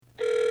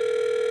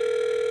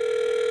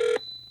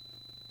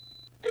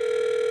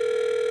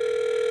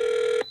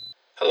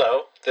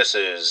This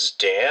is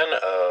Dan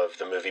of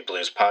the Movie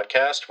Blues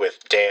podcast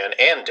with Dan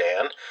and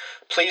Dan.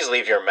 Please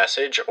leave your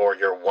message or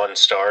your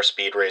 1-star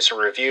Speed Racer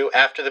review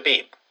after the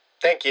beep.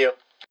 Thank you.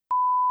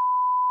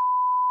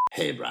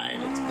 Hey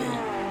Brian, it's Vin.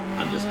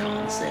 I'm just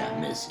calling to say I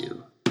miss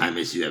you. I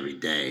miss you every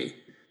day.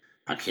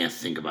 I can't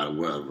think about a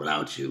world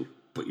without you,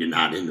 but you're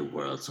not in the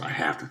world, so I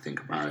have to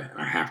think about it, and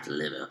I have to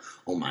live it.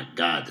 Oh my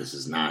God, this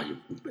is not...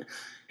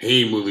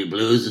 Hey, Movie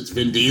Blues, it's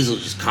Vin Diesel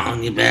just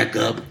calling you back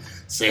up.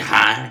 Say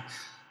hi.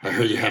 I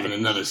heard you're having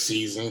another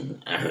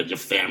season. I heard your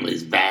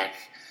family's back.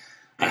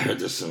 I heard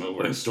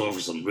we're in store for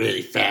some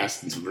really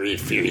fast and some really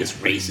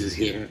furious races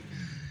here.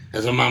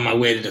 As I'm on my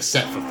way to the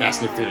set for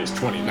Fast and Furious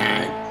 29,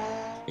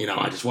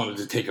 I just wanted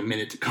to take a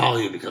minute to call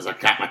you because I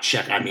got my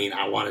check.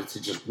 I wanted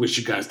to just wish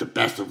you guys the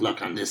best of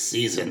luck on this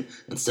season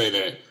and say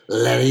that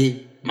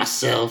Letty,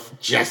 myself,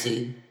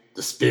 Jesse,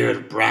 the spirit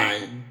of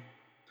Brian,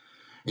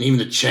 and even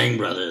the Chang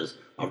brothers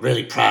are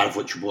really proud of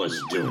what you boys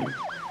are doing.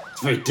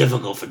 It's very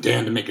difficult for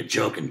Dan to make a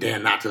joke and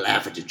Dan not to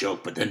laugh at the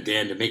joke, but then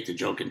Dan to make the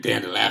joke and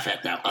Dan to laugh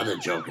at that other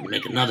joke and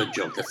make another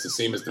joke that's the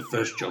same as the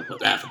first joke,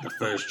 but laugh at the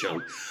first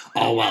joke,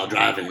 all while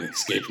driving and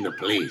escaping the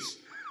police.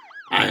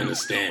 I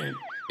understand.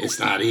 It's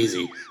not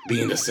easy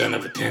being the center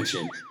of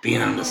attention,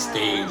 being on the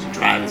stage and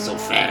driving so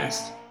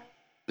fast.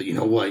 But you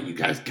know what? You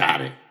guys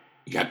got it.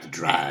 You got the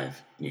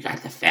drive and you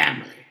got the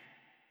family.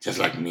 Just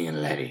like me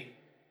and Letty.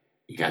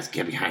 You guys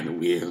get behind the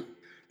wheel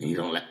and you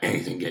don't let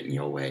anything get in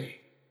your way.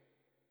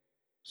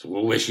 So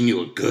we're wishing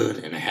you a good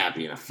and a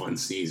happy and a fun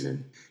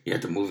season here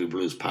at the Movie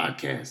Blues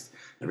podcast.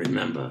 And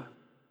remember,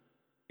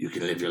 you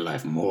can live your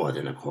life more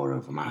than a quarter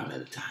of a mile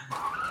at a time.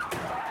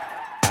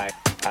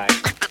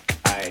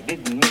 I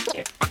didn't mean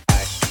it.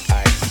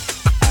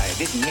 I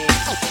didn't mean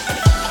it.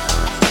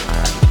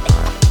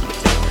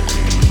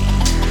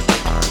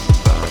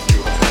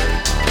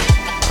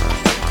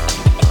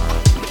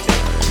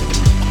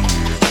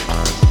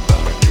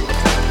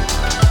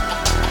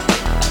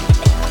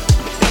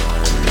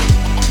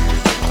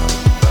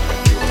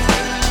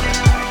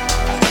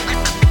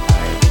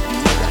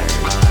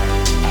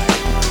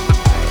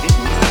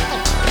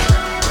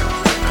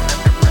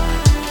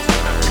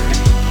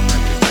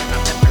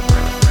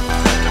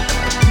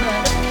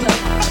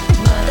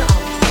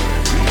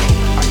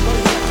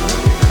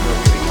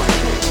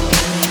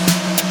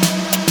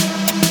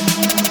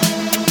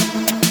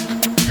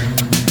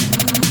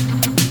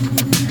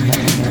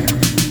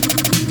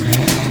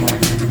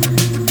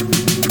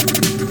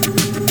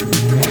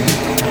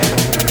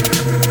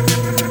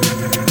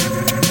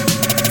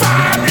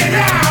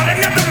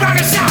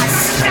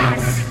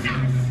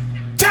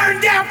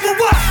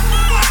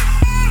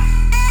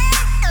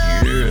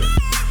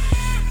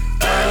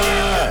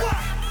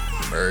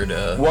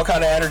 What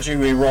kind of energy are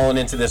we rolling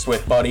into this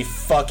with, buddy?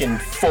 Fucking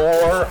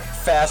 4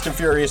 Fast and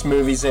Furious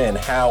movies in.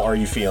 How are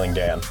you feeling,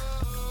 Dan?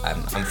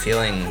 I'm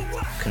feeling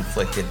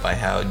conflicted by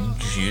how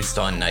juiced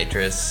on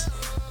nitrous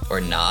or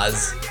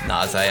Nas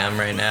I am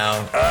right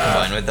now,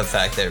 combined with the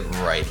fact that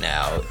right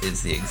now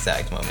is the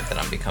exact moment that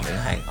I'm becoming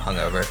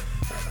hungover.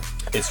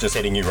 It's just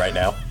hitting you right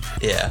now?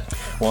 Yeah.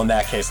 Well, in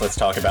that case, let's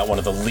talk about one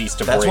of the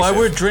least abrasive... That's why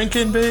we're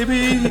drinking,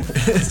 baby!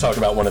 Let's talk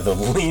about one of the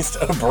least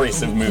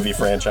abrasive movie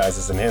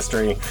franchises in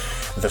history,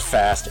 The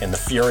Fast and the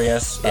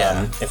Furious.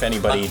 Yeah. If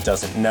anybody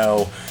doesn't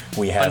know,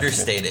 we have...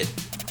 Understated.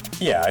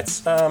 Yeah,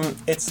 it's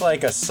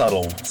like a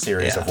subtle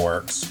series of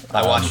works.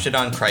 I watched it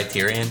on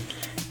Criterion.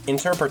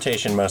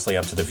 Interpretation mostly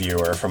up to the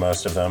viewer for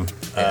most of them.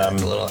 Yeah,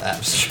 it's a little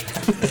abstract.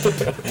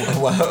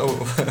 Whoa.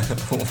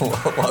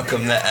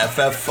 Welcome to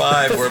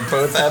FF5, where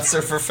both Fs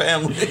are for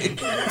family.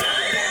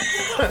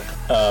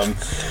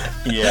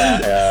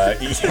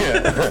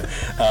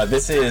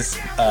 This is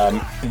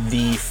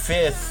the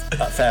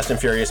 5th Fast and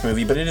Furious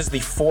movie, but it is the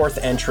 4th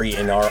entry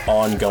in our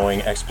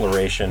ongoing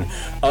exploration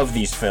of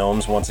these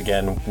films. Once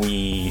again,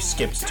 we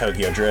skipped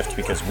Tokyo Drift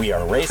because we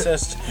are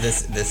racist.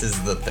 This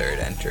is the 3rd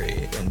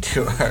entry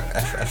into our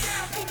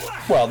FF.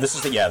 Well, this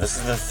is the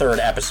 3rd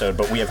episode,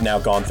 but we have now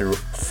gone through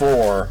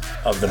 4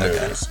 of the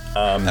movies.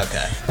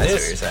 Okay, that's what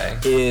you're saying.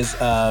 Is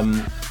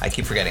I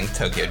keep forgetting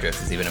Tokyo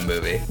Drift is even a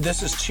movie.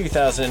 This is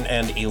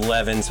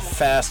 2011's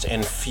Fast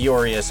and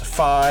Furious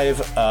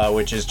 5,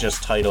 which is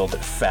just titled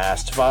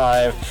Fast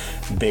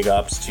 5. Big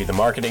ups to the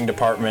marketing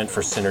department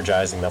for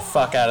synergizing the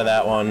fuck out of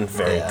that one.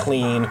 Very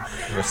clean.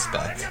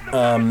 Respect.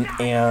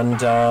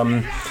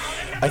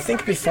 I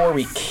think before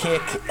we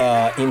kick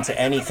into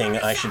anything,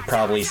 I should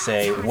probably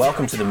say,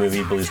 welcome to the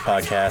Movie Blues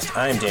podcast.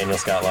 I am Daniel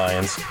Scott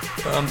Lyons.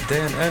 I'm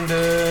Dan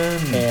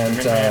Enden.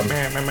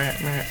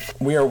 And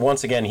we are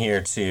once again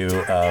here to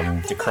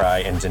decry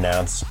and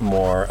denounce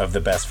more of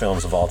the best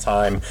films of all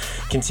time.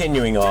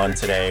 Continuing on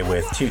today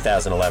with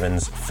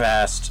 2011's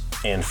Fast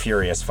and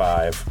Furious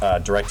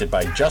 5, directed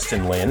by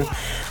Justin Lin.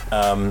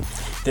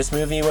 This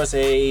movie was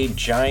a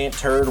giant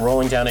turd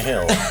rolling down a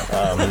hill.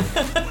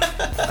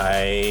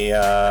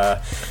 I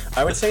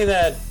would say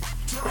that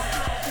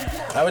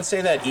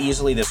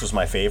easily this was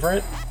my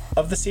favorite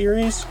of the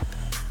series.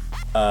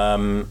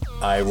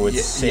 I would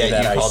say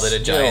that you called it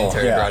a giant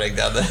turd running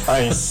down the...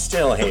 I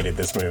still hated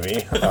this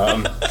movie.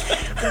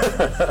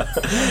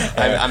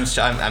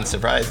 I'm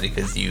surprised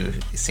because you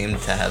seem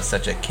to have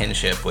such a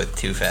kinship with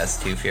Too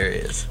Fast, Too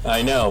Furious.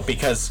 I know,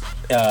 because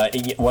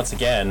once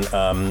again,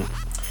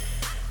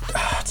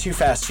 Too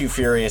Fast, Too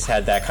Furious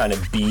had that kind of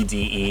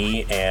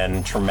BDE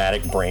and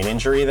traumatic brain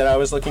injury that I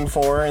was looking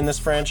for in this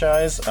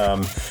franchise.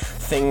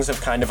 Things have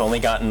kind of only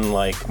gotten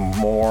like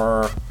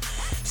more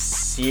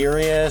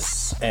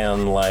serious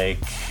and like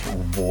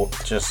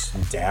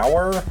just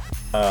dour.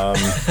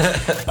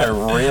 I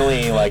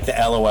really like the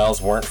LOLs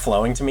weren't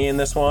flowing to me in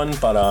this one,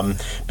 but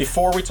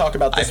before we talk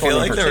about this one in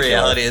particular, I feel like the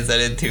reality is that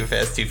in Too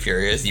Fast, Too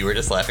Furious, you were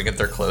just laughing at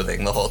their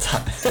clothing the whole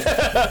time.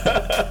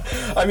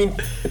 I mean,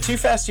 Too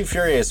Fast, Too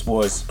Furious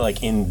was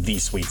like in the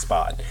sweet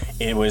spot.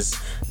 It was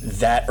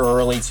that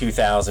early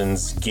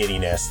 2000s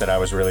giddiness that I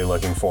was really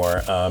looking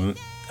for.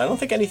 I don't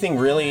think anything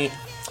really...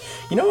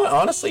 You know what?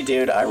 Honestly,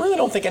 dude, I really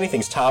don't think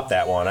anything's topped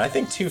that one. I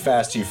think Too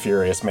Fast, Too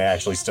Furious may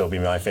actually still be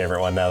my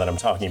favorite one now that I'm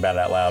talking about it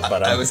out loud.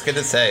 But I was going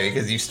to say,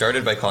 because you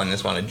started by calling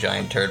this one a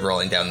giant turd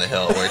rolling down the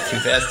hill, where Too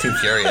Fast, Too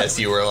Furious,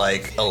 you were,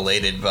 like,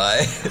 elated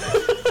by.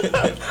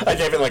 I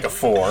gave it, like, a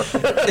 4.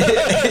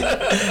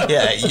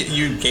 Yeah,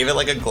 you gave it,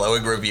 like, a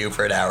glowing review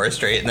for an hour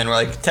straight, and then we're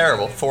like,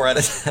 terrible, 4 out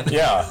of 10.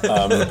 Yeah,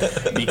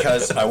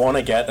 because I want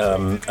to get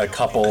a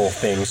couple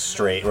things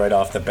straight right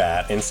off the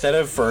bat. Instead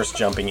of first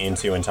jumping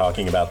into and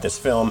talking about this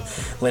film,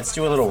 let's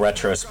do a little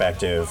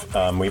retrospective.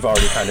 We've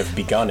already kind of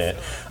begun it,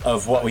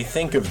 of what we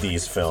think of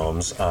these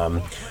films.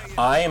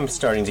 I am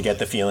starting to get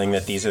the feeling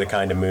that these are the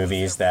kind of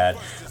movies that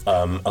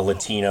a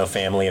Latino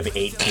family of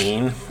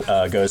 18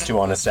 goes to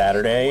on a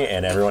Saturday,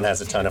 and everyone has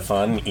a ton of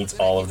fun, eats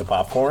all of the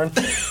popcorn,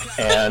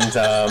 and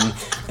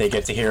they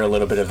get to hear a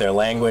little bit of their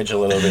language, a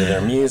little bit of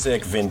their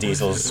music. Vin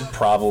Diesel's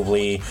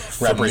probably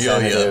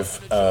representative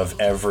of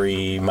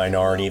every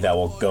minority that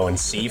will go and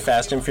see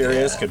Fast and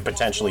Furious, could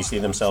potentially see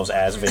themselves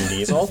as Vin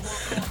Diesel.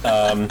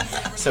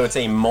 So it's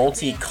a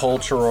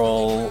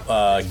multicultural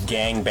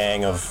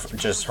gangbang of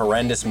just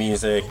horrendous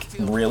music,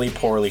 really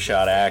poorly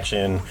shot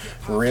action,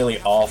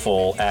 really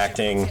awful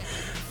acting.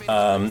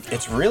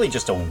 It's really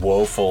just a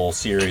woeful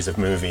series of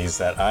movies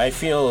that I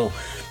feel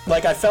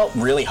like I felt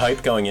really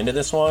hyped going into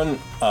this one.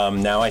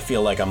 Now I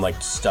feel like I'm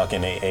like stuck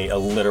in a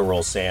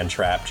literal sand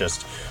trap,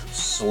 just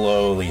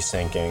slowly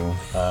sinking.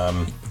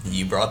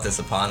 You brought this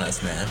upon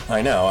us, man.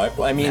 I know.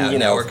 I mean,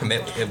 now we're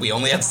committed. We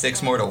only have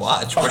 6 more to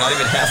watch. We're not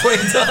even halfway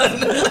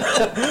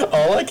done.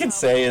 All I can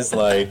say is,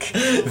 like,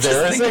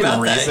 there is a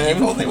reason.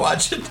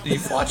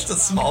 You've watched a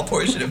small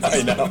portion of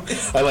these I know.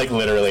 movies. I, like,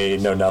 literally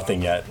know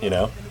nothing yet, you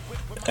know?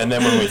 And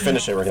then when we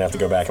finish it, we're going to have to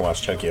go back and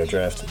watch Tokyo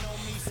Drift.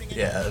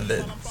 Yeah,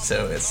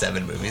 so it's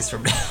 7 movies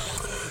from now.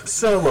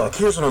 So, look,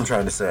 here's what I'm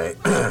trying to say.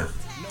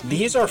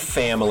 These are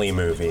family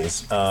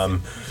movies.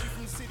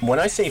 When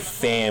I say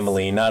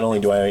family, not only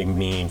do I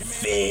mean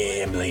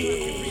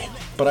family,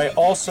 but I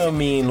also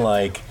mean,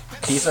 like,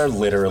 these are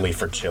literally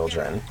for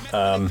children.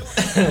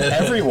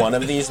 Every one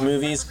of these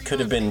movies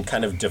could have been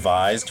kind of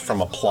devised from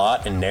a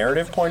plot and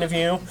narrative point of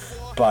view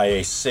by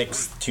a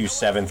 6th to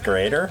 7th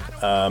grader.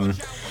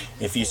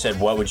 If you said,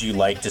 what would you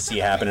like to see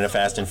happen in a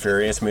Fast and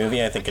Furious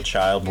movie, I think a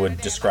child would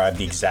describe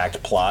the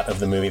exact plot of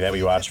the movie that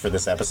we watched for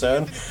this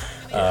episode.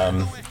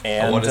 And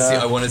I want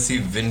to see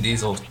Vin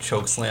Diesel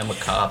chokeslam a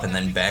cop and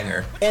then bang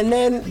her. And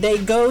then they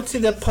go to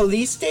the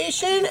police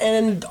station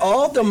and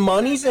all the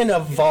money's in a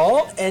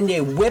vault and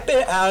they whip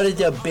it out of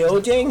the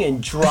building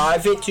and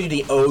drive it to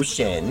the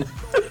ocean.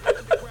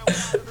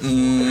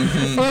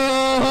 Mm-hmm.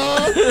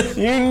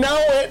 You know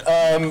it.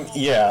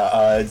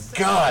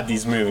 God,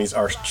 these movies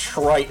are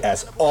trite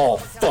as all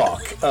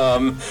fuck.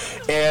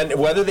 And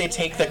whether they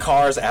take the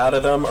cars out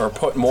of them or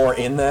put more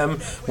in them,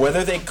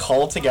 whether they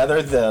cull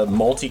together the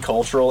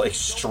multicultural,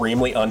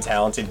 extremely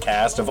untalented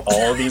cast of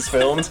all of these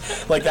films,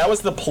 like, that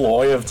was the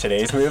ploy of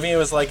today's movie. It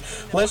was like,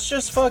 let's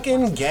just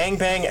fucking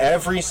gangbang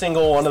every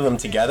single one of them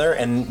together,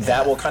 and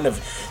that will kind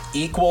of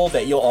equal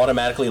that you'll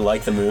automatically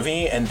like the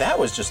movie, and that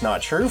was just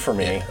not true for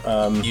me.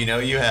 You know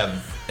you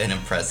have an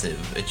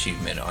impressive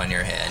achievement on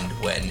your hand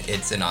when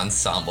it's an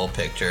ensemble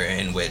picture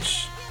in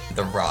which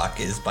The Rock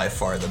is by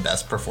far the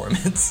best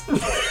performance.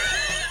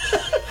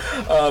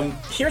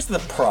 Here's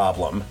the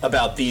problem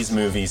about these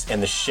movies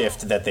and the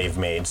shift that they've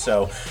made.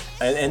 So,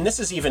 and this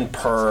is even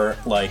per,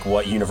 like,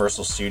 what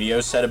Universal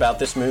Studios said about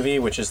this movie,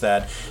 which is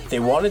that they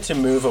wanted to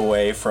move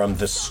away from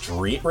the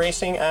street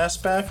racing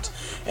aspect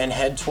and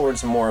head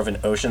towards more of an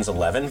Ocean's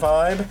 11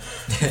 vibe.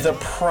 The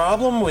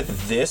problem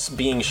with this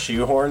being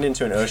shoehorned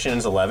into an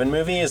Ocean's 11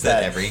 movie is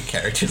that every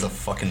character's a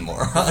fucking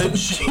moron. The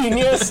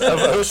genius of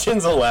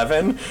Ocean's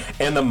 11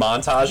 and the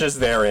montages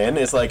therein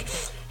is like,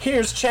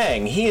 here's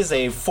Chang. He is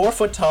a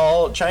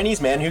 4-foot-tall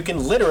Chinese man who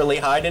can literally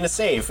hide in a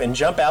safe and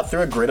jump out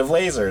through a grid of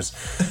lasers.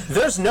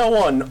 There's no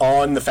one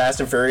on the Fast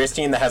and Furious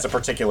team that has a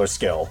particular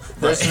skill.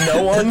 There's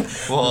no one...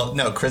 Well,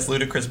 no, Chris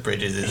Ludacris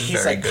Bridges is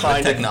very good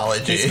with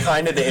technology. He's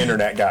kind of the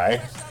internet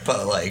guy.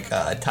 But, like,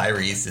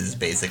 Tyrese is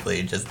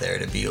basically just there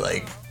to be,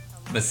 like,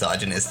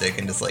 misogynistic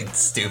and just, like,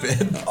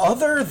 stupid.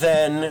 Other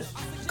than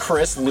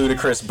Chris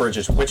Ludicrous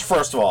Bridges, which,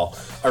 first of all,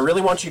 I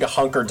really want you to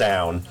hunker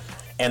down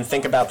and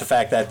think about the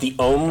fact that the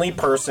only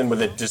person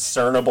with a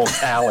discernible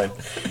talent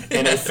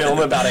in a film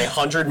about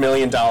 $100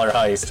 million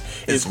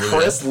heist is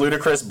Chris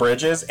Ludicrous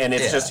Bridges, and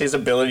it's just his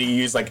ability to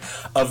use, like,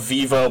 a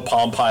Vivo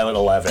Palm Pilot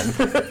 11.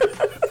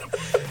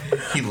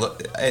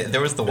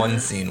 There was the one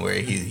scene where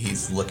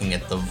he's looking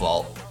at the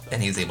vault,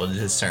 and he's able to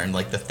discern,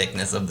 like, the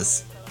thickness of the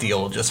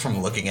steel just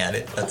from looking at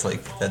it. That's,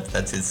 like,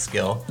 that's his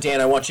skill. Dan,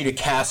 I want you to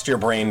cast your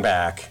brain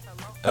back.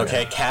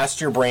 Okay,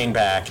 cast your brain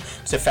back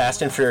to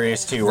Fast and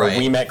Furious 2, where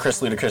we met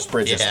Chris Ludicrous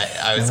Bridges. Yeah,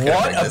 I was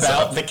gonna bring this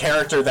about up. the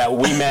character that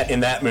we met in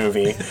that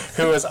movie,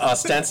 who was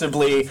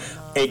ostensibly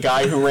a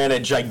guy who ran a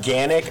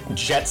gigantic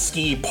jet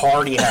ski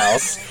party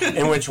house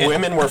in which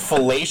women were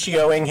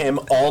fellatioing him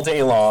all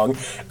day long,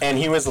 and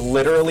he was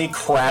literally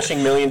crashing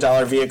 $1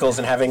 million vehicles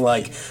and having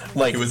like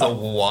he was a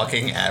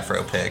walking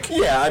Afro pick.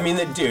 Yeah, I mean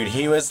the dude,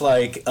 he was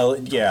like,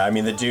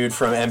 the dude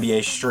from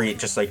NBA Street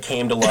just like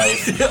came to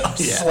life,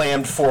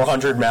 slammed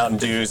 400 Mountain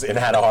Dews and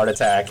had a heart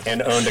attack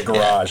and owned a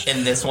garage.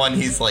 In this one,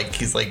 he's like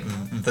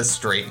the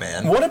straight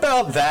man. What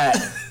about that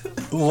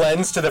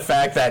lends to the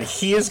fact that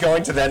he is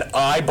going to then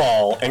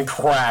eyeball and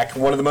crack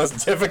one of the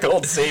most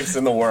difficult safes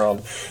in the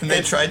world? And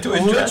they tried to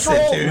address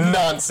it, dude.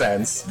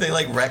 Nonsense. They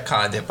like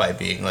retconned it by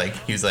being like,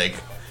 he was like,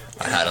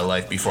 I had a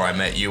life before I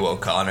met you,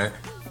 O'Connor.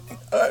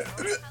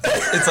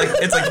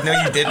 It's like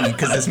no, you didn't,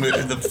 because this movie,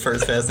 the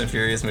first Fast and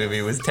Furious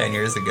movie, was 10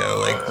 years ago.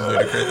 Like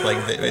Ludicrous, like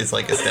it was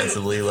like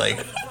ostensibly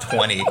like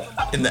 20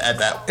 at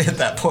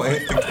that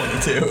point, like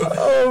 22.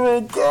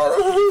 Oh my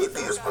god, I hate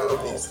these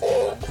movies.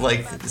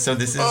 Like, so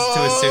this is to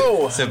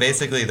assume. So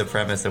basically, the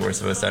premise that we're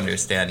supposed to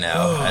understand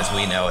now, as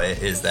we know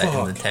it, is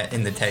that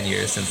in the 10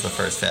 years since the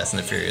first Fast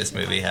and the Furious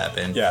movie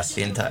happened,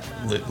 the entire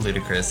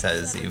Ludicrous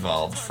has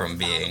evolved from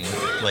being,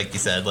 like you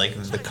said, like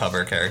the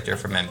cover character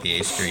from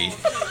NBA Street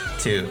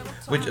to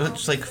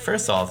which like,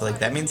 first off, like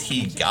that means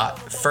he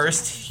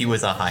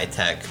was a high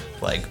tech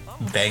like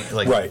bank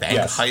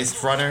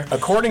heist runner.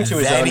 According to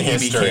his own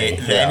history.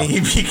 Then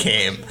he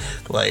became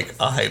like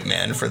a hype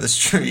man for the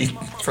street,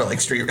 for like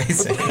street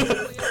racing.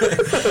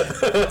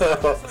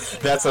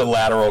 That's a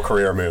lateral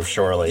career move,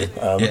 surely.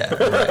 Yeah,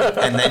 right.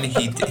 And then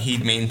he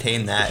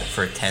maintained that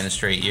for 10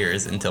 straight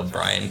years until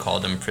Brian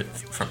called him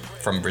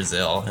from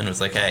Brazil and was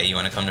like, hey, you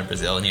want to come to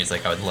Brazil? And he was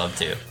like, I would love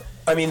to.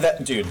 I mean,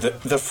 that dude,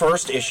 the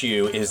first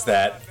issue is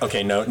that,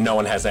 okay, no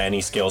one has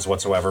any skills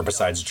whatsoever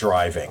besides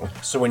driving.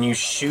 So when you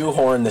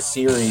shoehorn the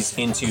series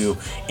into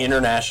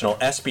international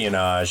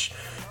espionage,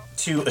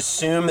 to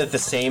assume that the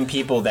same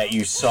people that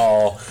you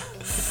saw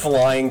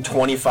flying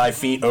 25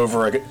 feet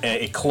over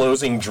a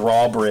closing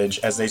drawbridge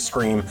as they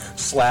scream,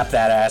 slap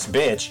that ass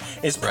bitch,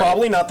 is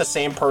probably not the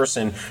same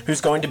person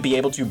who's going to be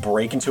able to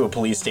break into a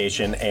police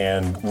station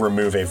and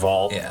remove a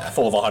vault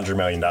full of $100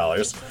 million.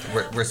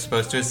 We're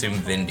supposed to assume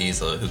Vin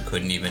Diesel, who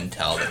couldn't even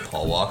tell that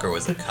Paul Walker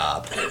was a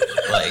cop,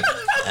 like,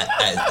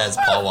 as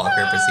Paul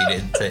Walker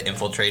proceeded to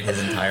infiltrate his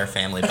entire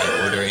family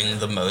by ordering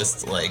the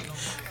most, like,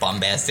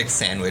 bombastic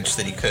sandwich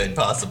that he could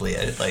possibly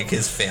at, like,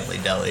 his family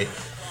deli.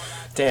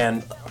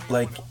 Dan,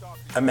 like,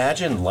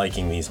 imagine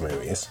liking these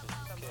movies.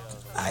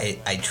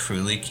 I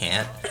truly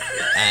can't.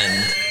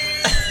 And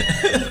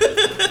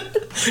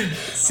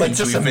like,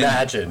 just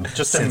imagine.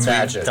 Since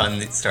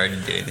we've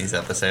started doing these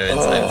episodes,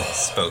 I've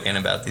spoken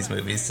about these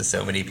movies to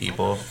so many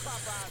people,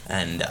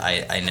 and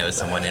I know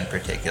someone in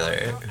particular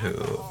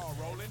who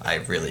I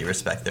really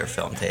respect their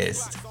film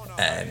taste,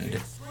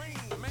 and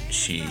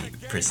she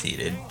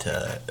proceeded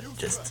to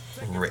just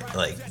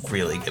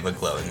really give a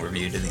glowing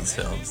review to these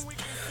films.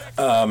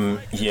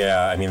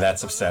 Yeah, I mean,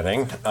 that's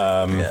upsetting. People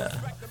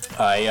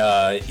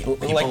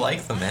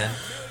like them, man.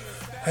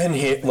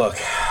 And look,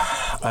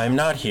 I'm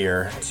not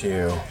here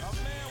to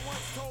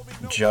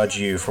judge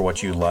you for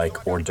what you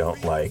like or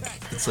don't like.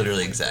 It's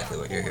literally exactly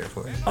what you're here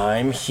for.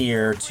 I'm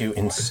here to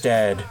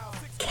instead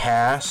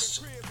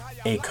cast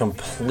a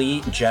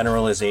complete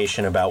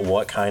generalization about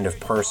what kind of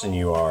person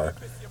you are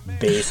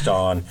based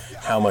on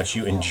how much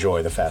you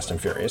enjoy the Fast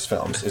and Furious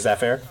films. Is that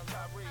fair?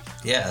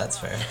 Yeah, that's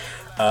fair.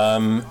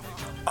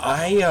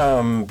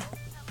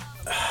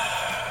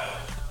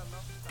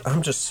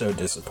 I'm just so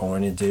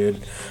disappointed,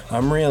 dude.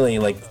 I'm really,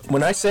 like,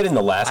 when I said in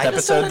the last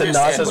episode that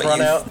Nas has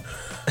run out,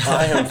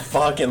 I am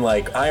fucking,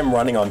 like, I am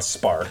running on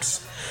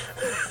sparks.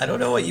 I don't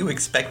know what you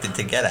expected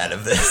to get out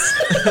of this.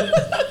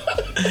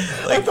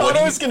 I thought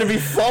it was going to be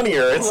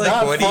funnier. It's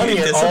not funny at all. What are you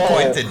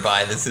disappointed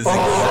by? This is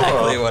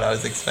exactly what I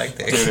was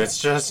expecting. Dude,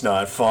 it's just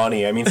not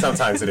funny. I mean,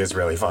 sometimes it is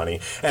really funny.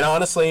 And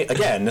honestly,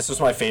 again, this was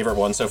my favorite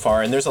one so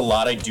far, and there's a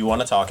lot I do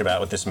want to talk about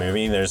with this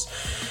movie. There's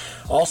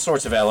all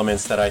sorts of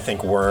elements that I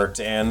think worked,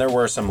 and there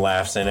were some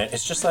laughs in it.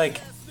 It's just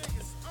like,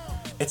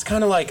 it's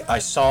kind of like I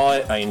saw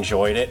it, I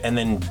enjoyed it, and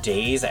then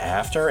days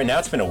after, and now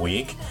it's been a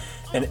week,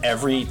 and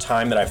every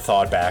time that I've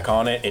thought back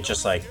on it, it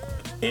just like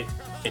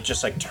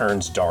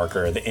turns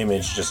darker. The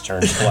image just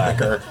turns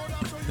blacker.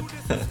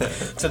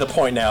 to the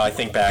point now I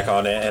think back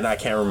on it and I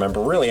can't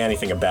remember really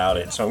anything about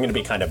it, so I'm going to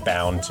be kind of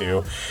bound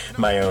to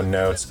my own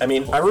notes. I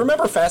mean, I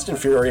remember Fast and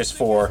Furious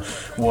 4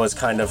 was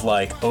kind of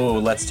like, oh,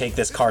 let's take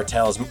this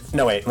cartel's...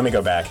 No, wait, let me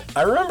go back.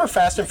 I remember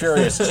Fast and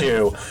Furious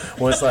 2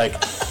 was like...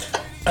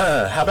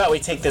 how about we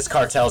take this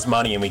cartel's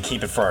money and we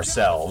keep it for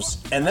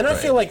ourselves? And then I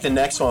feel like the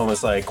next one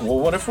was like, well,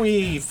 what if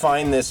we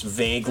find this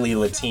vaguely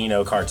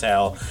Latino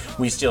cartel,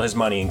 we steal his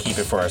money and keep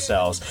it for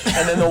ourselves?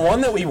 And then the one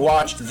that we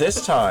watched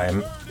this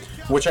time,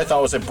 which I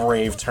thought was a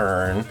brave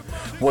turn,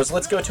 was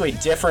let's go to a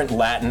different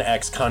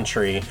Latinx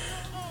country,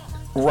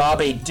 rob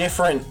a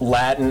different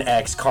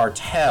Latinx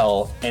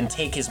cartel, and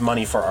take his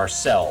money for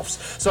ourselves.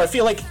 So I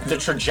feel like the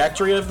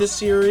trajectory of this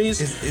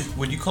series...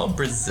 Would you call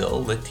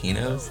Brazil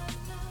Latinos?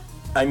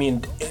 I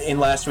mean, in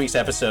last week's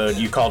episode,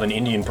 you called an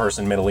Indian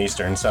person Middle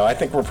Eastern, so I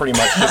think we're pretty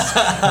much just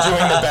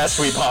doing the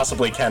best we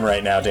possibly can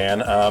right now,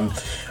 Dan. I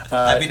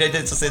mean, I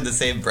did just in the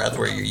same breath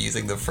where you're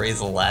using the phrase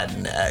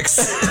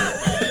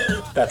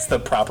Latinx. That's the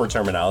proper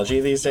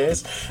terminology these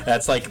days.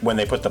 That's like when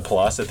they put the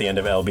plus at the end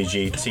of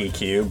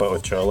LBGTQ, but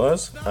with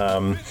cholos.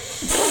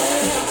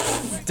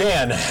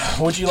 Dan,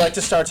 would you like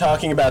to start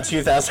talking about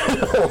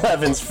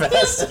 2011's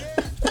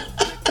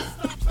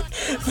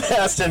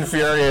Fast and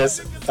Furious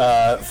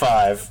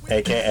 5,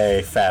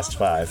 aka Fast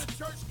 5.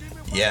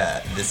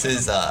 Yeah, this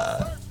is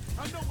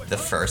the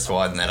first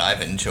one that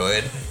I've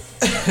enjoyed.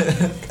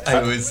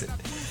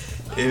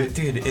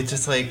 It's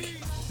just like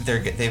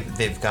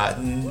they've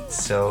gotten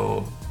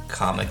so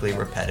comically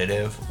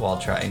repetitive while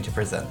trying to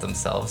present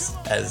themselves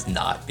as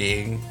not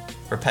being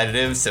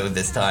repetitive. So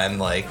this time,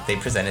 like, they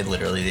presented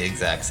literally the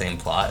exact same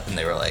plot, and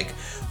they were like,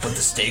 but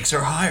the stakes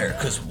are higher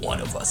because one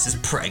of us is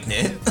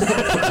pregnant.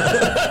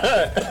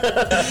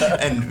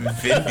 And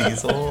Vin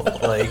Diesel,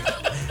 like,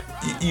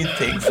 you'd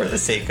think for the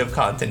sake of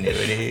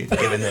continuity,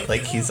 given that,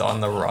 like, he's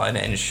on the run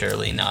and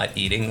surely not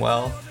eating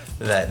well,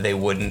 that they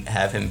wouldn't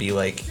have him be,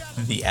 like,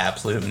 the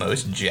absolute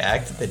most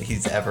jacked that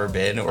he's ever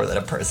been, or that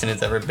a person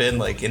has ever been.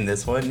 Like, in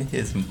this one,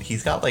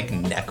 he's got, like,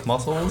 neck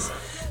muscles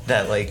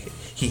that, like...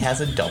 He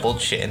has a double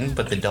chin,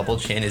 but the double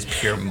chin is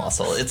pure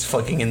muscle. It's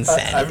fucking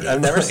insanity.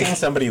 I've never seen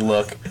somebody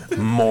look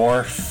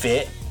more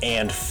fit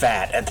and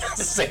fat at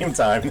the same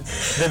time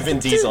than Vin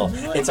Diesel.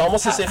 Dude, like, it's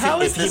almost as if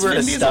he were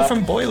to stop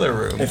from Boiler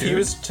Room. If he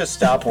was to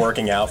stop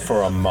working out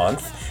for a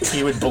month,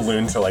 he would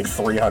balloon to like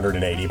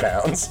 380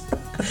 pounds.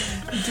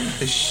 Dude,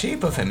 the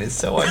shape of him is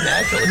so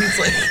unnatural.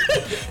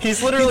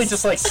 He's literally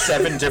just like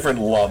 7 different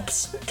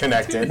lumps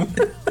connected.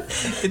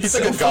 He's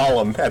like a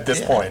golem at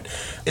this point.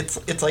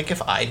 It's like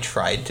if I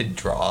tried to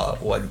draw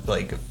what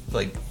like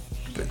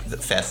the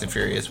Fast and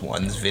Furious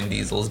 1's Vin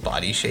Diesel's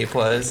body shape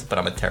was, but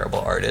I'm a terrible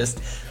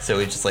artist, so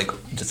it's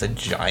just a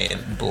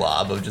giant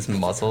blob of just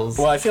muscles.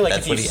 Well, I feel like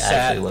that's if you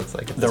sat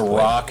The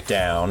Rock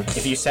down,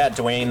 if you sat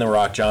Dwayne The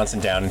Rock Johnson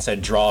down and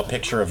said, draw a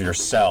picture of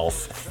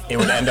yourself, it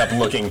would end up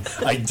looking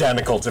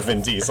identical to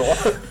Vin Diesel.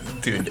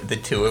 Dude, the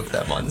two of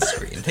them on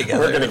screen together.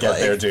 We're gonna get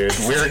there, dude.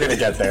 We're gonna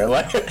get there.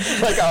 Like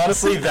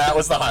honestly, that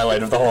was the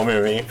highlight of the whole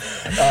movie.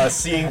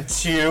 Seeing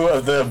two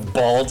of the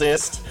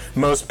baldest,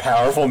 most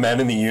powerful men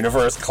in the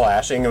universe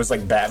clashing. It was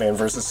like Batman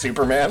versus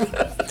Superman.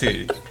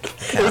 Dude,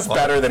 it was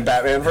better than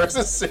Batman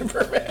versus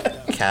Superman.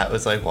 Kat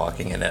was like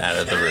walking in and out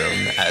of the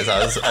room as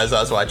I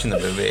was watching the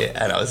movie,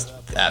 and I was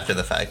after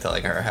the fact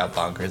telling her how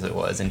bonkers it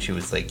was, and she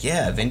was like,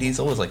 yeah, Vin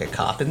Diesel was like a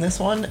cop in this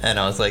one, and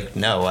I was like,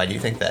 no, why do you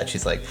think that?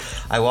 She's like,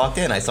 I walked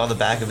in, I saw the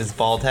back of his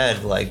bald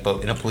head, like,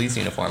 but in a police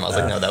uniform. I was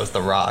like, no, that was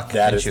The Rock.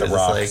 That is The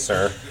Rock,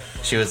 sir.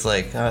 She was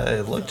like,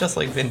 it looked just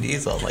like Vin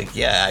Diesel. I'm like,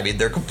 yeah, I mean,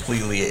 they're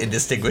completely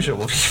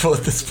indistinguishable people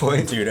at this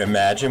point. Dude,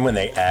 imagine when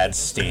they add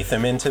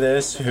Statham into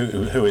this,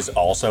 who is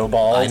also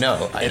bald. I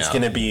know. It's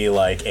going to be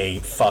like a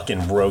fucking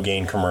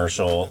Rogaine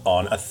commercial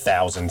on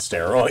 1,000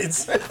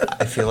 steroids.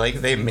 I feel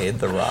like they made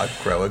The Rock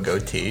grow a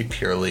goatee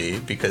purely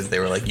because they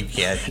were like, you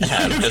can't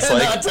have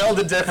cannot tell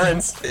the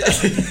difference.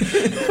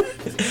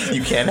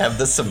 You can't have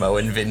the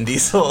Samoan Vin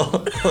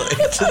Diesel.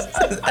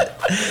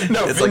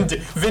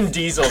 Vin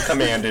Diesel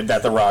commanded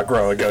that The Rock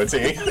grow a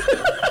goatee.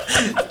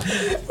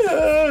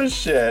 Oh,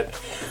 shit.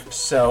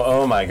 So,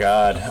 oh my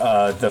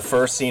god, the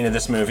first scene of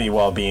this movie,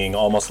 while being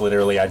almost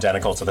literally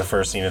identical to the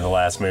first scene of the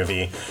last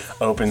movie,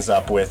 opens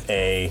up with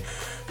a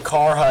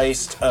car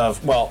heist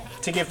of, well,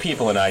 to give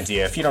people an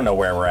idea, if you don't know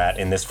where we're at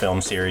in this film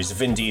series,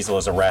 Vin Diesel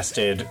is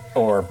arrested,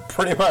 or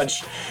pretty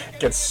much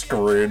gets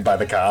screwed by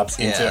the cops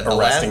into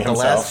arresting himself.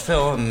 The last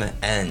film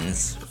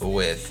ends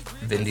with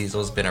Vin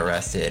Diesel's been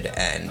arrested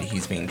and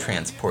he's being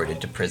transported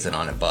to prison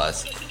on a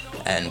bus,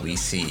 and we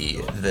see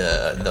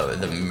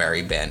the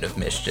merry band of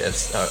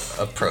mischiefs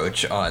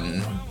approach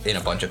in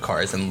a bunch of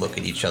cars and look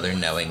at each other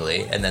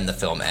knowingly, and then the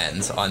film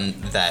ends on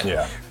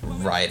that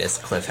riotous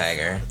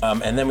cliffhanger.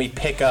 And then we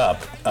pick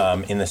up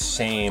in the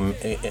same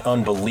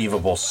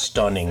unbelievable,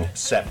 stunning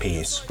set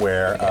piece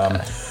where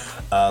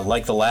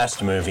like the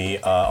last movie,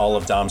 all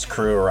of Dom's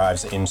crew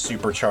arrives in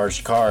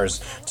supercharged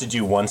cars to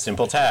do one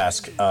simple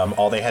task.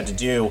 All they had to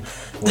do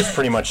was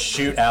pretty much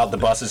shoot out the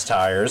bus's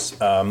tires.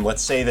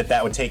 Let's say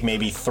that would take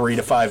maybe 3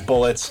 to 5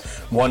 bullets,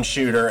 1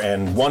 shooter,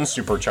 and 1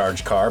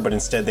 supercharged car, but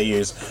instead they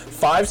use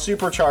 5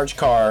 supercharged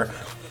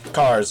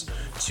cars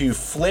to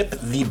flip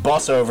the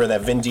bus over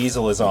that Vin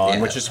Diesel is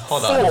on, which is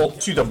full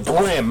to the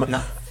brim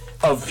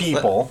of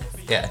people.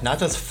 Not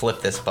just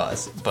flip this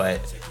bus,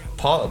 but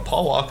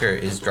Paul Walker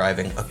is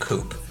driving a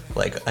coupe,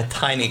 like a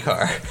tiny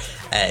car,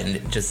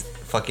 and just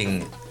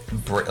fucking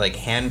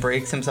hand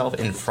brakes himself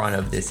in front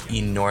of this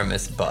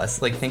enormous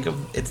bus. Like, think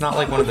of, it's not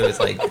like one of those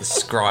like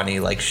scrawny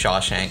like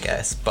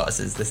Shawshank-esque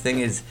buses. This thing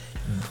is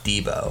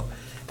Debo,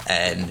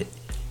 and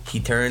he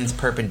turns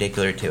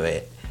perpendicular to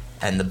it,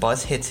 and the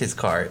bus hits his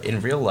car. In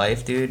real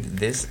life, dude,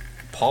 this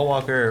Paul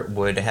Walker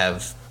would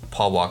have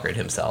Paul Walkered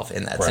himself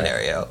in that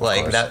scenario.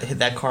 Like,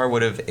 that car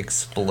would have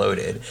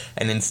exploded.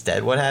 And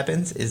instead what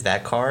happens is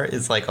that car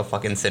is like a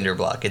fucking cinder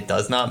block. It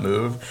does not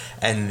move,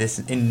 and this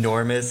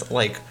enormous,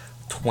 like,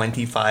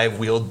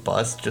 25-wheeled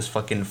bus just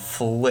fucking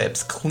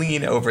flips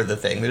clean over the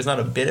thing. There's not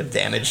a bit of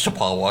damage to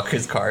Paul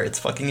Walker's car. It's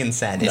fucking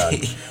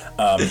insanity.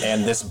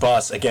 And this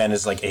bus, again,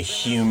 is like a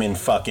human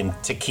fucking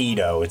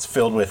taquito. It's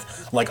filled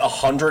with like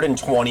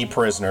 120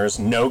 prisoners,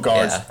 no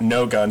guards,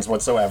 no guns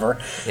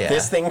whatsoever.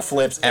 This thing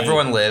flips.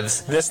 Everyone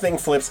lives. This thing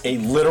flips a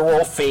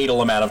literal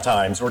fatal amount of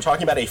times. We're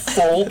talking about a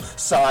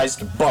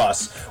full-sized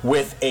bus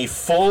with a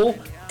full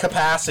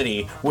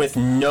capacity with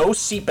no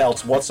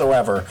seatbelts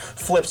whatsoever,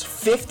 flips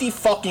 50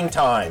 fucking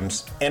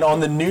times, and on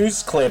the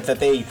news clip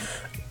that they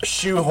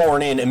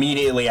shoehorn in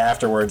immediately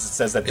afterwards, it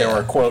says that there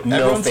were, quote,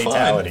 no everyone's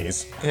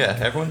fatalities. Fine. Yeah,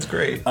 everyone's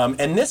great.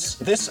 And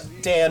this,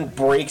 Dan,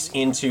 breaks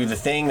into the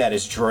thing that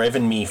has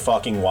driven me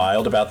fucking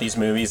wild about these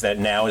movies that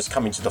now is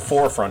coming to the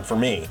forefront for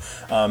me.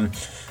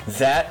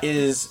 That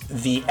is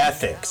the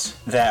ethics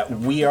that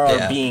we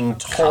are being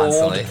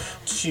told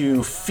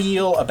to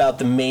feel about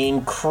the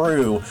main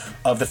crew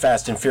of the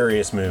Fast and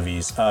Furious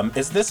movies.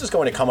 This is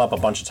going to come up a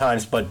bunch of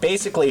times, but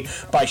basically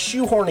by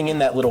shoehorning in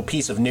that little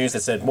piece of news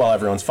that said, well,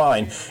 everyone's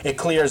fine, it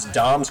clears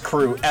Dom's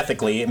crew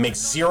ethically. It makes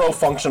zero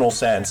functional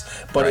sense,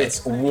 but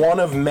it's one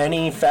of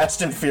many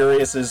Fast and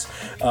Furious's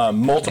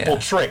multiple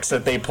tricks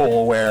that they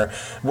pull, where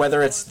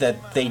whether it's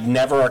that they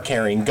never are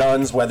carrying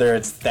guns, whether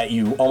it's that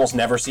you almost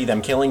never see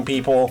them killing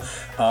people,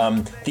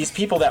 these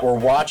people that we're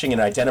watching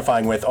and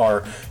identifying with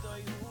are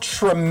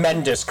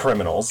tremendous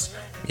criminals.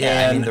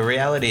 Yeah, I mean, the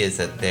reality is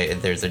that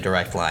there's a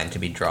direct line to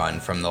be drawn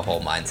from the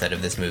whole mindset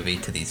of this movie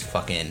to these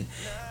fucking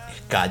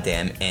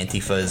goddamn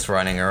Antifas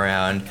running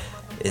around,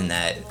 in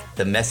that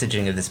the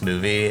messaging of this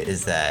movie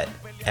is that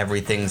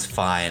everything's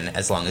fine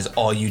as long as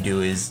all you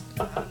do is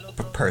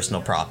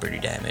personal property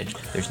damage.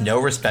 There's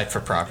no respect for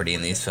property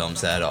in these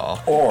films at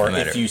all. Or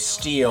if you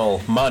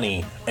steal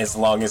money, as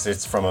long as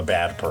it's from a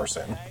bad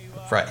person.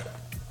 Right.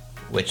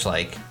 Which,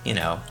 like, you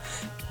know,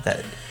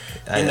 that...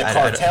 In the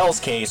cartel's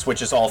case,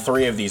 which is all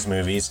 3 of these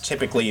movies,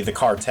 typically the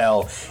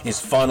cartel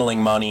is funneling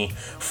money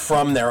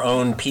from their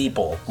own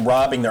people,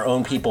 robbing their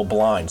own people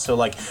blind. So,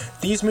 like,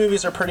 these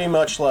movies are pretty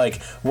much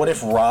like, what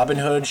if Robin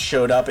Hood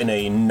showed up in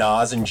a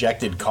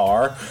Nas-injected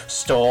car,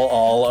 stole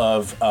all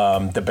of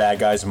the bad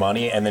guy's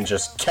money, and then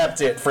just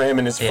kept it for him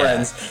and his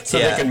friends so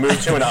they could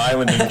move to an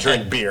island and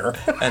drink beer.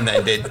 And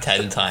they did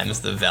 10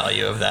 times the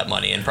value of that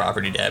money in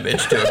property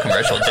damage to a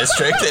commercial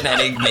district in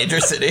any major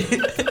city.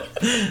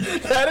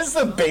 That is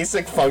the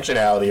basic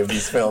functionality of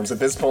these films at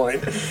this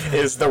point,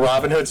 is the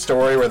Robin Hood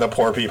story where the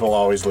poor people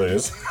always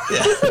lose.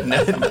 Yeah,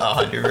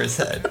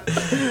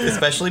 100%.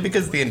 Especially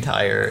because the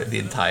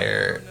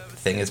entire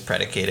thing is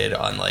predicated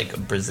on, like,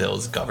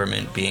 Brazil's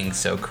government being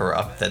so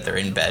corrupt that they're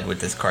in bed with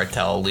this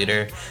cartel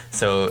leader.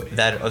 So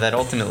that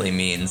ultimately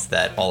means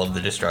that all of the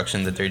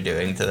destruction that they're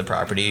doing to the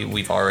property,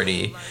 we've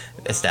already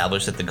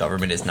established that the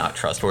government is not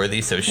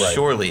trustworthy, so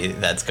surely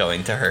that's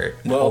going to hurt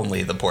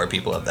only the poor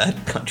people of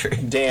that country.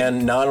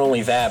 Dan, not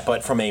only that,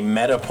 but from a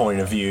meta point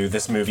of view,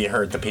 this movie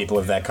hurt the people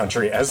of that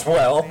country as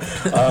well,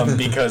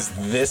 because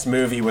this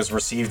movie was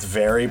received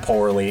very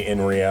poorly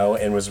in Rio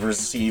and was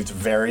received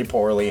very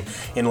poorly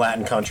in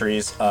Latin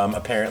countries.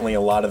 Apparently,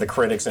 a lot of the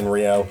critics in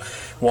Rio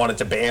wanted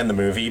to ban the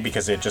movie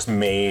because it just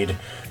made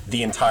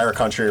the entire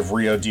country of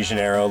Rio de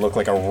Janeiro look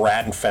like a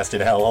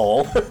rat-infested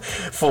hellhole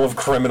full of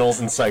criminals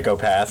and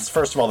psychopaths.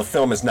 First of all, the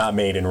film is not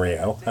made in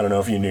Rio. I don't know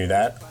if you knew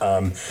that.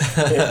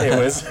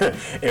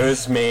 It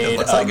was made... It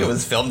looks like it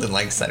was filmed in,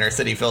 like, Center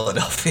City,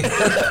 Philadelphia.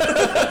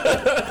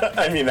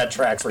 I mean, that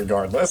tracks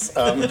regardless.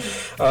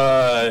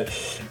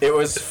 It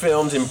was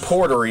filmed in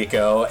Puerto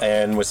Rico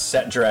and was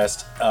set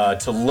dressed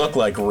to look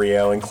like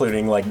Rio,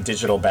 including, like,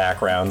 digital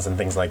backgrounds and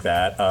things like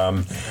that.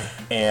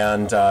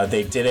 And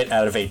they did it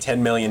out of a $10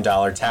 million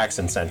tax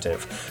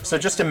incentive. So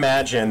just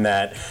imagine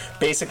that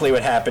basically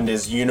what happened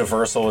is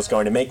Universal was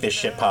going to make this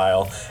shit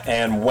pile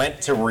and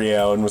went to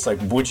Rio and was like,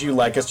 would you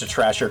like us to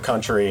trash your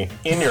country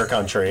in your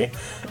country?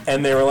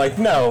 And they were like,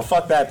 no,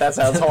 fuck that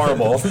sounds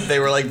horrible. They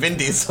were like, Vin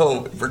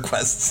Diesel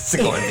requests to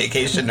go on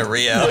vacation to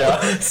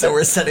Rio. So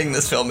we're setting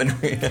this film in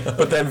Rio.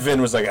 But then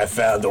Vin was like, I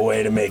found a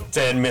way to make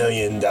 $10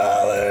 million.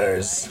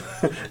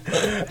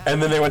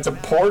 And then they went to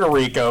Puerto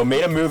Rico,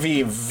 made a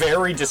movie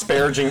very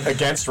disparaging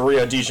against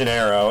Rio de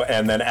Janeiro,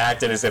 and then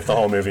acted as if the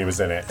whole movie was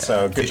in it.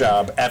 So good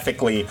job,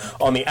 ethically,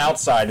 on the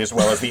outside as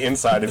well as the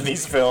inside of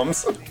these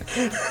films.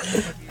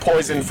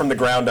 Poisoned from the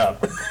ground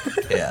up.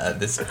 Yeah,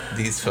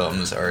 these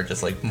films are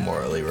just like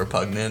morally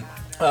repugnant.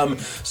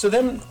 So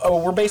then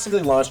we're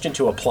basically launched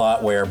into a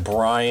plot where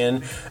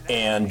Brian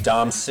and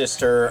Dom's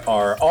sister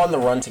are on the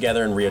run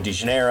together in Rio de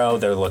Janeiro.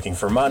 They're looking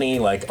for money.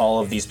 Like all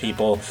of these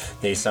people,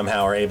 they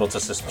somehow are able to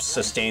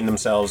sustain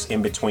themselves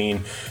in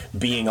between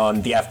being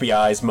on the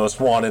FBI's most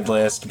wanted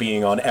list,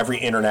 being on every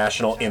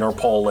international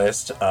Interpol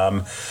list.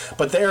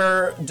 But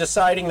they're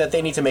deciding that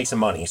they need to make some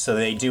money. So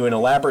they do an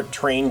elaborate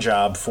train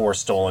job for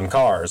stolen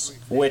cars,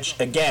 which,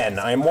 again,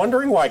 I'm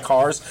wondering why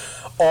cars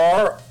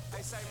are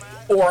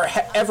or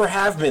ever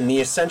have been the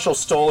essential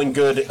stolen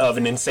good of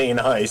an insane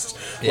heist.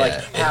 Yeah,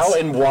 like how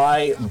and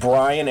why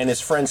Brian and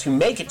his friends who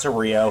make it to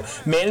Rio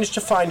manage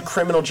to find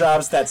criminal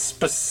jobs that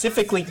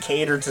specifically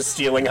cater to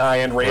stealing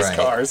high-end race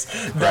cars.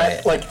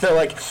 That like they're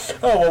like,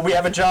 oh well, we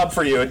have a job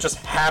for you. It just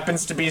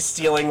happens to be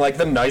stealing like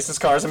the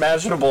nicest cars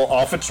imaginable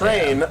off a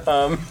train.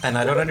 Yeah. And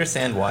I don't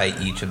understand why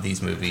each of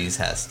these movies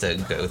has to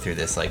go through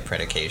this like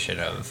predication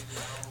of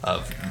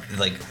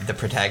like the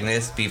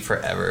protagonist be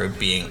forever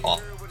being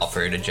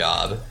offered a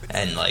job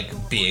and like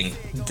being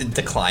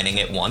declining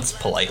it once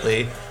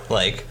politely,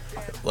 like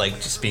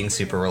just being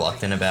super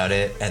reluctant about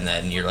it, and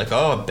then you're like,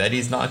 oh, I bet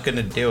he's not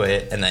gonna do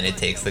it, and then it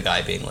takes the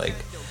guy being like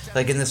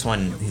in this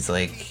one he's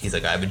like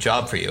I have a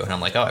job for you, and I'm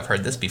like, oh, I've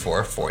heard this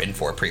before in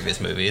four previous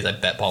movies. I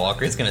bet Paul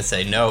Walker is gonna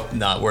say no,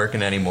 not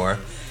working anymore,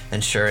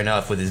 and sure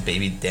enough, with his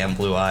baby damn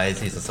blue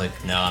eyes, he's just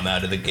like, no, I'm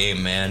out of the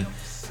game, man.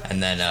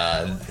 And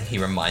then he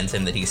reminds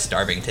him that he's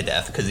starving to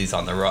death because he's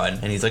on the run.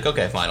 And he's like,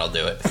 okay, fine, I'll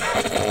do it.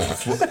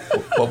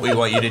 What we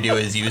want you to do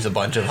is use a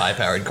bunch of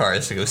high-powered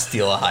cars to go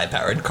steal a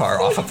high-powered car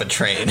off of a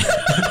train.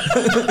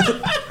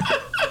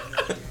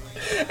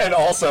 And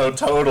also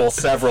total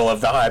several of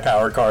the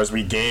high-powered cars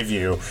we gave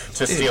you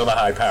to steal the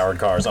high-powered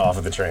cars off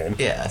of the train.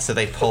 Yeah, so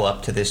they pull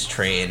up to this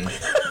train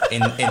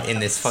in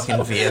this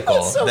fucking vehicle.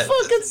 That's so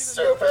fucking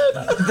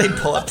stupid. They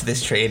pull up to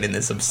this train in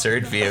this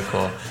absurd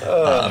vehicle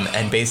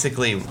and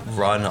basically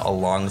run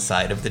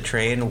alongside of the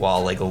train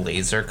while like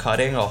laser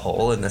cutting a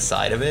hole in the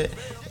side of it.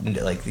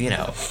 Like, you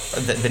know,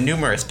 the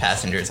numerous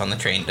passengers on the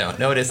train don't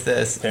notice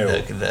this.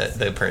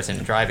 The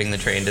person driving the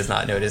train does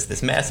not notice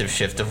this massive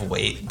shift of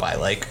weight by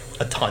like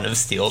a ton of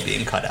steel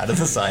being cut out of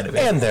the side of it.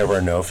 And there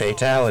were no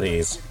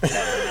fatalities.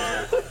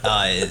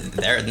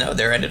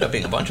 There ended up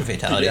being a bunch of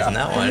fatalities in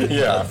that one.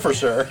 Yeah, for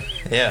sure.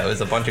 Yeah, it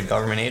was a bunch of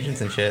government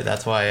agents and shit.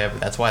 That's why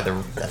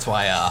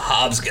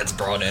Hobbs gets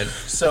brought in.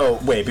 So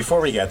wait, before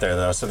we get there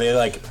though, so they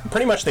like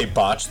pretty much they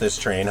botch this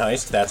train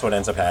heist. That's what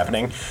ends up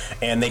happening,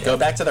 and they go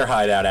back to their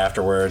hideout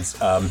afterwards.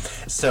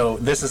 So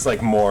this is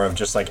like more of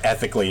just like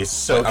ethically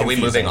so. Are we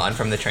moving on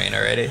from the train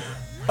already?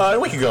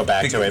 We could go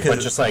back to it, but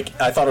just like,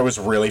 I thought it was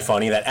really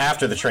funny that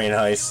after the train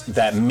heist,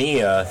 that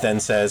Mia then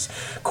says,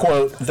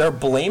 quote, they're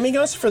blaming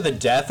us for the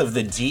death of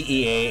the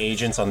DEA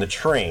agents on the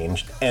train,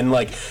 and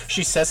like,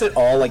 she says it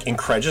all like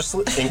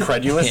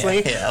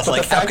incredulously, yeah, but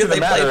like, the fact of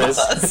the matter is,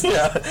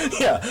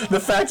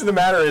 the fact of the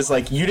matter is,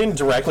 like, you didn't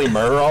directly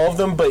murder all of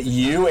them, but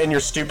you and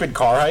your stupid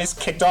car heist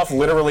kicked off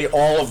literally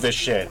all of this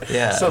shit.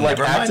 Yeah, so like,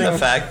 never mind the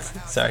fact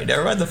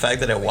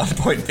that at one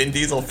point Vin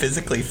Diesel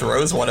physically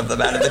throws one of them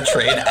out of the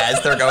train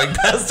as they're going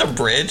past a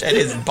bridge, and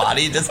his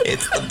body just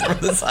hits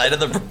the side of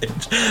the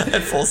bridge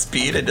at full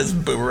speed and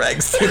just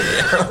boomerangs through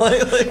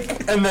the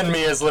air. And then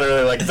Mia's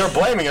literally like, they're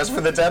blaming us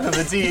for the death of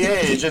the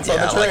DEA agents on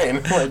the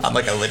train. I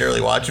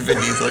literally watched Vin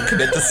Diesel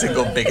commit the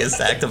single biggest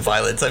act of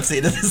violence I've seen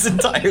in this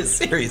entire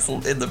series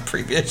in the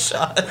previous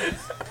shot.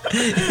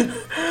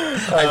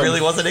 I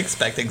really wasn't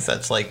expecting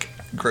such like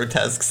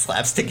grotesque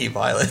slapsticky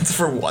violence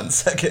for 1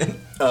 second.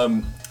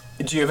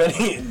 Do you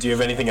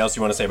have anything else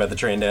you want to say about the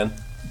train, Dan?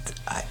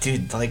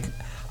 Dude, like,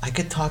 I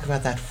could talk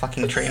about that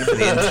fucking train for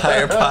the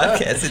entire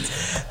podcast.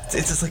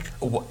 It's just like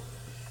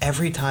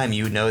every time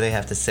they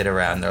have to sit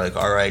around, they're like,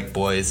 all right,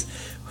 boys,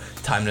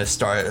 time to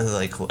start.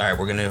 Like, all right,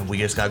 we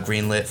just got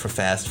greenlit for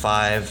Fast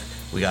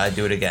 5. We gotta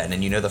do it again.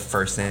 And the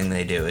first thing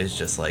they do is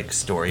just like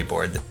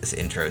storyboard this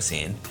intro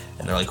scene.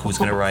 And they're like, who's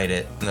gonna write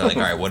it? And they're like,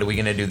 all right, what are we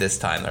gonna do this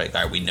time? They're like,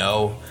 all right, we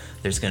know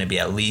there's gonna be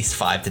at least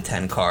 5 to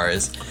 10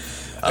 cars.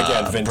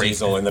 Again, Vin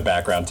Diesel in the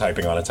background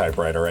typing on a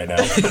typewriter right now.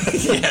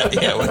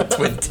 yeah,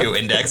 with 2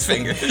 index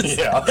fingers.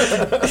 Yeah.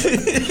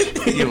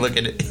 You look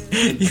at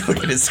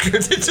his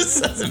script, it just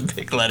says in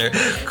big letter,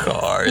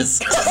 cars.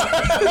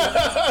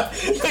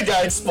 The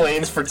guy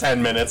explains for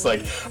 10 minutes,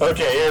 like,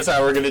 okay, here's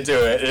how we're gonna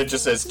do it. It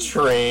just says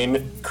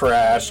train,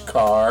 crash,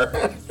 car.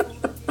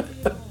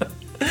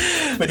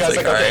 The guy's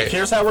like, okay,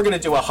 here's how we're going to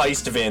do a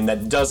heist, Vin,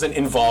 that doesn't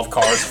involve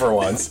cars for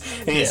once.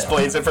 And he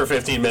explains it for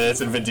 15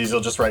 minutes, and Vin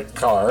Diesel just write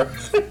car.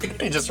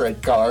 He just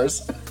write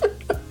cars.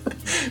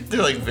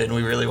 They're like, Vin,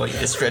 we really want you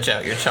to stretch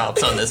out your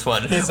chops on this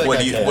one. Like, what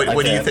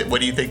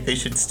do you think they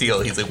should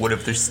steal? He's like, what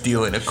if they're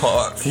stealing a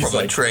car from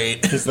a train?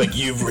 He's like,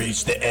 you've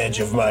reached the edge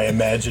of my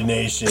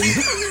imagination.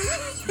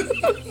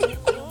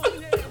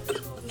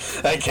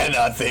 I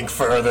cannot think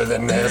further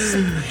than this.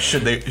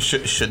 Should they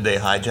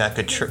hijack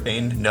a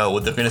train? No,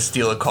 they're gonna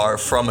steal a car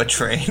from a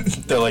train.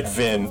 They're like,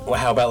 Vin, well,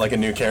 how about like a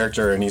new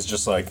character? And he's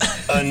just like,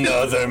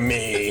 another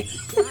me.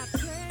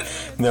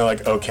 And they're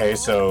like, okay,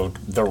 so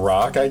The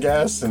Rock, I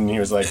guess? And he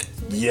was like,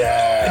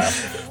 yeah,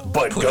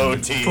 but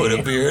goatee. Put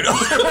a beard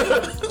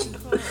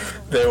on.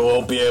 They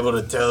won't be able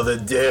to tell the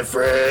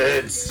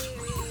difference.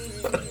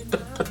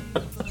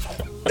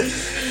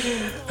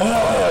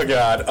 Oh,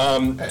 God.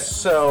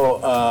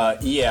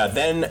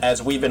 Then,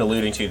 as we've been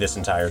alluding to this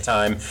entire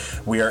time,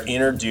 we are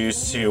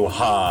introduced to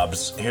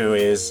Hobbs, who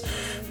is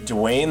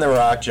Dwayne The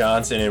Rock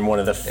Johnson in one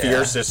of the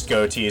fiercest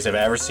goatees I've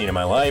ever seen in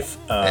my life.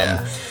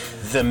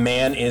 The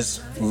man is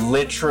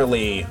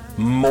literally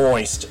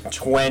moist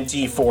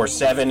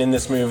 24/7 in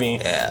this movie.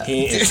 Yeah.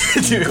 He is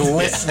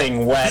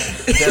glistening wet.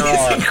 There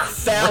are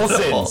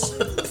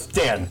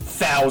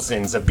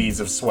thousands of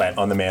beads of sweat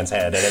on the man's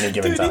head at any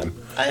given time.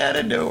 I had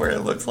to know where it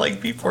looks like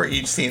before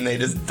each scene they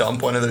just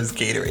dump one of those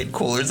Gatorade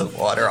coolers of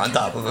water on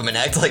top of him and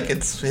act like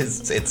it's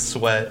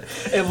sweat.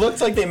 It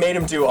looked like they made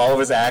him do all of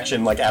his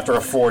action like after a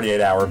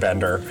 48-hour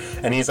bender,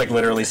 and he's like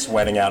literally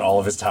sweating out all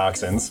of his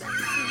toxins.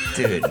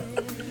 Dude.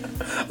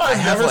 I've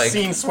never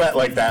seen sweat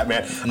like that,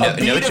 man. A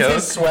bead of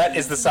his sweat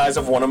is the size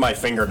of one of my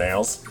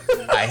fingernails.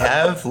 I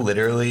have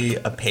literally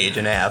a page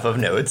and a half of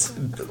notes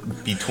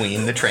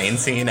between the train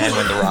scene and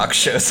when The Rock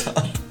shows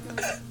up.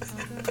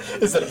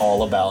 Is it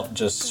all about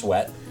just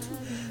sweat?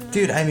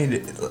 Dude, I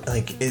mean,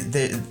 like,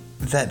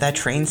 that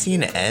train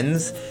scene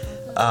ends.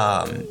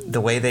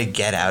 The way they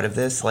get out of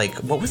this, like,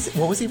 what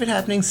was even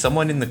happening?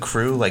 Someone in the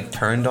crew like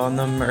turned on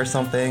them or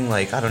something.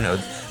 Like, I don't know.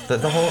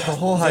 The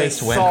whole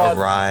heist went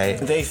awry.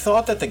 They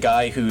thought that the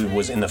guy who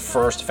was in the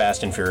first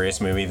Fast and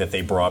Furious movie that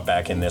they brought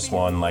back in this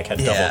one, like, had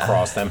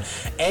double-crossed them.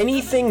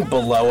 Anything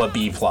below a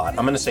B plot,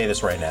 I'm going to say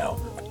this right now,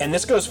 and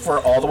this goes for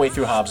all the way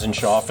through Hobbs and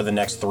Shaw for the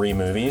next 3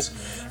 movies,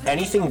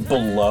 anything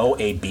below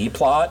a B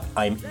plot,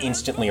 I'm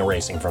instantly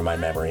erasing from my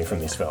memory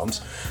from these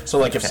films. So,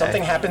 like, if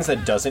something happens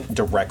that doesn't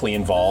directly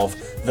involve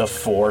the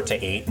 4 to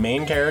 8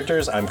 main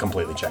characters, I'm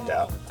completely checked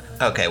out.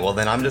 Okay, well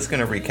then I'm just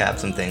gonna recap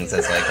some things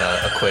as like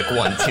a quick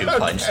 1-2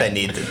 punch that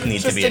need to be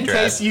addressed. Just in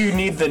case you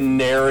need the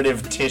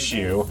narrative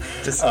tissue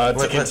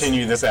to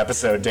continue this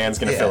episode, Dan's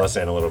gonna fill us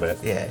in a little bit.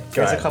 Yeah,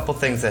 there's a couple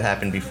things that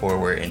happened before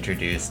we're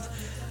introduced.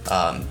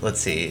 Let's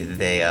see,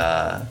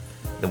 the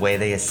way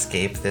they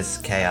escape this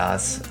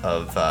chaos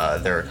of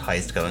their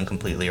heist going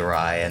completely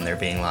awry and there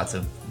being lots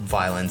of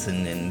violence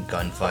and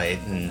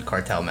gunfight and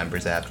cartel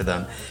members after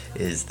them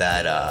is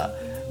that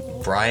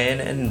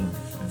Brian and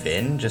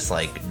Vin just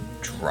like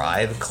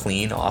drive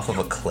clean off of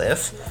a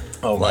cliff.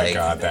 Oh my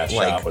god, that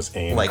shot was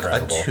incredible. Like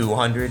a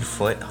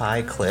 200-foot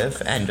high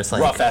cliff, and just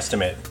like rough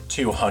estimate,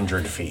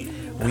 200 feet.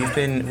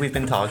 We've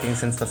been talking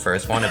since the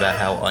first one about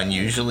how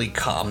unusually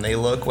calm they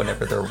look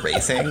whenever they're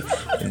racing.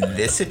 In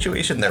this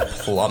situation, they're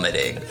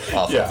plummeting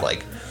off of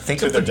like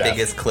think of the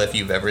biggest cliff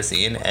you've ever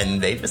seen,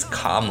 and they just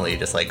calmly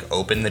just like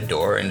open the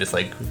door and just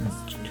like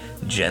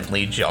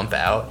gently jump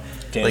out.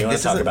 Dan, you want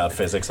to talk about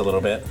physics a little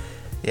bit?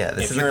 Yeah,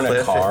 if you're in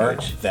a car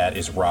that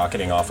is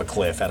rocketing off a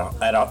cliff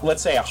at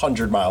let's say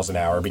 100 miles an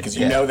hour, because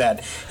you know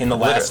that in the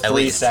last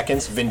 3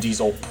 seconds, Vin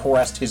Diesel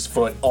pressed his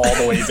foot all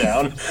the way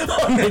down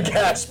on the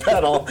gas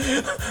pedal.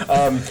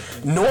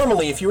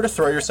 Normally, if you were to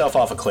throw yourself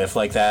off a cliff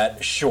like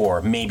that,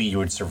 sure, maybe you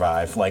would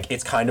survive. Like,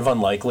 it's kind of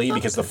unlikely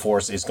because the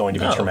force is going to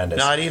be tremendous.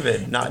 Not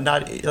even.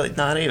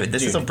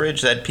 This is a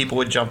bridge that people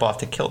would jump off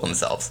to kill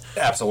themselves.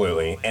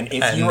 Absolutely. And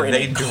if you were in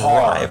a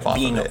car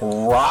being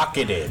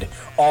rocketed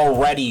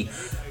already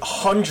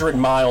 100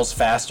 miles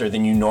faster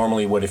than you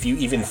normally would if you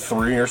even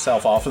threw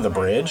yourself off of the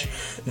bridge,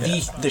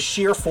 the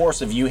sheer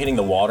force of you hitting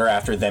the water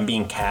after them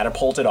being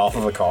catapulted off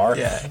of a car,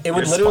 it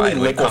would literally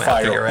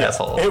liquefy your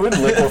asshole. It would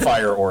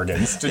liquefy your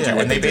organs to do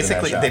what they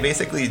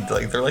basically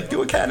like they're like,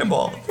 do a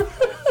cannonball.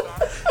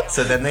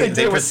 So then they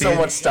did proceed with so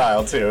much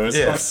style too. It's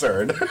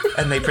absurd.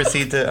 And they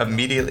proceed to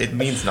immediately. It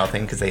means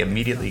nothing because they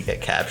immediately get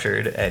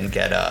captured and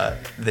get.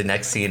 The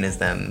next scene is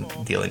them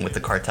dealing with the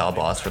cartel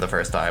boss for the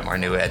first time. Our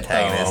new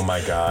antagonist. Oh my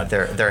god.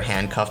 They're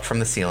handcuffed from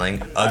the ceiling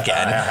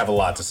again. I have a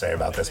lot to say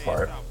about this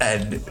part.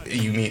 And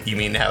you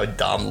mean how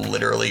Dom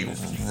literally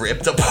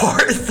ripped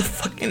apart the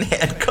fucking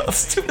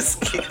handcuffs to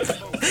escape?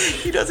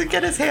 He doesn't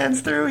get his hands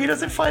through. He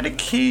doesn't find a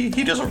key.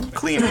 He just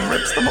clean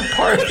rips them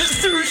apart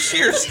through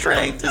sheer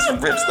strength. Just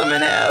rips them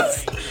in half.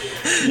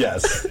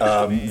 Yes.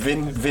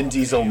 Vin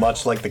Diesel,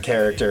 much like the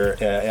character,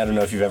 I don't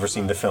know if you've ever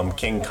seen the film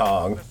King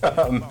Kong,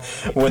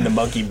 when the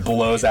monkey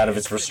blows out of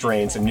its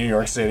restraints in New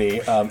York City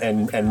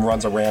and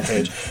runs a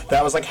rampage.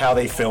 That was like how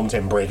they filmed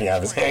him breaking out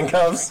of his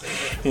handcuffs.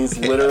 He's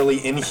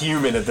literally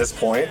inhuman at this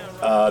point.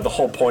 The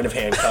whole point of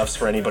handcuffs,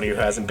 for anybody who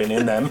hasn't been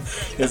in them,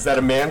 is that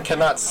a man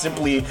cannot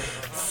simply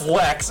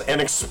flex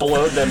and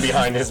explode them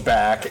behind his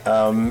back.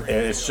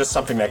 It's just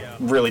something that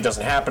really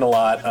doesn't happen a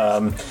lot.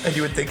 And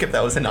you would think if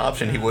that was an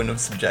option, he wouldn't have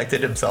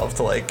subjected himself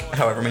to, like,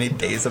 however many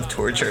days of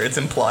torture it's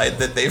implied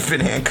that they've been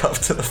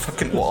handcuffed to the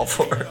fucking wall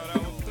for.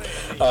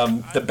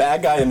 The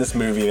bad guy in this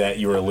movie that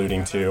you were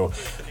alluding to,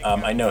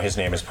 I know his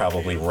name is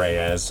probably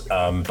Reyes,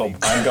 but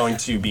I'm going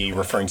to be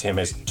referring to him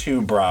as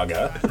Tu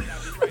Braga.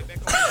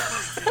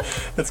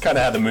 That's kind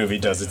of how the movie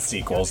does its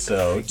sequel,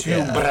 so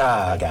Tu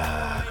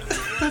Braga.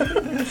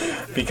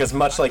 Because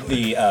much like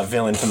the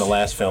villain from the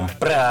last film,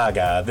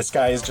 Braga, this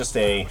guy is just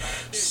a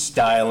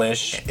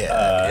stylish,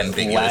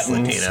 ambiguous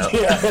Latin,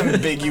 Latino.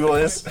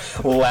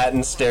 Ambiguous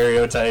Latin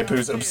stereotype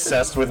who's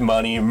obsessed with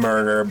money,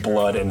 murder,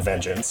 blood, and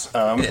vengeance.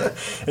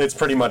 It's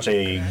pretty much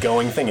a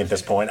going thing at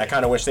this point. I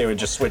kind of wish they would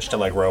just switch to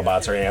like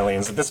robots or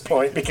aliens at this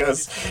point,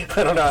 because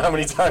I don't know how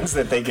many times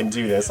that they can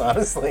do this,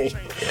 honestly.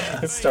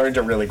 It's starting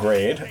to really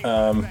grade.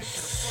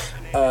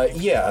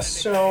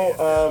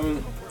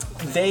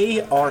 They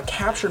are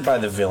captured by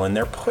the villain.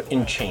 They're put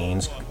in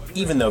chains,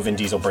 even though Vin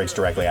Diesel breaks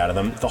directly out of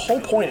them. The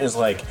whole point is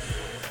like,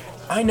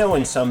 I know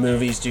in some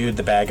movies, dude,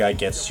 the bad guy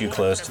gets too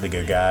close to the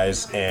good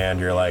guys, and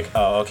you're like,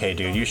 oh, okay,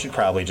 dude, you should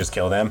probably just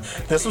kill them.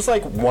 This was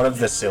like one of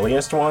the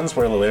silliest ones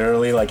where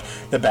literally like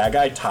the bad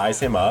guy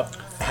ties him up,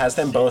 has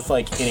them both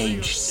like in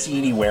a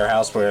seedy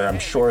warehouse where I'm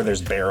sure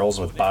there's barrels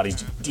with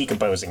bodies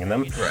decomposing in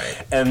them.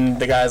 Right. And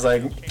the guy's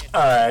like,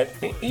 all right,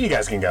 you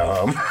guys can go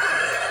home.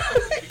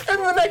 And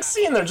the next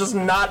scene, they're just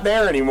not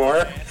there anymore.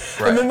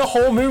 Right. And then the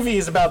whole movie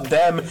is about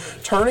them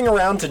turning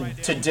around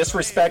to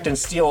disrespect and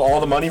steal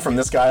all the money from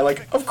this guy.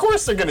 Like, of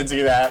course they're going to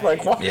do that.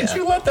 Like, why did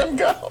you let them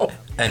go?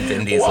 And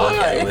Vin Diesel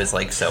was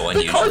like so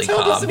unusually calm. The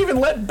cartel doesn't even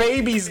let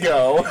babies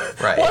go.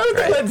 Right. Why would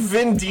they let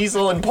Vin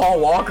Diesel and Paul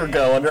Walker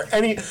go under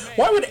any...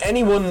 Why would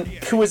anyone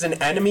who was an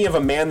enemy of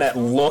a man that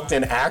looked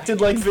and acted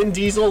like Vin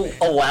Diesel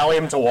allow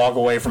him to walk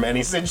away from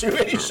any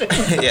situation?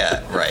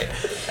 Yeah, right.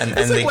 And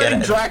it's they like letting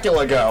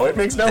Dracula go. It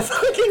makes no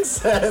fucking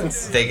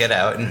sense. They get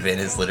out and Vin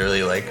is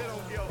literally like,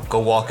 go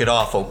walk it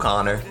off,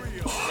 O'Connor.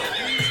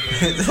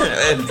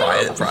 And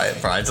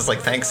Brian's just like,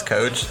 thanks,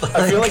 coach.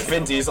 I feel like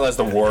Vin Diesel has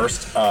the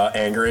worst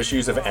anger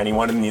issues of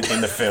anyone in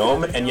the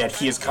film, and yet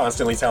he is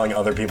constantly telling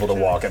other people to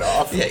walk it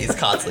off. Yeah, he's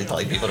constantly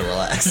telling people to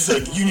relax. He's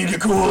like, you need to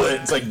cool it.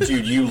 It's like,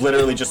 dude, you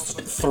literally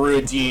just threw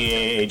a DEA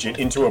agent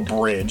into a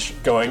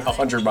bridge going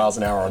 100 miles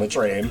an hour on a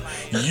train.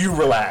 You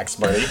relax,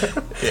 buddy.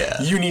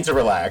 Yeah. You need to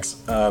relax.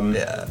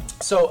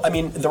 So, I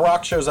mean, The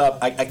Rock shows up.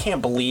 I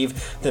can't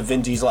believe that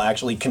Vin Diesel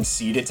actually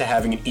conceded to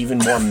having an even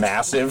more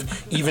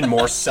massive, even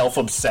more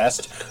self-obsessed,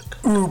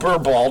 uber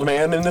bald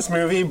man in this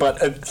movie,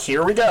 but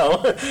here we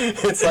go.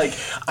 It's like,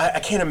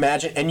 I can't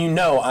imagine, and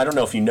I don't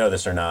know if you know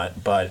this or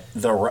not, but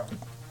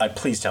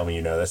please tell me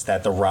you know this,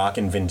 that The Rock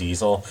and Vin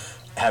Diesel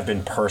have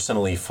been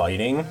personally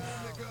fighting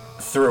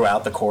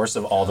throughout the course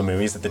of all the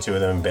movies that the two of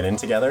them have been in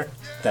together,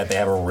 that they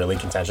have a really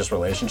contentious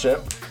relationship.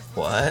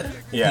 What?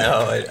 Yeah.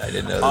 No, I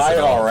didn't know this at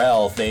all.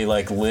 IRL, they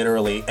like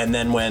literally, and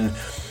then when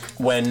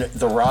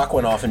The Rock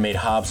went off and made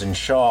Hobbs and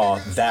Shaw,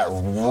 that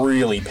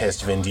really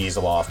pissed Vin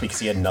Diesel off because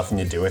he had nothing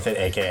to do with it,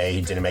 aka he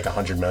didn't make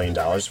 $100 million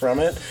from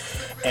it.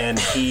 And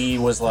he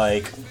was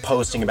like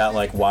posting about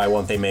like, why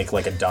won't they make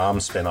like a Dom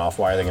spinoff?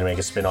 Why are they going to make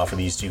a spinoff of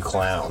these two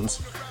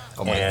clowns?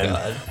 Oh my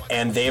God.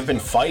 And they've been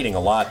fighting a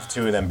lot, the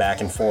two of them,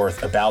 back and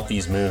forth about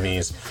these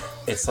movies.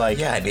 It's like...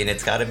 Yeah, I mean,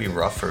 it's got to be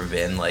rough for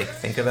Vin. Like,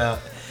 think about...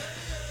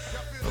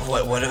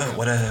 What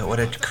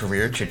a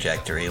career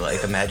trajectory.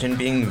 Like, imagine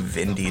being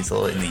Vin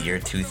Diesel in the year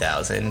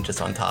 2000, just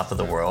on top of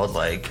the world.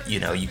 Like, you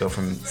know, you go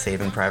from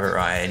Saving Private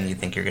Ryan, you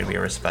think you're going to be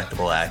a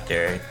respectable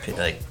actor,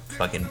 like,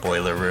 fucking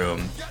Boiler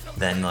Room,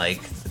 then,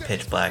 like, the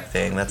Pitch Black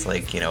thing, that's,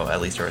 like, you know, at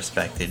least a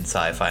respected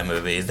sci-fi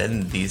movie.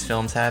 Then these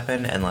films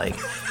happen, and, like,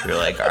 you're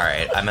like,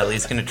 alright, I'm at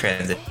least going to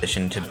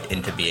transition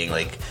into being,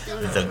 like,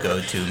 the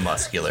go-to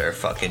muscular,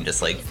 fucking,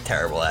 just, like,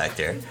 terrible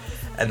actor.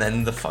 And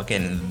then the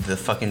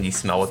fucking you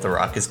smell what The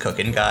Rock is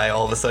cooking guy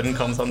all of a sudden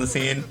comes on the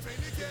scene.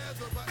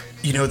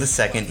 You know, the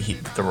second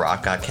The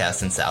Rock got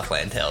cast in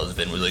Southland Tales,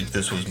 Vin was like,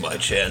 this was my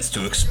chance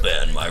to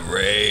expand my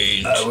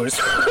range. I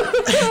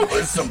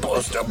was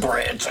supposed to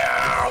branch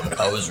out.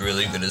 I was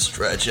really going to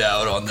stretch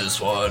out on this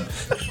one.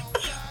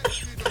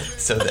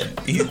 So then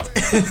he's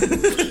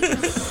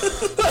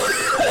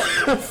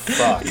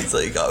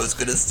like, I was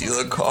going to steal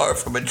a car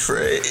from a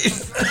train.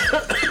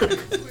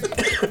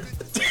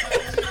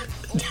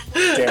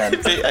 Damn.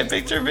 I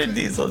picture Vin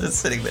Diesel just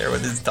sitting there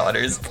with his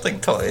daughter's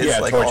like toys,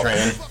 like toy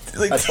train,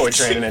 like a toy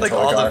train and a like toy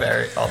all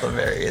car. all the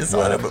various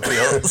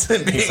automobiles.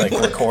 And he's like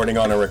recording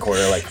on a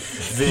recorder, like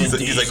Vin Diesel,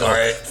 he's like, all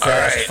right,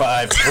 Fast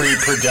 5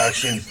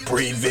 pre-production,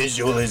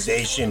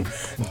 pre-visualization,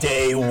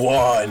 day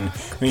 1. And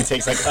he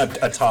takes like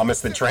a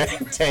Thomas the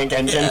Tank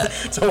Engine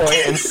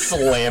toy and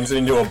slams it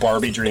into a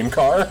Barbie dream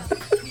car.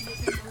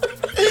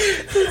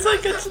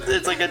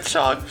 It's like a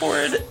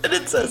chalkboard, and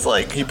it says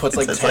like he puts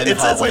like 10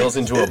 Hot Wheels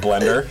into a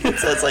blender. It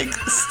says like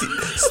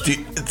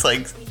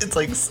it's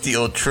like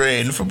steel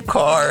train from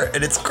car,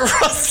 and it's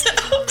crossed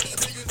out.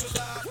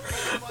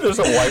 There's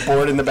a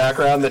whiteboard in the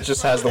background that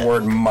just has the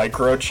word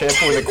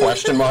microchip with a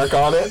question mark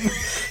on it.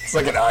 It's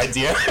like an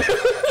idea.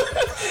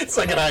 It's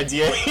like an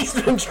idea he's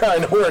been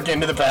trying to work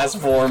into the past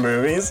 4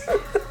 movies.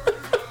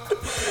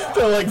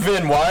 They're like,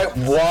 Vin,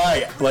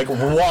 why? Like,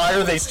 why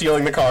are they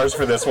stealing the cars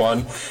for this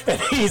one? And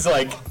he's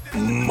like,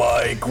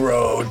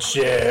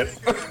 microchip.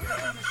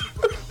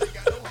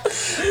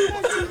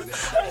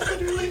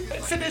 I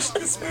finished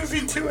this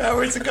movie 2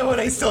 hours ago,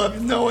 and I still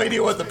have no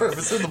idea what the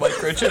purpose of the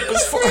microchip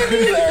was for.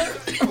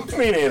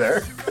 Me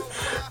neither.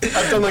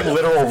 I've done like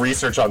literal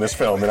research on this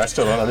film, and I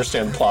still don't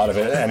understand the plot of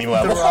it at any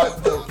level.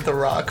 The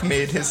Rock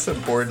made his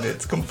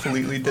subordinates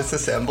completely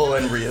disassemble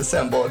and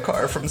reassemble a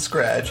car from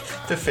scratch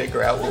to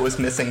figure out what was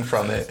missing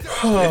from it.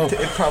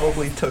 It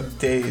probably took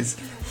days.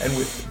 And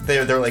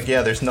they're like,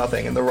 yeah, there's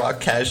nothing. And The Rock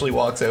casually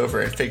walks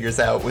over and figures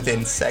out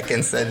within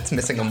seconds that it's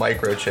missing a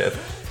microchip.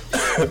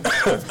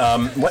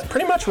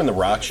 Pretty much when The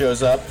Rock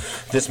shows up,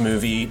 this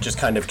movie just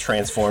kind of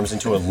transforms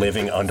into a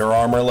living Under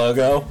Armour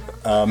logo.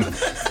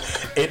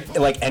 It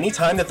like any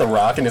time that The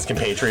Rock and his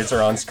compatriots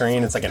are on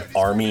screen, it's like an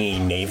Army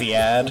Navy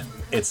ad.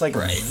 It's like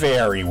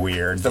very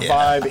weird. The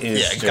vibe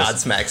is just...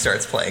 Godsmack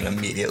starts playing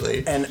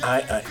immediately. And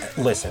I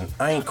listen,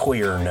 I ain't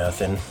queer or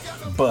nothing,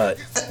 but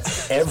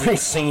every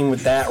scene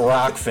with that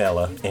Rock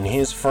fella and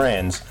his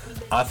friends,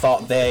 I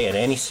thought they at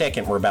any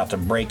second were about to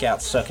break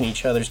out sucking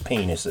each other's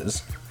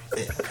penises.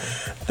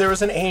 There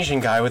was an Asian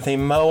guy with a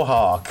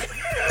mohawk.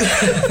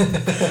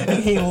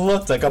 And he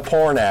looked like a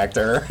porn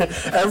actor.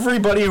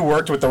 Everybody who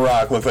worked with The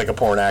Rock looked like a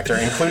porn actor,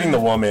 including the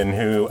woman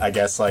who, I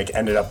guess, like,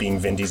 ended up being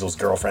Vin Diesel's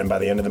girlfriend by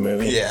the end of the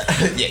movie. Yeah,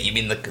 you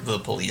mean the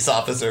police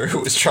officer who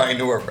was trying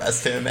to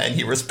arrest him, and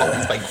he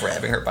responds by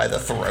grabbing her by the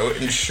throat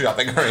and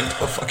shoving her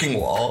into a fucking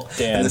wall.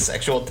 Dan. And the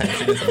sexual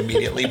tension is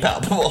immediately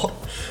palpable.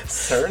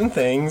 Certain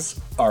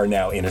things are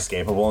now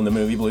inescapable in the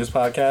Movie Blues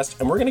podcast,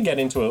 and we're going to get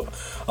into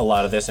a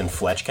lot of this in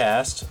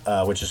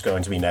Fletchcast, which is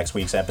going to be next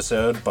week's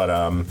episode, but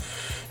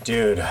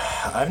dude,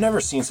 I've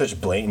never seen such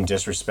blatant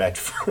disrespect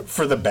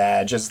for the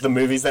badge as the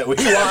movies that we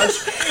watch,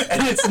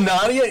 and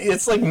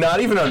it's like not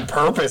even on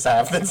purpose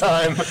half the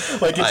time.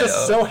 Like, it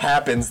just so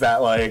happens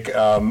that like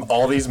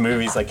all these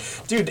movies, like,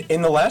 dude,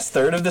 in the last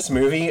third of this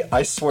movie,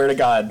 I swear to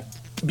God,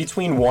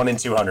 between 100 and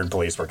 200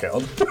 police were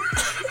killed.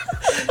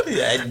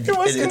 Yeah,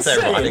 it's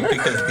ironic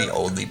because the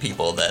only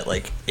people that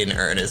like in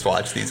earnest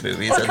watch these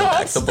movies are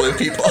the blue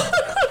people.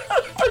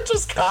 Are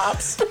just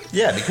cops.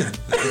 Yeah,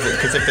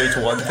 because if there's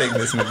one thing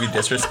this movie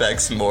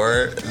disrespects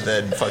more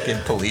than fucking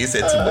police,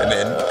 it's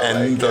women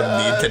and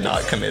the need to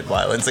not commit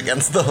violence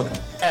against them.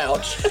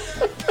 Ouch.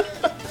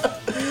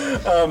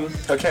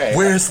 Okay.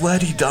 Where's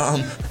Letty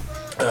Dom?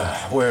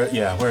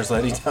 Where's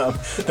Letty Dom?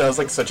 That was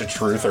like such a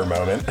truther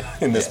moment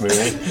in this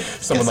movie.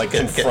 Someone like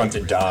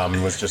confronted Dom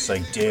and was just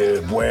like,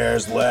 dude,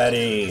 where's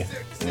Letty?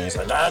 And he's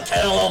like, I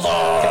killed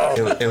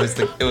her. It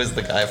was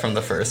the guy from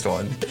the first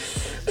one.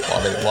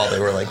 While they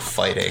were like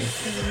fighting,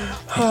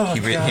 he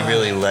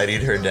really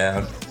lettied her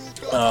down.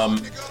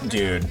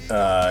 Dude,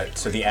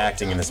 so the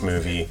acting in this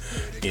movie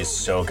is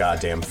so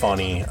goddamn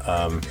funny.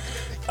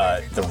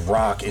 The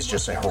Rock is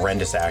just a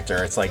horrendous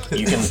actor. It's like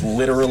you can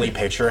literally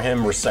picture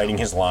him reciting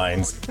his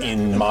lines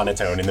in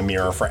monotone in the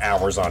mirror for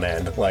hours on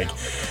end. Like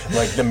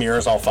the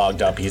mirror's all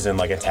fogged up. He's in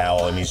like a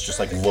towel and he's just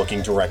like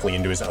looking directly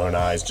into his own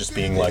eyes, just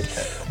being like,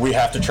 "We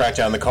have to track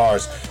down the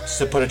cars.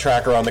 So put a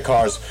tracker on the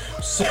cars."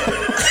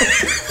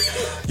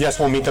 Yes,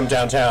 we'll meet them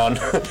downtown.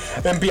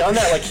 And beyond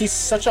that, like, he's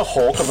such a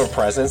Hulk of a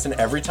presence, and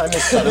every time they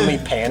suddenly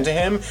pan to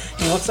him,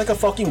 he looks like a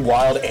fucking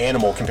wild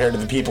animal compared to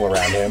the people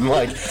around him.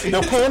 Like,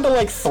 they'll pan to,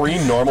 like, 3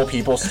 normal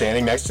people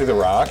standing next to The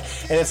Rock,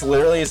 and it's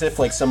literally as if,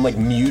 like, some, like,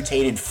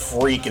 mutated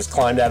freak has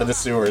climbed out of the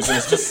sewers and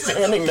is just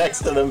standing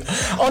next to them.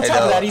 On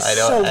top of that, he's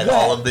so and wet.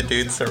 all of the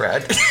dudes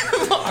surrounding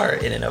him are,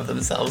 in and of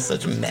themselves,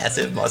 such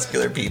massive,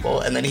 muscular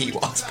people, and then he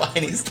walks by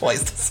and he's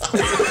twice the size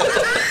of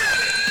them.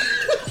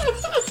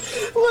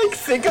 Like,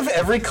 think of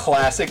every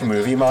classic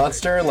movie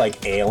monster,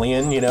 like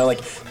Alien, you know,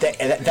 like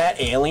that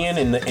alien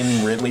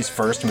in Ridley's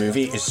first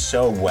movie is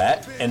so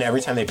wet, and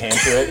every time they pan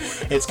to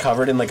it, it's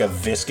covered in like a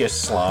viscous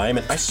slime,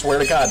 and I swear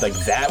to God, like,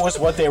 that was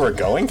what they were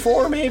going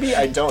for, maybe?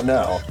 I don't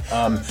know.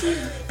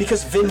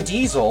 Because Vin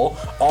Diesel,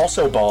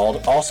 also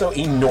bald, also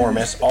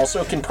enormous,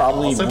 also can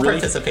probably also really...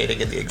 participating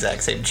in the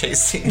exact same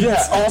chase scene.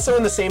 Yeah, also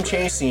in the same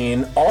chase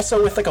scene,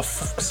 also with like a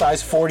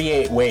size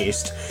 48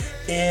 waist,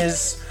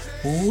 is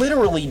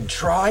literally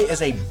dry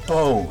as a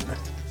bone.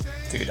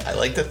 Dude, I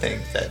like to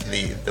think that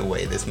the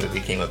way this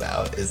movie came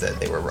about is that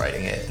they were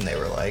writing it and they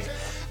were like,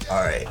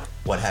 alright,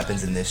 what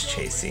happens in this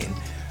chase scene?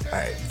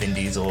 Alright, Vin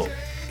Diesel,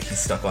 he's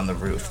stuck on the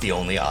roof. The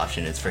only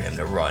option is for him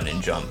to run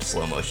and jump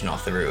slow motion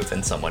off the roof.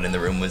 And someone in the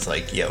room was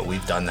like, yo,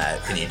 we've done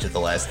that in each of the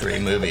last 3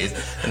 movies.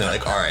 And they're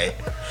like, alright,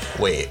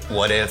 wait,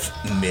 what if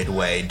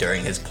midway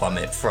during his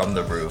plummet from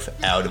the roof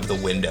out of the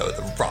window,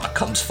 The Rock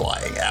comes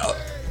flying out?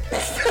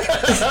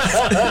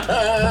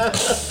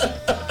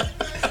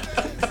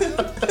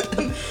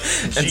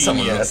 And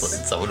someone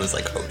was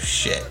like, oh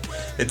shit,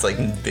 it's like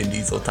Vin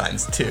Diesel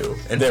times 2.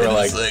 And they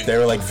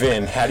were like,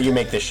 Vin, how do you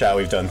make this shot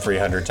we've done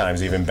 300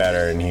 times even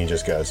better? And he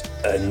just goes,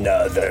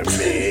 another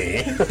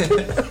me.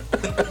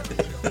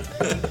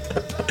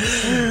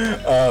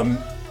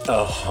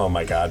 Oh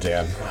my God,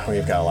 Dan,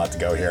 we've got a lot to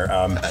go here.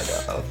 I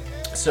know.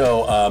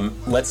 So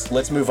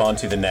let's move on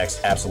to the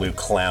next absolute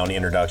clown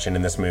introduction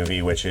in this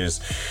movie, which is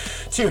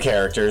 2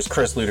 characters,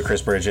 Chris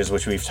Ludacris Bridges,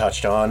 which we've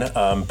touched on,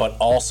 but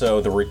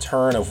also the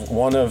return of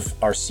one of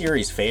our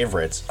series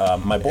favorites,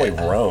 my boy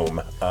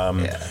Rome,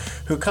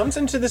 who comes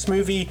into this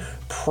movie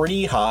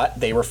pretty hot.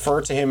 They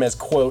refer to him as,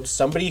 quote,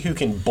 somebody who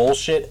can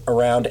bullshit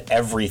around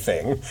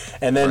everything.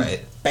 And then,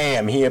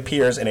 bam, he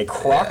appears in a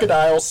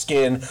crocodile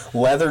skin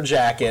leather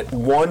jacket,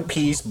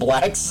 one-piece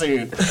black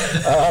suit.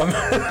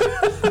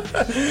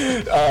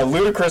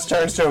 Ludacris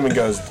turns to him and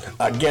goes,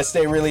 I guess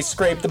they really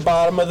scraped the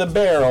bottom of the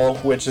barrel,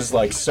 which is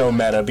like so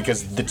meta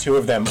because the 2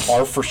 of them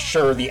are for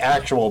sure the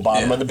actual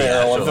bottom of the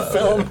barrel of the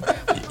film.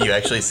 You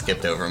actually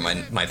skipped over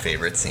my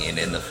favorite scene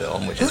in the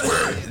film, which is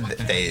where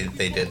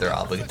they did their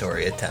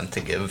obligatory attempt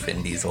to give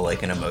Vin Diesel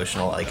like an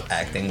emotional like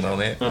acting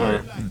moment.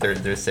 Mm-hmm. Where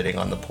they're sitting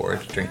on the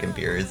porch drinking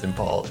beers, and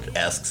Paul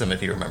asks him if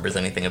he remembers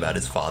anything about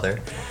his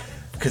father,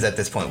 because at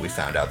this point we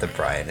found out that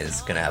Brian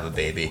is gonna have a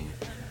baby.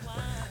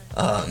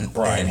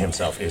 Brian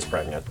himself is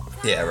pregnant.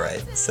 Yeah,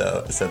 right.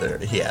 So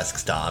he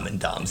asks Dom, and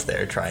Dom's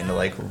there trying to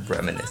like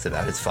reminisce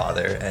about his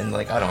father, and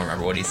like I don't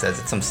remember what he says.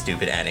 It's some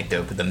stupid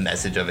anecdote, but the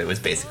message of it was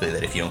basically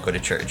that if you don't go to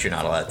church, you're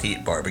not allowed to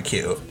eat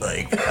barbecue.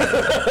 Like,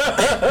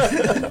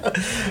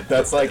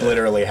 that's like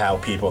literally how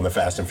people in the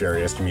Fast and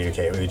Furious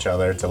communicate with each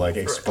other to like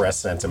express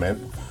sentiment.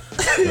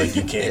 Like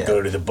you can't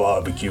go to the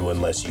barbecue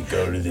unless you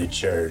go to the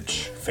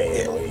church,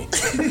 family.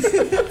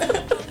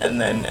 And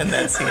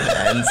that scene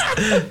ends.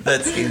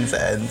 That scene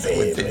ends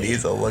with Vin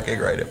Diesel looking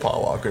right at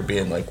Paul Walker,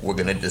 being like, "We're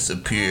gonna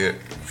disappear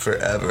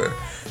forever,"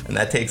 and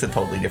that takes a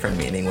totally different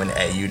meaning when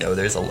A, you know,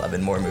 there's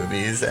 11 more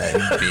movies,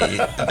 and B,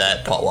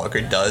 that Paul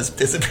Walker does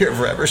disappear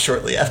forever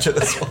shortly after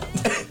this one.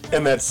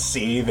 And that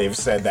C, they've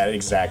said that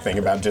exact thing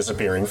about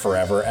disappearing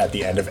forever at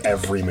the end of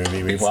every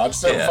movie we've watched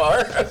so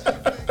far.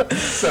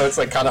 So it's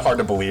like kind of hard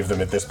to believe them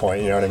at this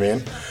point. You know what I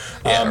mean?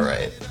 Yeah,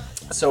 right.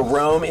 So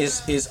Rome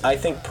is I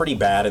think pretty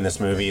bad in this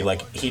movie.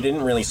 Like he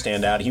didn't really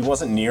stand out. He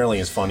wasn't nearly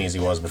as funny as he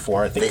was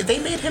before. I think they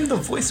made him the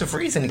voice of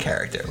reason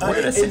character. We're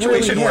in a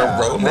situation where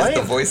Rome is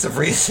the voice of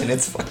reason.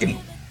 It's fucking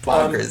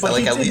bonkers.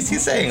 Like at least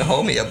he's saying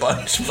homie a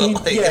bunch,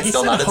 but like it's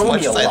still not as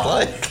much as I'd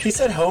like. He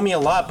said homie a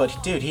lot, but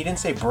dude, he didn't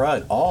say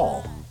bruh at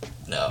all.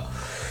 No.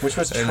 Which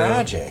was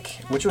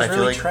tragic. Which was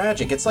really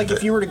tragic. It's like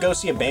if you were to go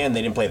see a band,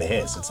 they didn't play the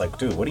hits. It's like,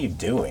 dude, what are you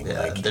doing? Yeah,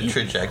 like, the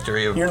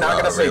trajectory of you're not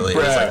gonna say really, it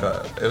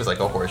was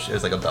like a horse. It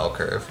was like a bell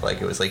curve. Like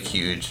it was like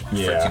huge for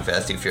Too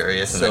Fast, Too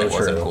Furious, and then it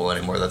wasn't cool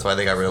anymore. That's why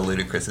they got rid of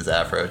Ludacris's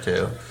afro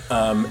too.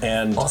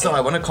 And also,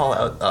 I want to call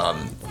out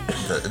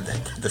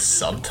the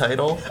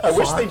subtitle. I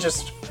wish they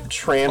just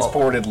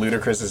transported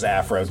Ludacris's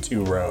afro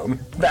to Rome.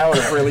 That would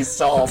have really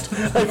solved,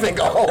 I think,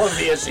 all of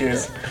the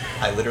issues.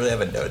 I literally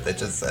have a note that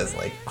just says,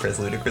 like, Chris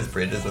Ludacris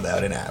Bridges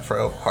without an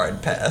afro,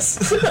 hard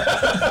pass.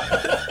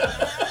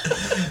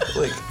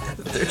 Like,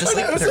 they're just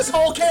like... It was this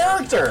whole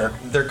character!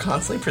 They're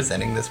constantly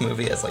presenting this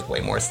movie as, like, way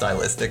more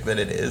stylistic than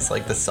it is.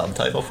 Like, the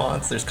subtitle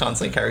fonts, there's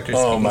constantly characters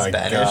speaking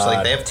Spanish. God.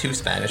 Like, they have 2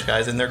 Spanish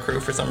guys in their crew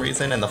for some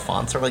reason, and the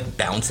fonts are, like,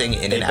 bouncing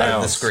in and out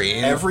of the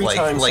screen. Every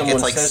time someone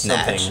it's like says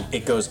Snatch. something,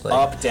 it goes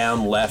up,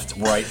 down, left,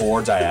 right,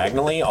 or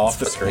diagonally off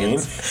the screen. And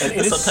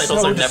the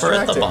subtitles are never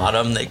at the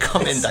bottom. They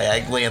come in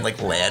diagonally and,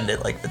 like, land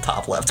at, like, the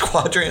top left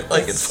quadrant.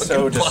 Like, it's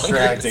so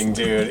distracting,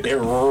 dude. It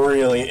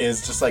really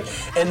is just like...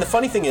 And the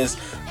funny thing is,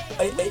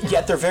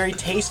 yet they're very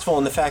tasteful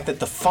in the fact that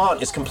the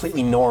font is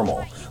completely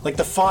normal. Like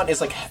the font is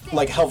like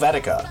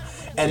Helvetica.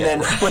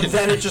 And but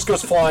then it just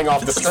goes flying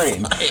off the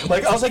screen.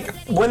 Like I was like,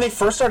 when they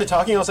first started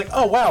talking, I was like,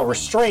 oh wow,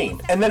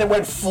 restrained. And then it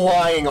went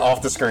flying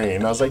off the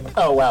screen. I was like,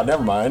 oh wow,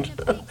 never mind.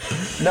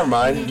 Never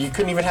mind. You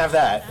couldn't even have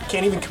that. You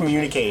can't even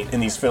communicate in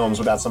these films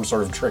without some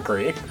sort of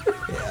trickery.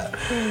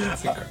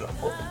 It's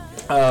incredible.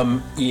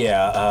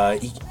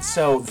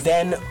 So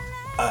then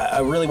I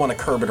really want to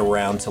curb it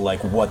around to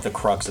like what the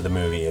crux of the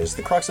movie is.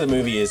 The crux of the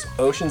movie is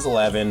Ocean's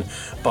 11,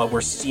 but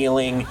we're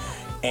stealing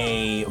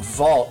a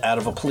vault out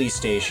of a police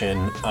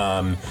station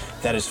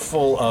that is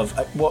full of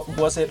what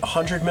was it,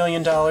 $100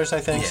 million? I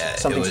think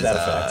something to that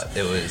effect.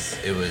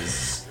 It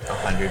was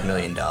 $100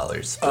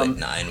 million split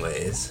 9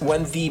 ways.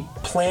 When the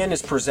plan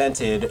is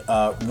presented,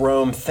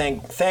 Rome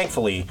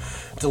thankfully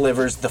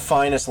delivers the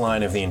finest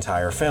line of the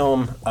entire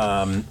film,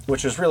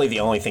 which was really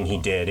the only thing he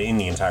did in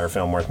the entire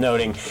film worth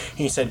noting.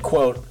 He said,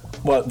 quote,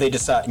 well, they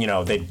decide,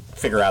 they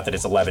figure out that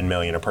it's 11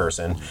 million a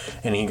person,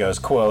 and he goes,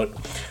 quote,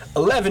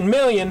 11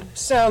 million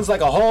sounds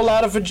like a whole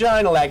lot of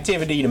vaginal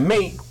activity to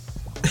me.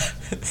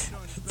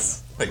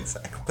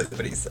 exactly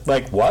what he said.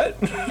 Like, what?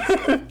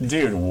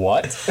 Dude,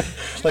 what?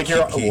 Like,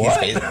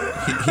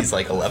 he's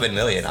like, 11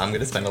 million. I'm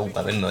going to spend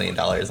 $11 million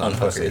on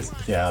hookers.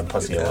 Pussy. Yeah, on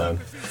pussy alone.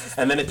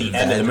 And then at the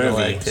end of the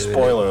movie,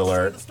 spoiler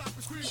alert,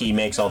 he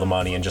makes all the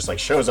money and just, like,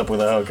 shows up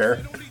with a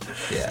hooker.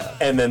 Yeah.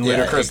 And then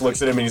Ludacris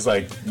looks at him and he's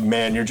like,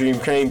 man, your dream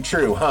came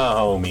true, huh,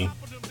 homie?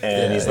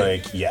 And he's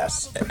like,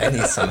 yes. And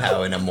he's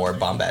somehow in a more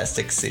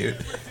bombastic suit.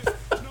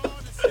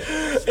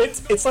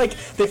 It's like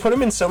they put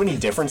him in so many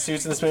different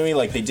suits in this movie.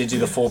 Like they did do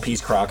the full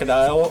piece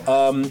crocodile,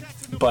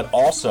 but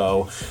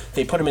also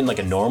they put him in like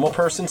a normal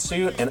person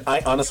suit, and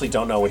I honestly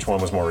don't know which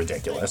one was more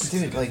ridiculous.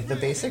 Dude, like the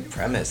basic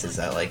premise is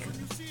that like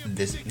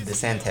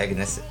this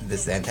antagonist,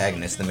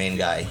 the main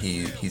guy,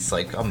 he's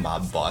like a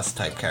mob boss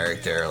type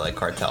character, like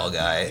cartel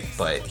guy,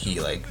 but he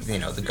like, you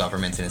know, the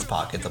government's in his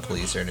pocket, the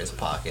police are in his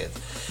pocket.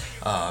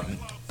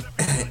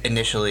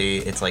 Initially,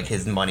 it's like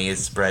his money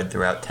is spread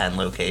throughout 10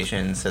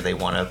 locations, so they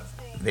want to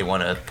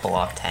pull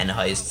off 10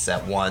 heists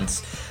at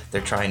once.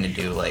 They're trying to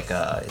do like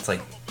it's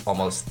like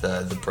almost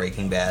the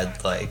Breaking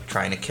Bad, like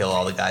trying to kill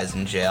all the guys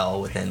in jail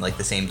within like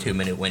the same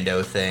 2-minute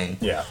window thing.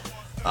 Yeah,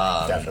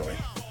 definitely.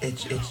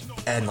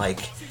 And like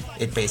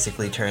it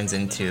basically turns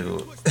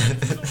into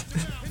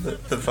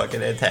the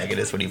fucking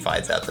antagonist when he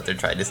finds out that they're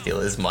trying to steal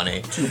his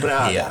money.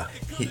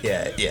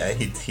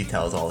 He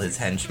tells all his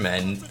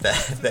henchmen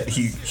that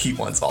he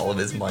wants all of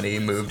his money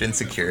moved and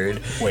secured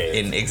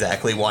in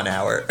exactly 1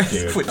 hour,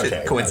 dude, which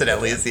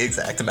coincidentally is the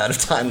exact amount of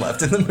time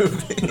left in the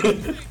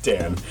movie.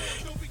 Dan,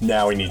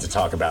 now we need to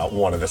talk about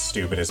one of the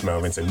stupidest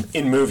moments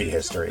in movie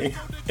history.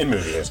 So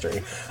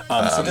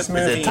this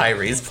movie, is it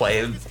Tyrese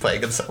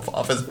playing himself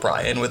off as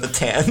Brian with a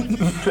tan?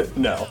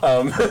 No.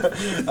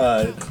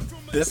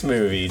 This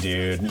movie,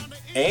 dude,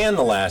 and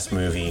the last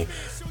movie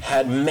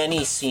had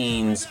many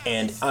scenes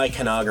and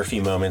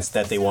iconography moments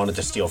that they wanted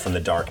to steal from The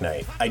Dark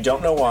Knight. I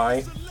don't know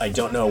why. I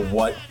don't know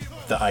what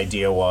the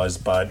idea was,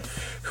 but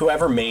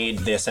whoever made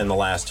this and the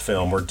last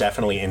film were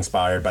definitely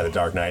inspired by The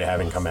Dark Knight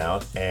having come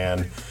out.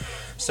 And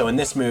so in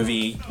this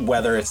movie,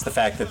 whether it's the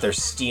fact that they're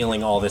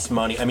stealing all this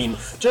money, I mean,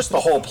 just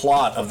the whole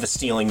plot of the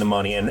stealing the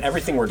money and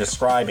everything we're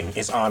describing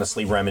is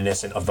honestly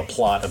reminiscent of the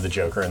plot of the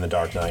Joker in The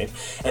Dark Knight.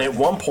 And at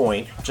one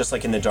point, just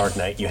like in The Dark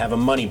Knight, you have a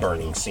money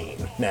burning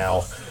scene.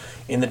 Now,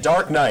 in The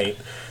Dark Knight,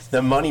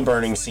 the money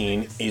burning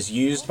scene is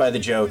used by the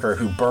Joker,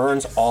 who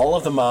burns all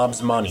of the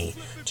mob's money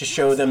to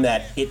show them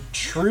that it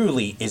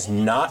truly is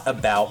not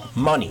about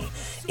money.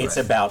 It's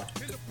about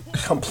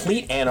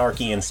complete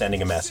anarchy and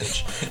sending a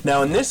message.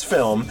 Now, in this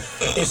film,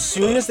 as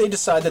soon as they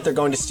decide that they're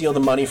going to steal the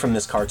money from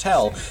this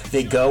cartel,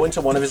 they go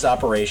into one of his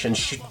operations,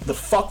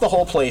 fuck the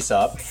whole place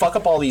up, fuck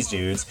up all these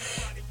dudes,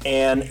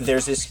 and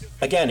there's this,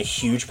 again, a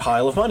huge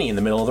pile of money in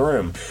the middle of the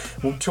room,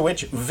 to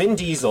which Vin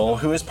Diesel,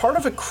 who is part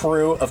of a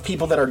crew of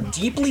people that are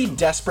deeply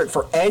desperate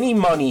for any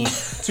money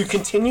to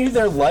continue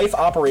their life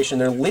operation,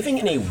 they're living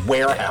in a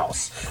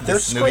warehouse.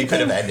 This movie could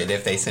have ended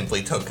if they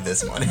simply took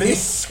this money. They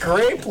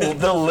scrape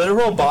the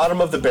literal bottom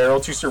of the barrel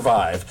to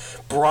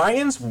survive.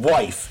 Brian's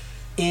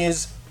wife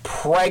is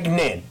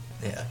pregnant.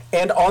 Yeah.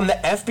 And on the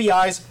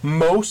FBI's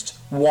most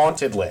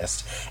wanted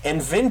list.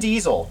 And Vin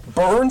Diesel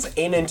burns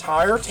an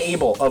entire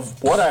table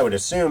of what I would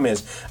assume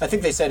is, I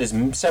think they said is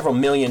several $1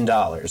 million.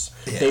 Yeah.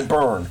 They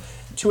burn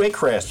to a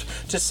crisp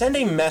to send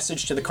a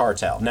message to the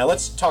cartel. Now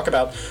let's talk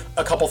about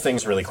a couple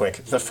things really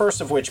quick. The first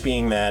of which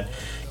being that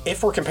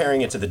if we're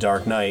comparing it to The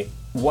Dark Knight,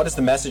 what is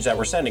the message that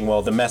we're sending?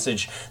 Well, the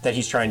message that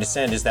he's trying to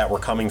send is that we're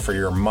coming for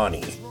your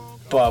money.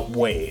 But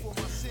wait.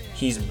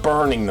 He's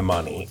burning the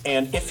money,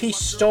 and if he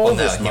stole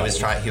this money...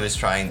 he was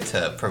trying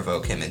to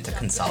provoke him into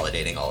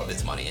consolidating all of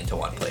his money into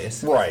one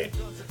place. Right,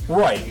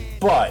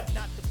 but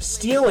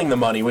stealing the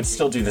money would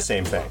still do the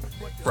same thing.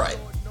 Right.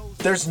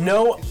 There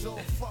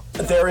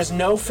is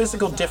no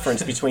physical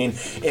difference between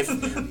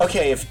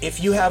if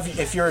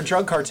you're a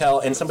drug cartel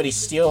and somebody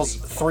steals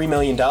 $3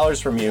 million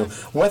from you,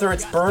 whether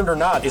it's burned or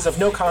not is of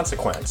no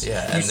consequence.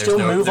 Yeah, you still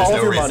move all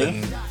of your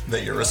money.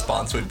 That your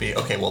response would be,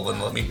 okay, well then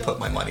let me put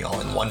my money all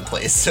in one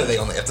place, so they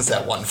only have to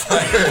set one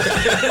fire.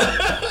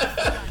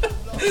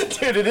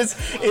 Dude,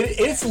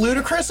 it's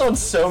ludicrous on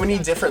so many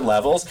different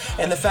levels,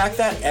 and the fact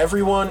that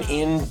everyone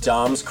in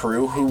Dom's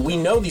crew, who we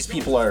know these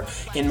people are,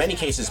 in many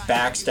cases,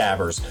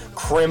 backstabbers,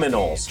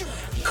 criminals,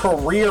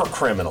 career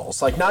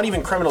criminals, like not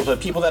even criminals, but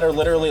people that are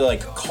literally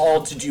like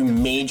called to do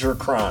major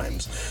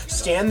crimes,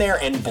 stand there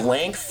and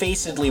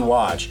blank-facedly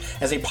watch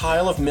as a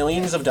pile of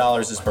millions of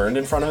dollars is burned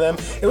in front of them.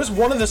 It was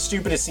one of the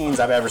stupidest scenes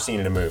I've ever seen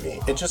in a movie.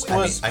 It just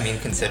was... I mean,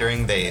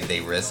 considering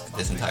they risk,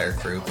 this entire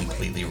crew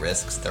completely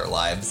risks their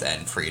lives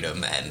and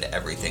freedom and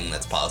everything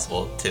that's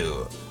possible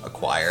to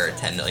acquire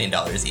 $10 million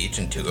each,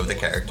 and two of the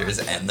characters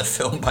end the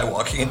film by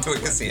walking into a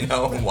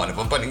casino, one of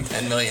them putting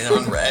 $10 million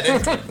on red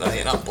and $10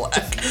 million on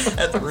black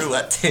at the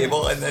roulette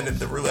table, and then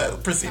the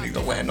roulette proceeding to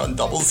land on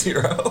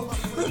 00.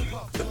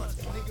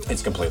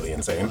 It's completely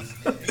insane.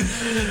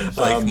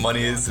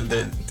 Money is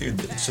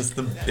dude, it's just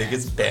the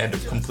biggest band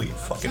of complete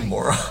fucking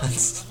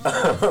morons.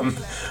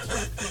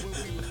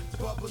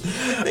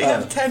 They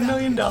have $10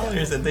 million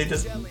and they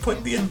just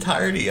put the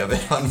entirety of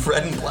it on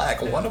red and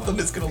black. One of them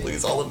is going to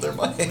lose all of their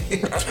money.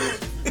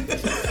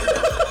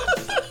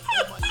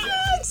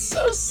 It's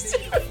so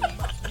stupid.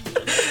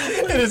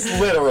 It's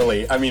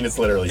literally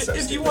so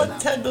If stupid. you want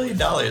 $10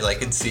 million, I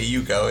could see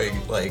you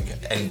going,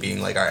 and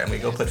being like, all right, I'm going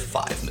to go put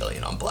 $5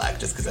 million on black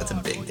just because that's a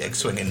big dick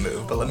swinging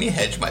move, but let me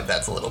hedge my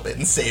bets a little bit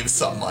and save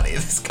some money.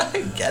 This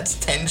guy gets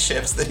 10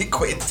 chips that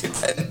equates to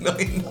 $10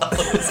 million and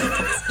puts them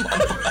on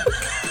black.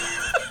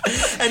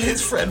 And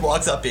his friend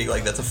walks up being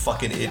like, that's a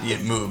fucking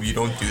idiot move. You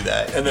don't do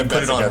that. And then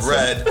put it on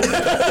red. him.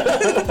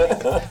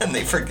 And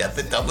they forget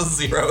that double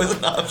zero is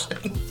an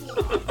option.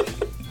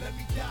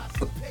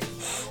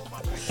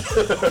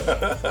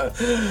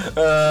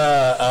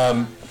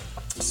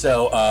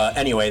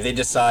 Anyway, they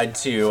decide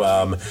to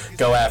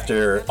go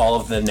after all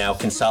of the now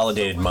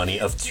consolidated money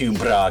of two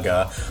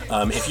Braga.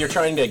 If you're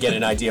trying to get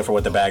an idea for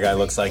what the bad guy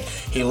looks like,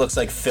 he looks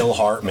like Phil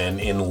Hartman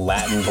in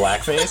Latin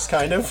blackface,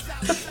 kind of.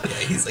 Yeah,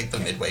 he's like the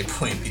midway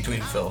point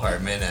between Phil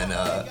Hartman and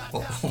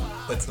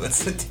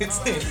what's the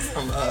dude's name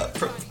from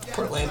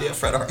Portlandia,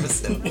 Fred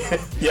Armisen.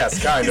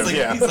 Yes, kind of.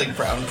 He's like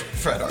brown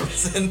Fred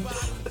Armisen.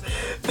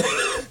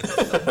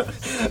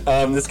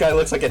 This guy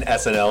looks like an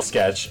SNL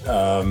sketch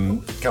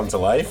come to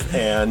life,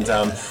 and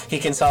he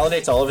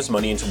consolidates all of his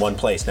money into one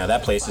place. Now,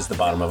 that place is the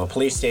bottom of a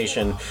police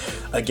station.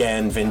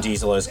 Again, Vin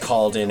Diesel has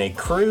called in a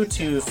crew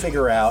to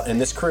figure out, and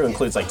this crew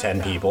includes like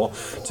 10 people,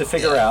 to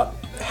figure out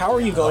how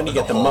are you going to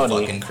get the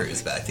money. Fucking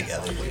crew's back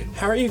together, dude.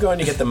 How are you going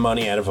to get the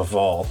money out of a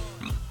vault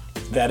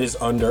that is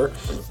under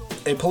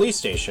a police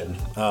station?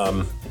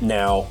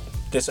 Now,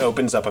 this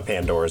opens up a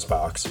Pandora's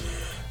box.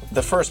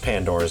 The first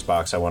Pandora's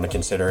box I want to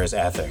consider is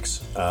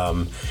ethics.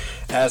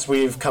 As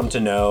we've come to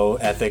know,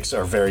 ethics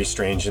are very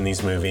strange in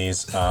these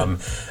movies.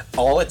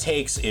 All it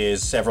takes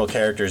is several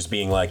characters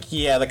being like,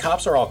 yeah, the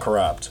cops are all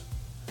corrupt.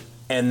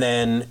 And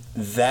then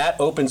that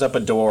opens up a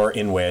door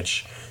in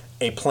which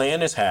a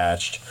plan is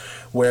hatched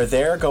where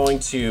they're going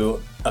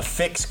to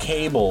affix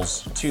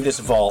cables to this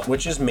vault,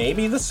 which is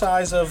maybe the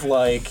size of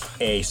like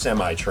a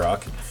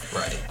semi-truck.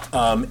 Right.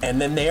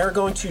 And then they are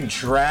going to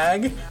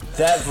drag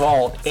that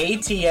vault,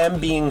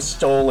 ATM being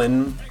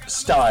stolen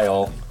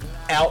style,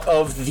 out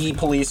of the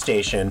police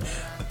station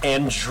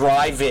and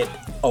drive it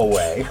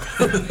away.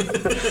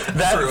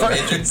 Through a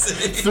major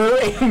city. Through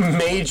a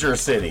major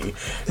city.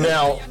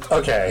 Now,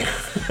 okay.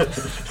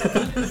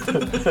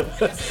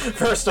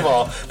 First of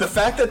all, the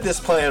fact that this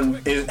plan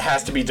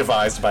has to be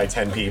devised by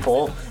 10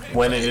 people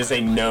when it is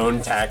a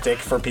known tactic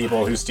for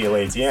people who steal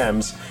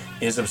ATMs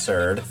is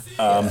absurd.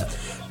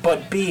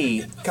 But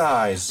B,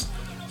 guys,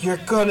 you're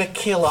gonna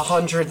kill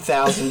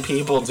 100,000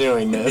 people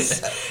doing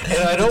this,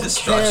 and I don't The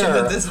destruction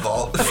care. that this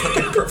vault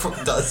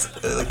fucking does,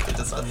 it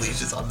just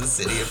unleashes on the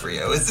city of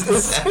Rio is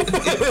insane.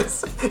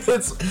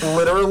 It's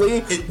literally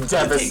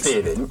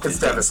devastating. It It's takes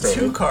devastating.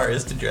 2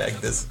 cars to drag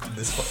this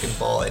fucking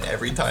vault, and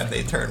every time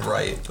they turn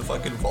right, the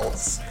fucking vault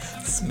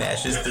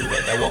smashes through.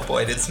 Like at one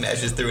point, it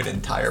smashes through an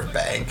entire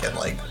bank, and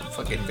like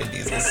fucking Vin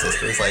Diesel's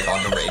sister's like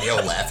on the radio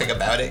laughing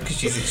about it because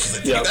she's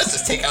like, "Did you guys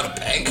just take out a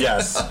bank?"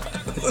 Yes.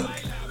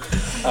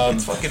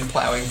 It's fucking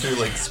plowing through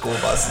like school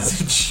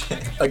buses and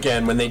shit.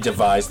 Again, when they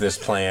devise this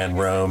plan,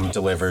 Rome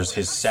delivers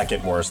his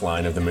second worst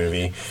line of the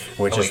movie,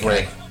 which is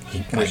where...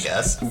 Can I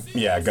guess?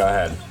 Yeah, go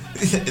ahead.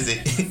 Is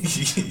it?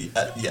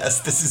 Yes,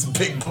 this is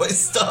big boy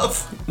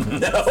stuff.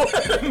 No.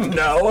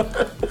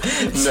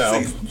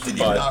 Did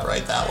you not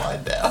write that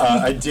line down?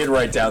 I did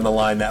write down the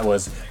line that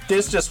was,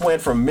 this just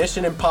went from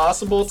Mission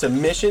Impossible to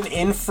Mission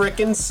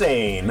Infrickin'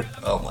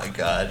 Oh my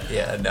god,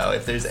 yeah, no,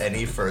 if there's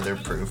any further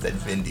proof that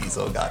Vin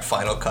Diesel got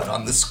final cut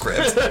on the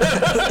script,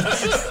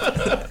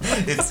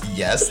 it's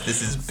yes,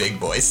 this is big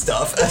boy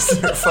stuff, as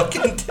they're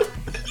fucking...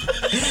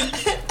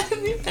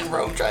 And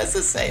Rome tries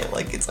to say it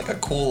like it's like a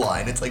cool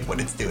line. It's like what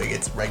it's doing.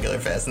 It's regular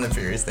Fast and the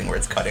Furious thing where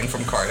it's cutting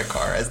from car to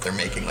car as they're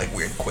making like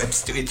weird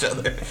quips to each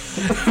other.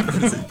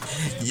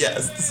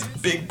 Yes, this is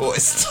big boy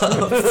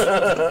stuff.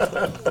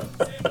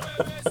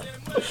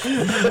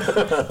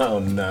 Oh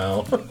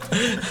no.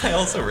 I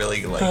also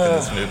really like in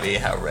this movie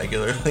how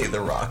regularly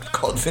The Rock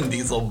called Vin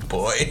Diesel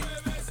boy.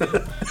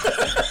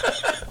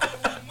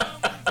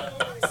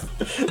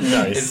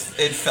 Nice.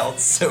 It felt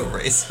so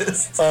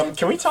racist.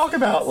 Can we talk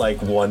about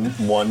like one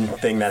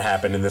thing that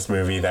happened in this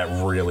movie that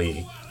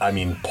really,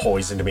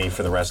 poisoned me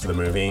for the rest of the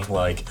movie?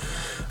 Like,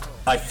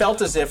 I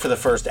felt as if for the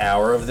first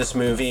hour of this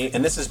movie,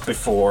 and this is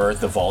before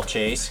the vault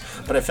chase,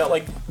 but I felt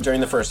like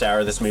during the first hour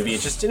of this movie, it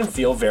just didn't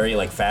feel very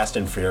like Fast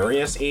and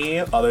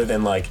Furious-y, other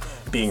than like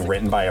being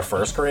written by a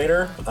first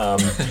grader.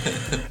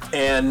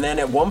 And then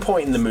at one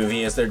point in the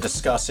movie, as they're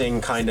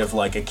discussing kind of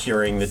like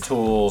acquiring the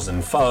tools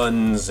and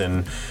funds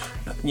and,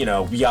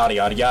 yada,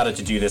 yada, yada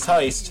to do this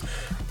heist,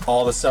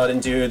 all of a sudden,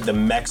 dude, the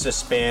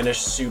Mexa-Spanish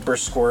super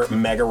squirt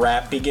mega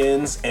rap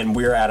begins, and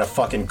we're at a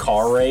fucking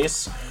car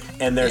race.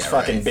 And there's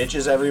fucking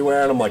bitches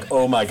everywhere, and I'm like,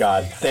 oh my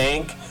god,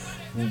 thank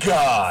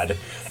God.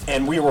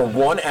 And we were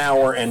 1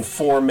 hour and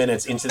 4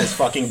 minutes into this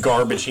fucking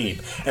garbage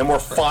heap, and we're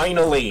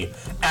finally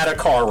at a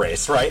car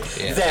race, right?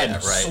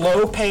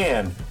 Slow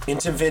pan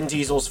into Vin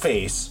Diesel's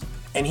face,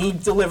 And he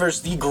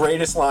delivers the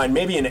greatest line,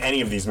 maybe in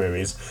any of these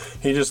movies.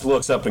 He just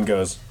looks up and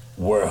goes,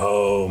 "We're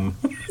home."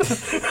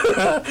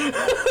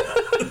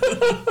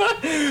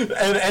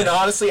 and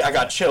honestly, I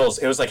got chills.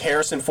 It was like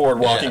Harrison Ford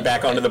walking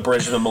back onto the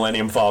bridge of the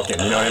Millennium Falcon.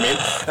 You know what I mean?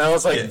 And I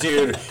was like,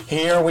 dude,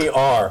 here we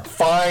are.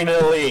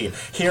 Finally.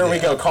 Here we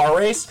go. Car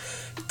race.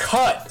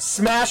 Cut.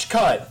 Smash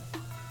cut.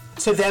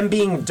 To them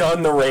being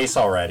done the race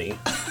already.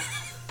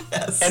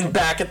 Yes. And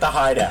back at the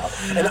hideout.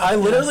 And I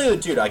literally,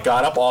 dude, I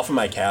got up off of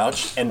my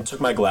couch and took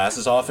my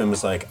glasses off and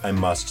was like, I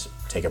must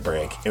take a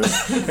break. It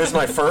was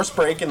my first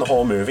break in the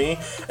whole movie,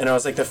 and I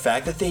was like, the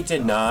fact that they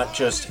did not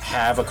just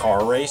have a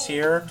car race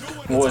here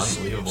was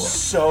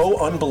so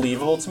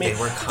unbelievable to me. They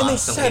were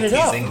constantly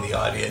teasing the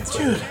audience.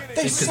 Dude,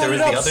 they set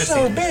it up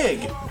so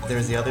big.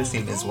 There's the other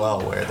scene as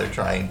well where they're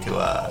trying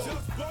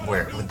to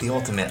where with the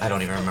ultimate, I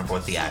don't even remember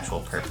what the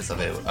actual purpose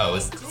of it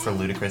was, for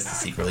Ludacris to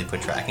secretly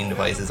put tracking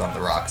devices on The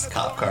Rock's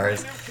cop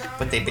cars,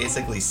 but they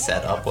basically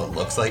set up what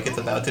looks like it's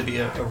about to be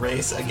a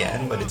race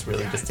again, but it's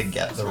really just to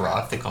get The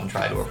Rock to come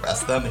try to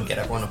arrest them and get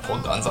everyone to pull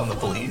guns on the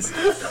police.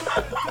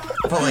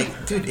 But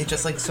like, dude, it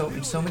just like so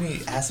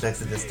many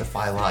aspects of this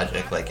defy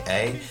logic. Like,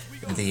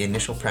 the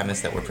initial premise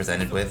that we're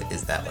presented with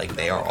is that like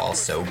they are all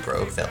so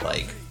broke that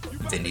like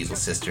Vin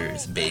Diesel's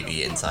sister's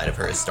baby inside of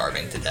her is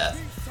starving to death.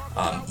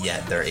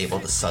 Yet they're able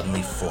to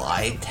suddenly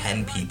fly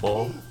 10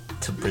 people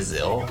to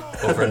Brazil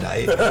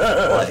overnight,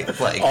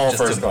 like all just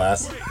first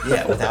class.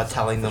 Yeah, without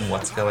telling them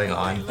what's going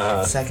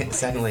on.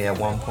 Secondly, at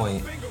one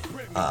point,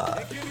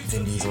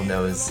 Vin Diesel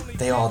knows.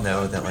 They all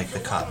know that like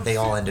they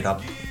all ended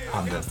up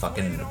on the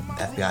fucking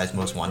FBI's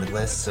most wanted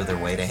list. So their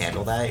way to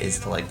handle that is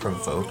to like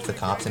provoke the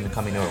cops into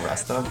coming to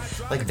arrest them.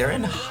 Like they're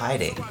in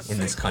hiding in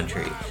this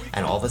country,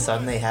 and all of a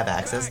sudden they have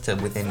access to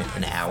within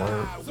an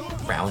hour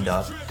round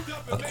up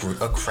a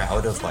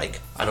crowd of like,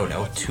 I don't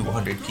know,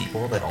 200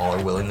 people that all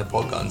are willing to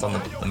pull guns on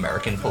the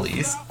American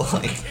police.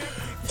 Like,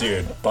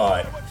 dude,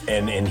 but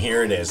and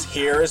here it is.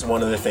 Here is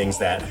one of the things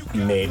that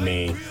made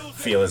me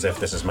feel as if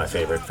this is my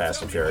favorite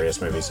Fast and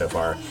Furious movie so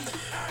far.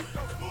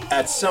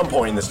 At some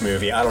point in this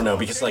movie, I don't know,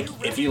 because like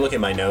if you look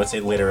at my notes,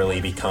 it literally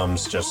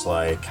becomes just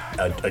like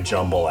a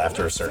jumble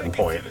after a certain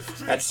point.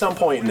 At some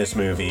point in this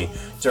movie,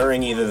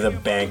 during either the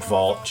bank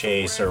vault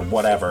chase or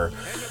whatever,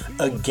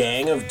 a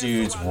gang of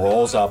dudes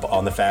rolls up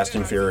on the Fast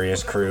and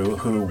Furious crew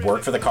who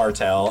work for the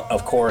cartel,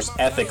 of course,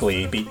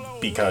 ethically,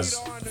 because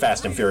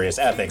Fast and Furious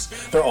ethics.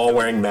 They're all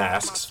wearing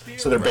masks,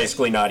 so they're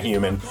basically not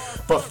human.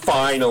 But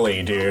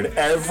finally, dude,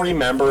 every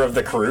member of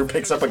the crew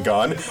picks up a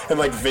gun, and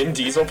like Vin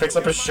Diesel picks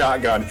up a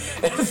shotgun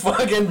and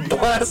fucking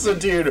blasts a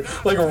dude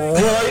like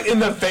right in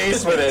the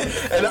face with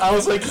it. And I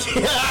was like,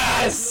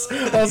 yes!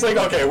 I was like,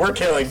 okay, we're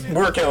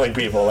killing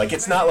people. Like,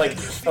 it's not like,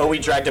 oh, we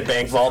dragged a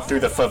bank vault through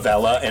the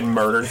favela and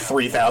murdered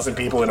 3,000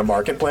 people in a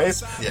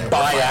marketplace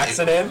by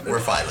accident. We're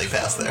finally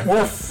past there.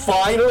 We're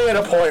finally at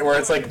a point where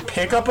it's like,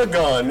 pick up a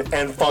gun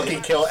and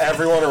fucking kill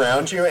everyone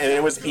around you, and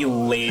it was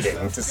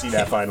elating to see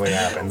that finally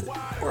happen.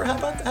 Or how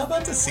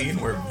about the scene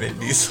where Vin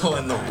Diesel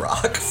and The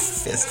Rock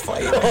fist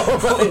fight?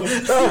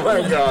 Oh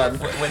my god.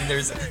 When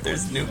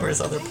there's numerous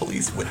other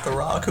police with The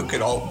Rock who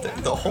could all,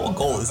 the whole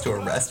goal is to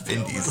arrest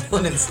Vin Diesel,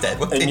 and instead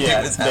what they do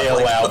is have, they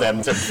allow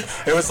them to.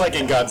 It was like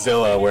in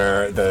Godzilla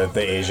where the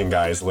Asian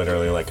guy is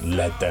literally like,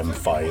 let them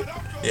fight.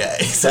 Yeah,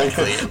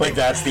 exactly. Like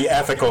that's the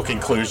ethical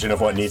conclusion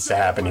of what needs to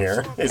happen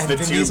here. Is and the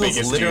Vin two Diesel's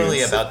biggest literally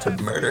dudes about to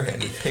murder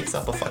him. He picks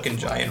up a fucking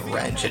giant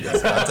wrench and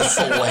is about to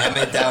slam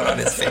it down on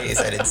his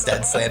face, and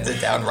instead slams it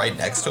down right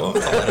next to him to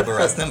let him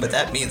arrest him. But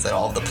that means that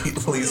all the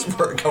police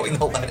were going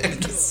to let him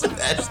just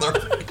smash the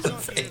right in the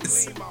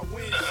face.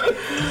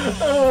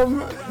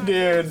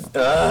 Dude.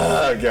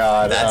 Oh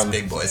god. That's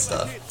big boy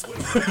stuff.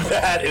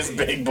 That is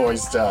big boy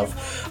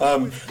stuff.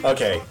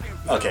 Okay,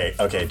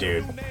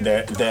 dude.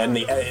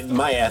 Then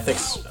my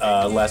ethics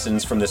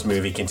lessons from this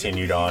movie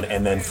continued on,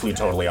 and then flew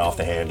totally off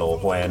the handle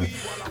when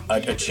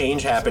a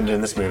change happened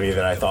in this movie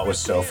that I thought was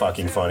so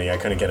fucking funny. I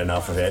couldn't get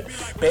enough of it.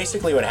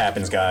 Basically, what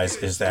happens, guys,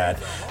 is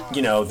that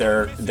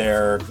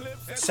they're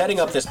setting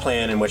up this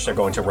plan in which they're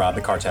going to rob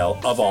the cartel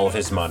of all of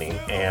his money.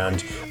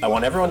 And I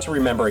want everyone to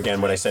remember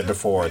again what I said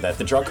before, that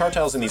the drug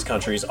cartels in these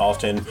countries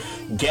often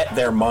get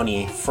their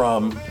money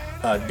from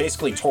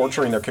basically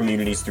torturing their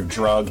communities through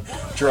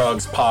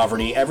drugs,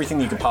 poverty,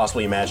 everything you could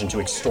possibly imagine to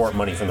extort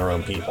money from their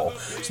own people.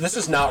 So this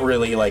is not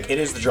really like, it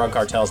is the drug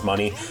cartel's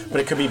money,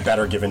 but it could be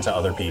better given to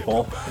other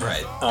people.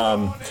 Right.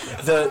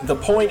 The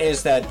point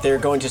is that they're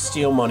going to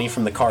steal money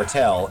from the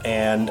cartel,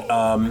 and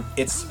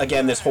it's,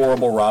 again, this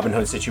horrible Robin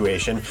Hood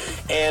situation.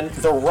 And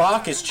The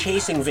Rock is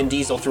chasing Vin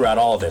Diesel throughout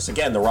all of this.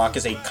 Again, The Rock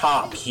is a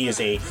cop. He is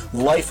a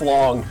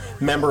lifelong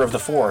member of the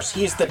force.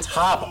 He is the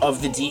top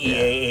of the DEA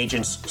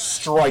agents'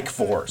 strike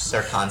force.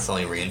 They're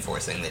constantly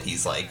reinforcing that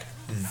he's like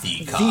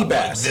the cop. The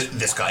best. Like,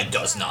 this guy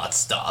does not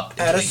stop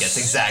until he gets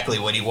exactly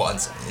what he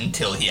wants,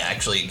 until he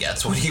actually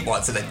gets what he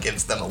wants, and then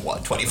gives them a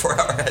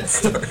 24-hour head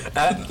start.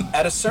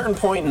 At a certain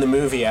point in the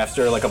movie,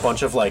 after like a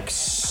bunch of like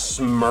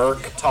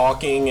smirk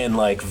talking and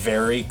like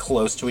very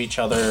close to each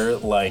other,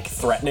 like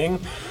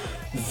threatening,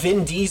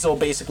 Vin Diesel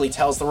basically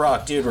tells The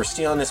Rock, dude, we're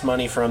stealing this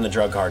money from the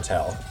drug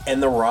cartel.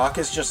 And The Rock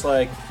is just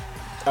like,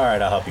 all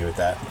right, I'll help you with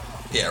that.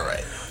 Yeah,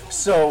 right.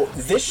 So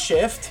this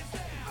shift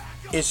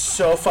is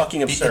so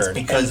fucking absurd. It's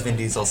because Vin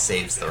Diesel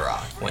saves The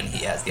Rock when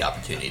he has the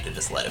opportunity to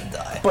just let him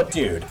die. But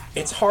dude,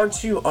 it's hard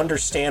to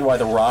understand why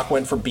The Rock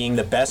went from being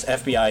the best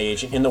FBI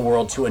agent in the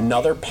world to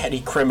another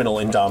petty criminal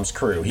in Dom's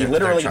crew.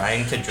 They're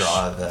trying to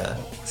draw the...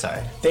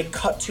 Sorry. They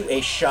cut to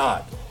a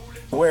shot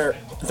where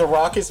The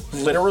Rock is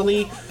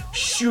literally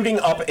shooting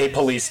up a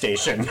police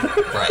station.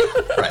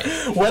 Right.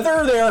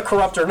 Whether they are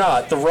corrupt or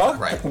not, The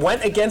Rock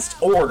went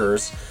against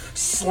orders,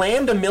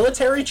 slammed a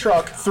military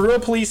truck through a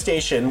police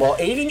station while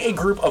aiding a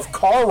group of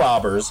car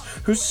robbers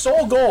whose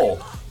sole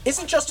goal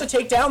isn't just to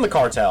take down the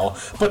cartel,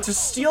 but to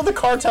steal the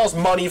cartel's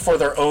money for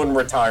their own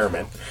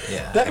retirement.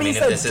 Yeah, that means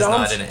that this is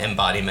not an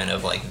embodiment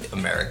of, like,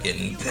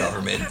 American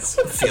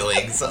government's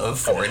feelings of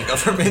foreign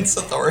government's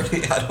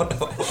authority, I don't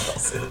know what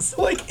else is.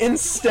 Like,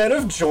 instead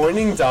of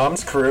joining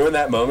Dom's crew in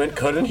that moment,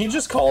 couldn't he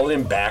just call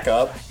him back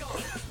up?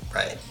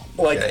 Right.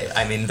 Like,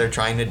 I mean, they're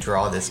trying to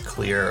draw this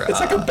clear it's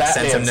like a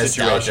Batman sense of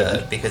nostalgia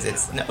situation. Because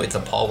it's a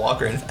Paul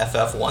Walker and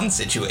FF1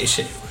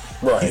 situation.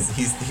 Right.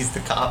 He's the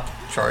cop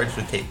charged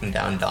with taking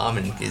down Dom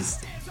and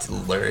is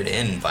lured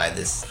in by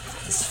this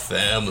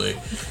family.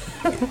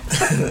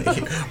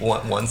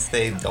 Once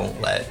they don't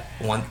let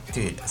one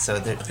dude, so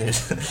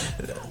there's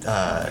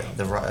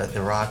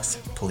the Rock's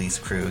police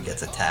crew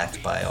gets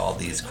attacked by all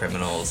these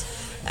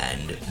criminals.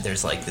 And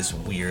there's like this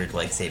weird,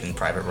 like, Saving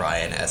Private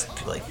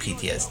Ryan-esque, like,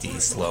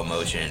 PTSD slow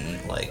motion,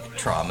 like,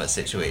 trauma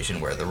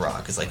situation where The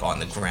Rock is, like, on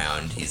the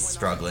ground, he's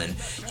struggling,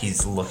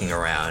 he's looking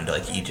around,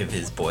 like, each of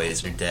his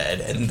boys are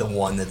dead, and the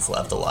one that's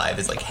left alive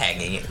is, like,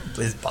 hanging,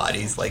 his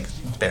body's, like,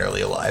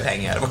 barely alive,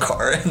 hanging out of a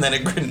car, and then a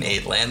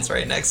grenade lands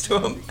right next to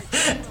him.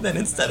 And then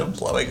instead of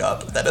blowing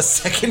up, then a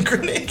second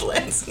grenade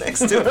lands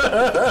next to him.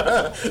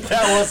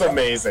 That was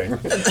amazing.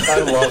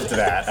 I loved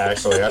that,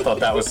 actually. I thought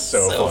that was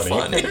so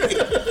funny.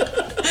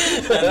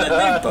 And then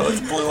they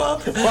both blew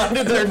up. Why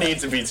did there need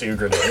to be two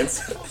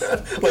grenades?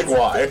 Like,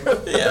 why?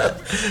 Yeah.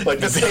 Like,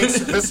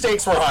 the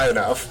stakes were high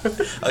enough.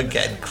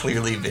 Again,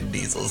 clearly Vin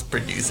Diesel's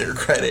producer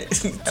credit.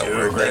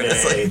 Two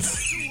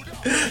grenades.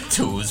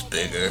 Two's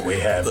bigger. We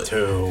have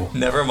two.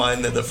 Never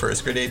mind that the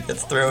first grenade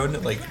gets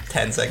thrown, like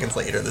 10 seconds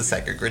later the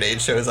second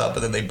grenade shows up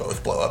and then they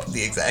both blow up at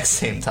the exact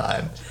same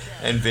time.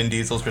 And Vin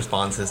Diesel's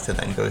response is to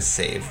then go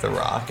save The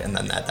Rock, and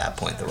then at that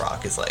point The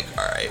Rock is like,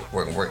 alright,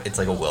 we're it's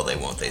like a will they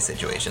won't they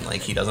situation.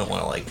 Like, he doesn't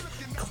want to, like,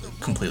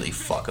 completely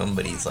fuck him,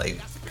 but he's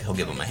like, he'll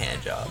give him a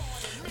hand job.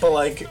 But,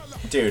 like,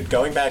 dude,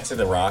 going back to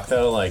The Rock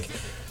though, like,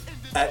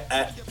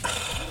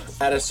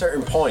 at a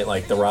certain point,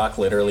 like, The Rock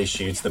literally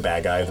shoots the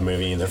bad guy of the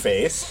movie in the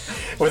face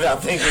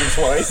without thinking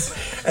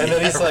twice. And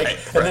then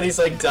he's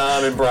like,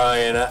 Dom and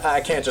Brian, I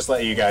can't just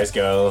let you guys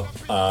go.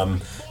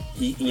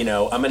 You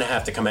know, I'm gonna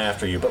have to come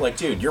after you. But, like,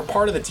 dude, you're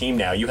part of the team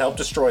now. You helped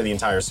destroy the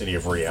entire city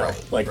of Rio.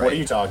 What are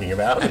you talking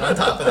about? And on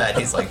top of that,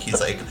 he's like,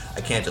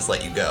 I can't just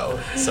let you go.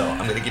 So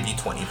I'm gonna give you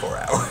 24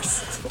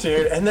 hours.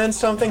 Dude, and then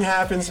something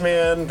happens,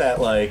 man,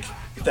 that, like,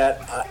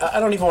 that I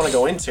don't even want to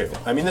go into.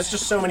 I mean, there's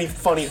just so many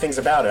funny things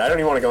about it. I don't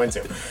even want to go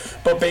into.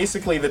 But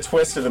basically, the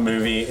twist of the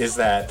movie is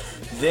that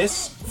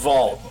this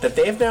vault that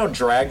they've now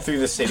dragged through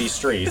the city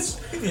streets.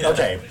 Yeah.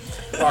 Okay,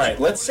 all right.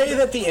 Let's say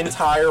that the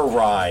entire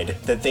ride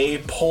that they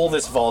pull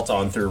this vault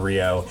on through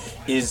Rio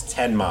is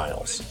 10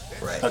 miles.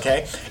 Right.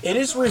 Okay. It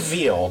is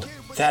revealed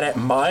that at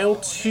mile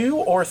 2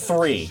 or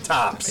 3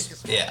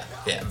 tops. Yeah.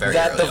 Very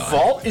that early the on.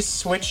 vault is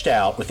switched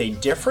out with a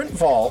different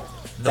vault.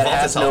 The vault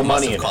has no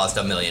money in it. Must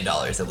have cost $1 million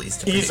at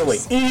least to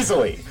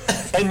Easily.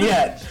 And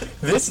yet,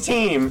 this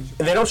team,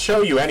 and they don't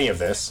show you any of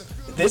this,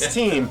 this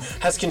team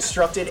has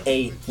constructed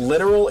a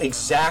literal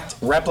exact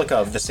replica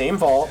of the same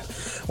vault,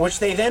 which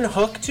they then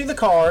hook to the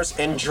cars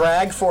and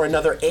drag for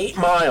another 8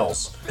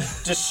 miles,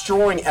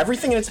 destroying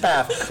everything in its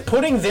path,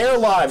 putting their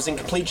lives in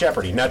complete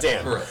jeopardy. Now,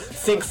 Dan,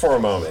 think for a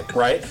moment,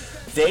 right?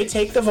 They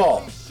take the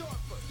vault.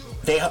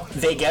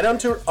 They get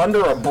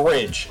under a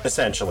bridge,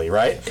 essentially,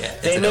 right? Yeah,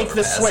 they make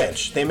the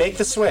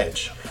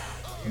switch.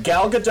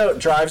 Gal Gadot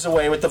drives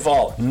away with the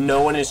vault.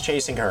 No one is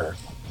chasing her.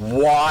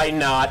 Why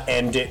not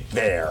end it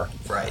there?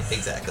 Right,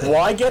 exactly.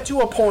 Why get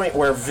to a point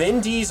where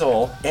Vin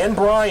Diesel and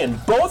Brian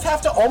both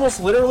have to almost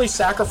literally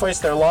sacrifice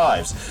their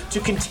lives to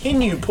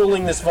continue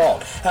pulling this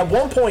vault? At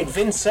one point,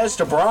 Vin says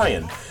to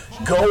Brian,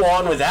 "Go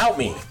on without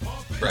me.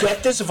 Right.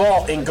 Get this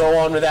vault and go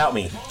on without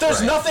me."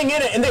 There's nothing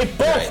in it, and they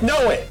both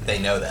know it. They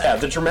know that. Yeah,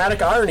 the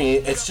dramatic irony,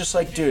 it's just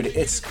like, dude,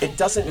 it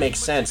doesn't make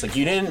sense. Like,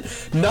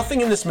 nothing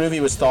in this movie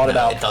was thought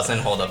about. It doesn't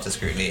hold up to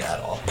scrutiny at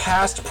all.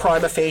 Past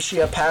prima facie,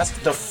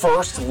 past the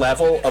first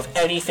level of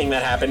anything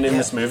that happened in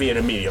this movie, it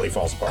immediately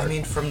falls apart. I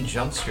mean, from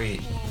Jump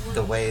Street,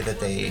 the way that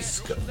they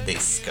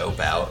scope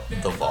out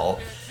the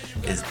vault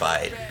is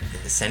by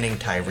sending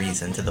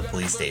Tyrese into the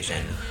police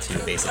station to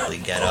basically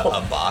get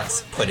a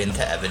box put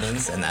into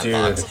evidence, and that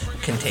box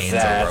contains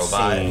a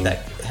robot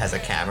that has a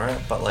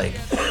camera. But, like,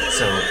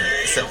 so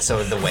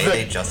So the way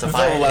they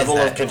justify the level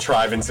of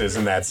contrivances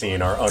in that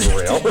scene are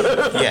unreal.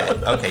 Yeah.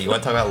 Okay. You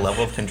want to talk about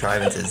level of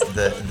contrivances?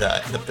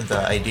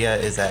 The idea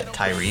is that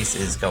Tyrese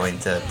is going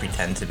to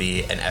pretend to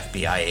be an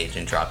FBI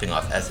agent dropping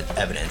off as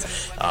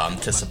evidence.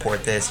 To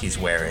support this, he's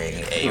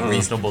wearing a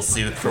reasonable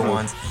suit for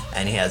once,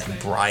 and he has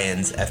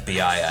Brian's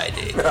FBI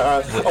ID.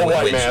 A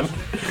white man.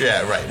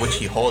 Yeah, right. Which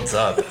he holds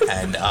up,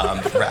 and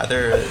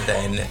rather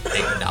than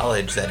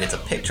acknowledge that it's a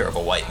picture of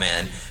a white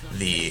man,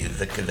 the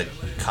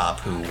cop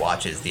who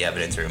watches the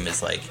evidence room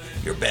is like,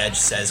 your badge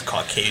says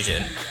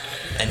Caucasian,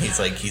 and he's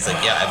like,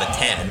 yeah, I have a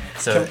tan.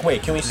 So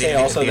can we say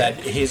also that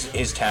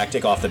his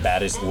tactic off the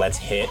bat is let's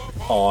hit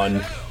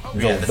on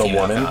the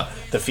woman, cop.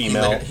 The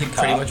female. He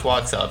pretty much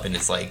walks up and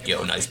it's like,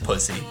 yo, nice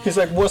pussy. He's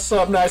like, what's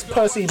up, nice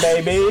pussy,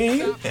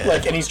 baby? Yeah.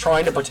 Like, and he's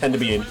trying to pretend to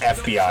be an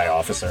FBI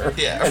officer.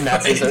 Yeah, and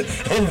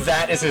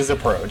that is his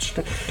approach.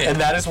 Yeah. And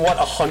that is what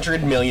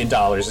 $100 million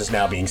is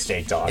now being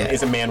staked on.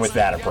 Is a man with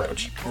that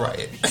approach.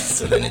 Right.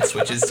 So then it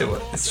switches to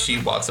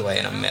she walks away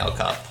and a male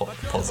cop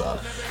pulls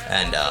up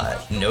and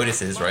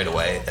notices right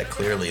away that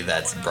clearly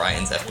that's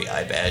Brian's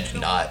FBI badge,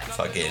 not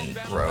fucking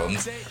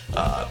Rome's.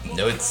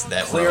 Notes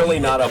that clearly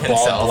Rome not a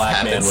bald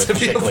black man with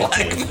chickly teeth.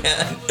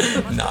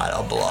 Man, not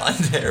a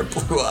blonde hair,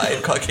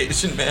 blue-eyed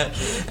Caucasian man,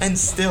 and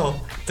still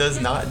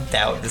does not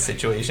doubt the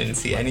situation,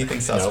 see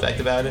anything suspect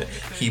about it.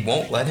 He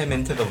won't let him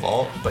into the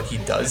vault, but he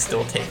does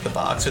still take the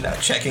box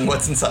without checking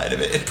what's inside of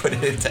it and put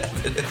it into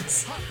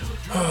evidence.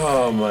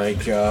 Oh my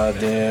god,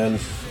 Dan.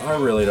 I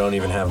really don't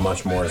even have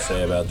much more to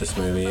say about this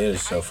movie. It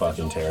is so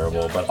fucking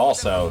terrible, but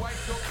also...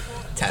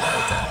 10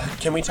 out of 10.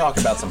 Can we talk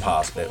about some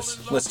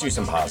positives? Let's do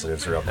some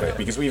positives real quick,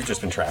 because we've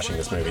just been trashing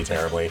this movie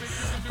terribly.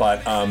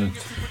 But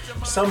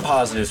some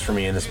positives for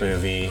me in this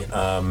movie,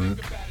 and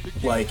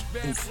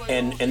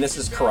this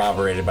is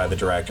corroborated by the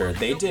director,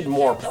 they did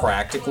more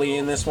practically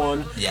in this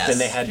one than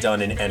they had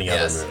done in any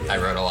other movie. I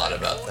wrote a lot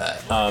about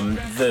that.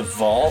 The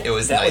vault... It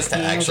was nice to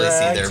actually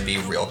see there be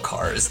real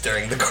cars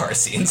during the car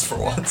scenes for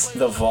once.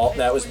 The vault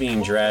that was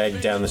being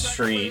dragged down the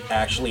street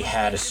actually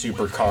had a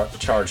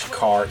supercharged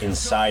car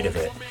inside of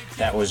it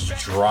that was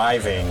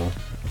driving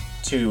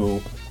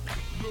to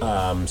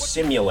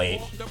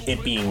simulate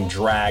it being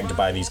dragged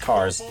by these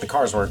cars. The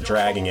cars weren't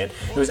dragging it.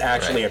 It was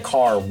actually a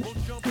car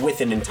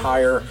with an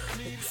entire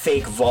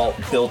fake vault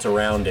built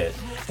around it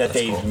that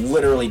they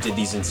literally did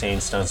these insane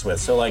stunts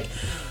with. So, like,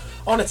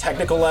 on a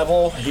technical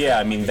level, yeah,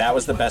 I mean, that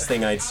was the best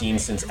thing I'd seen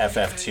since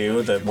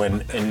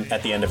FF2,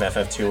 at the end of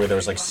FF2 where there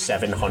was like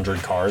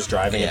 700 cars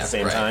driving at the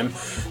same time.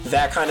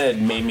 That kind of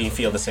made me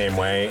feel the same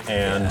way,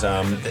 and...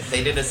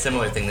 They did a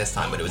similar thing this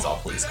time, but it was all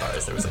police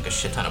cars. There was like a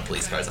shit ton of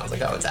police cars, and I was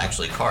like, oh, it's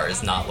actually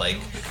cars, not like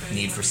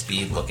Need for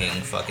Speed looking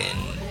fucking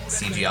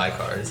CGI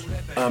cars.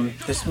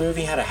 This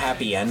movie had a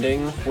happy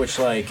ending, which,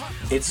 like,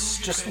 it's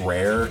just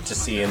rare to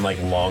see in, like,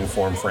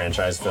 long-form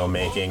franchise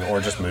filmmaking,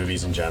 or just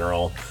movies in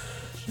general,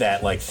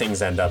 that, like,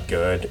 things end up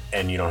good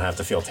and you don't have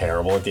to feel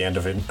terrible at the end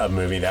of a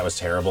movie that was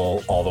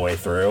terrible all the way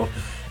through.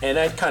 And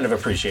I kind of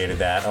appreciated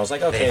that. I was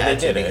like, okay, they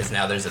did it. Because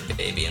now there's a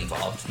baby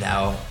involved.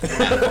 Now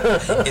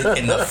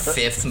in the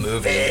fifth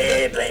movie,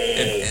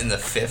 in the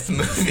fifth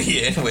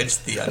movie in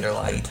which the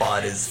underlying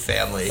plot is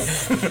family,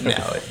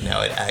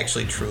 now it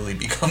actually truly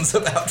becomes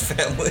about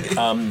family.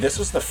 This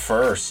was the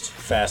first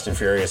Fast and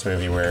Furious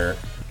movie where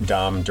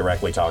Dom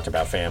directly talked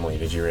about family.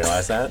 Did you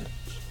realize that?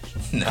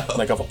 No.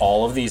 Like, of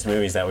all of these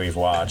movies that we've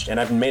watched, and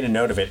I've made a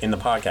note of it in the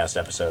podcast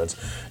episodes,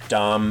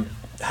 Dom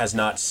has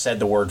not said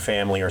the word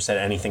family or said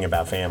anything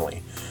about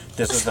family.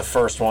 This was the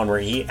first one where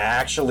he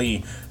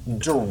actually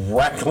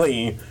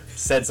directly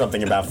said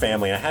something about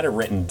family. I had it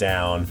written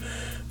down.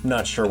 I'm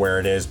not sure where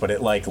it is, but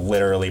it, like,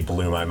 literally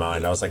blew my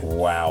mind. I was like,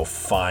 wow,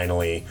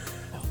 finally.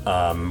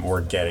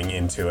 We're getting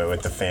into it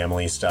with the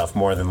family stuff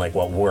more than like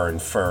what we're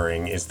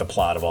inferring is the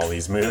plot of all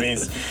these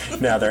movies.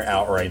 Now they're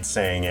outright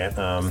saying it.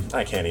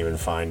 I can't even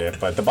find it,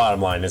 but the bottom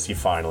line is he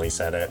finally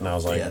said it, and I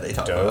was like, they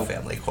talk about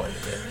family quite a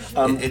bit.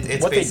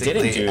 It's what they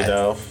didn't do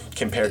though,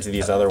 compared to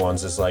these other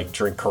ones, is like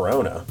drink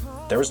Corona.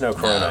 There was no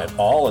Corona at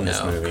all in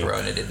this movie.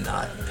 Corona did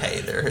not pay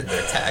their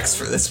tax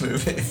for this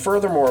movie.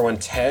 Furthermore, when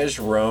Tej,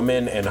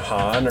 Roman, and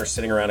Han are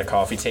sitting around a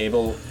coffee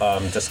table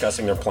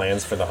discussing their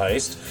plans for the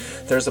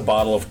heist, there's a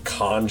bottle of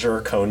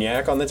Conjure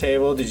cognac on the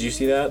table. Did you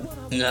see that?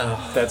 No.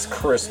 That's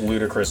Chris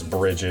Ludacris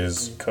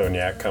Bridges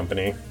Cognac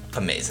Company.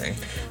 Amazing.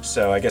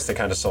 So I guess they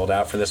kind of sold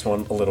out for this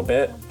one a little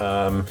bit.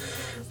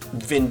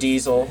 Vin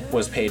Diesel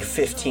was paid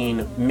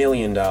 $15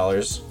 million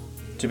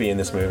to be in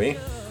this movie.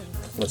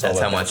 That's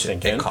how much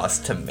it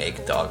costs to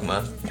make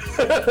Dogma.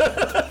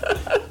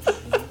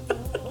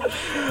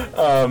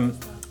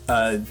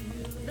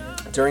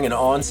 During an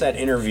on-set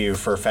interview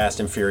for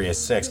Fast and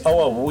Furious 6... Oh,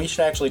 well, we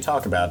should actually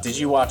talk about... Did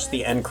you watch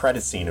the end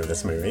credit scene of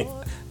this movie?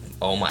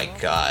 Oh my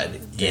god.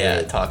 Dude,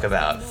 yeah, talk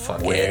about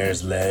fucking...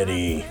 Where's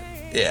Letty?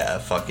 Yeah,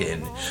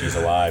 fucking... She's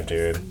alive,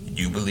 dude.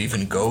 You believe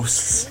in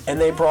ghosts? And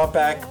they brought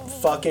back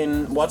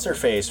fucking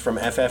what's-her-face from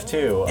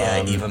FF2.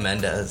 Yeah, Eva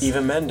Mendes.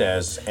 Eva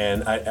Mendes.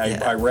 And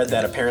I read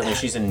that apparently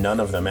she's in none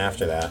of them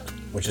after that,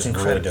 which is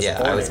really disappointing.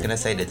 Yeah, I was going to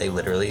say, did they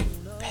literally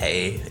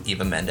pay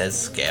Eva Mendes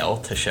scale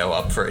to show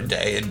up for a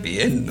day and be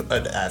in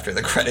an after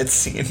the credits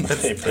scene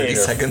that's 30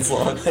 seconds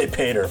long. They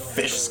paid her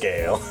fish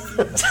scale.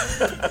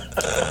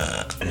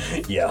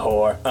 Yeah,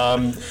 whore.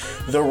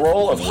 The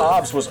role of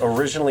Hobbs was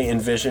originally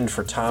envisioned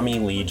for Tommy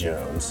Lee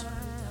Jones.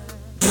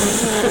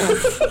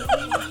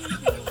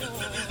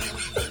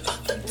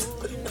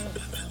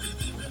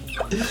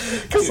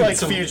 Because, like,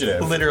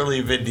 Fugitive.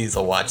 Literally, Vin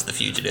Diesel watched The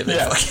Fugitive.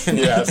 Yes.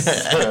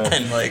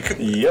 And, like,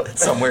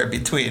 somewhere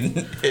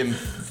between him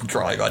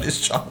drawing on his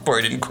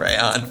chalkboard in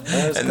crayon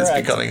and this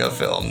becoming a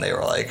film, they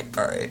were like,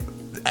 all right,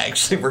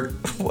 actually,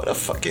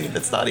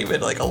 it's not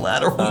even, like, a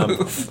lateral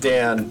move.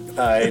 Dan,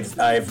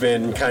 I've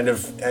been kind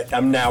of,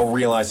 I'm now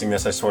realizing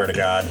this, I swear to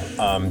God,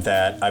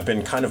 that I've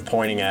been kind of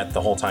pointing at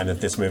the whole time that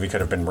this movie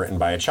could have been written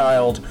by a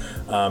child.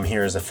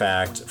 Here's a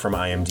fact from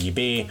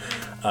IMDb.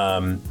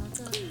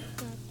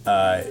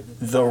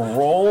 The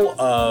role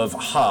of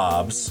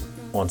Hobbs,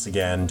 once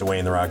again,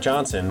 Dwayne "The Rock"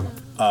 Johnson,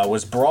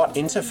 was brought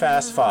into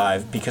Fast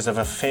 5 because of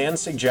a fan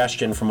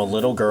suggestion from a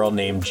little girl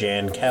named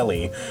Jan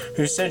Kelly,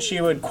 who said she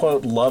would,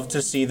 quote, love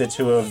to see the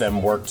two of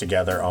them work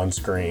together on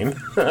screen.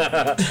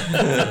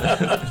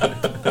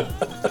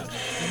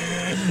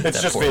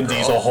 It's just Vin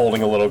Diesel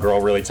holding a little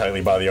girl really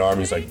tightly by the arm.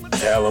 He's like,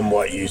 tell him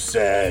what you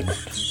said.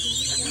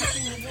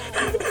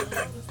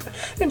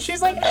 And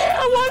she's like, hey,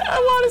 I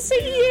want to see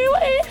you.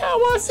 Hey, I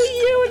want to see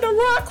you in The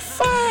Rock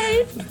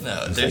 5.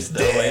 No, there's no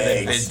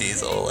way that Vin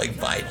Diesel, like,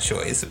 by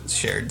choice,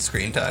 shared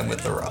screen time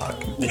with The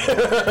Rock.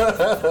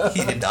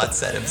 He did not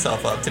set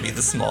himself up to be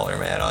the smaller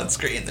man on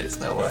screen. There's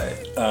no way.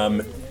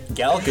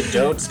 Gal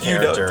Gadot's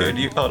character...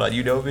 Hold on.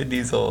 You know Vin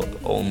Diesel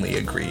only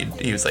agreed.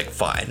 He was like,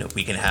 fine,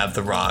 we can have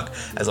The Rock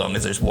as long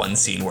as there's one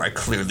scene where I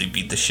clearly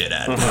beat the shit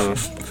out of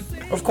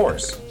him. Of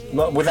course.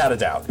 Without a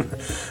doubt,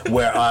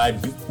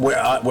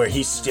 where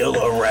he still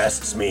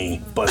arrests me,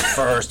 but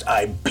first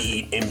I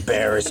beat,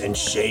 embarrass, and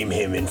shame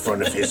him in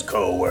front of his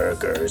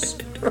co-workers.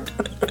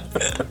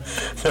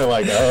 They're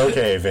like,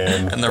 okay,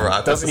 Vin. And The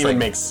Rock doesn't even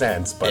make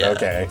sense, but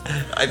okay.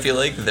 I feel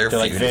like their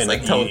feud is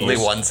like totally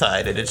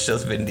one-sided. It's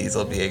just Vin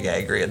Diesel being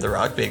angry and The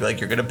Rock being like,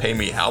 "You're gonna pay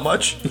me how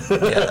much?"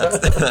 Yeah,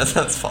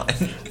 that's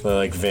fine. But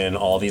like Vin,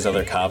 all these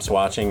other cops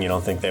watching, you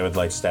don't think they would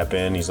like step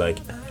in? He's like,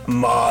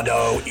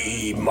 "Mono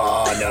e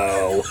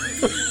mono."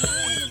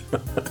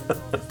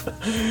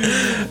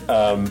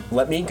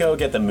 Let me go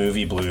get the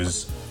Movie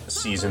Blues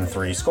Season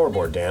 3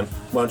 scoreboard, Dan.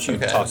 Why don't you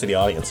talk to the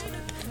audience?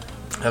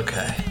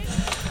 Okay.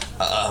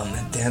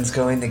 Dan's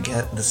going to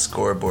get the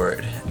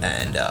scoreboard,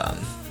 and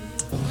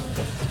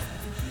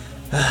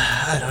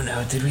I don't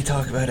know. Did we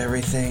talk about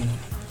everything?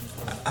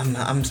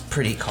 I'm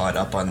pretty caught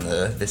up on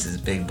the this is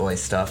big boy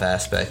stuff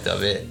aspect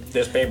of it.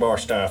 This big boy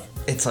stuff.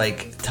 It's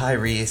like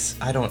Tyrese.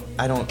 I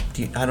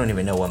don't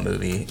even know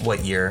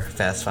what year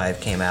Fast 5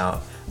 came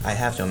out. I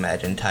have to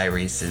imagine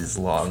Tyrese is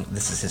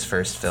this is his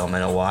first film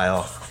in a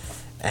while,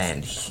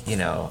 and you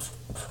know,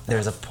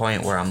 there's a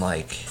point where I'm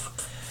like,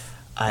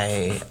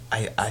 I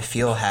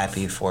feel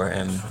happy for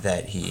him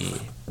that he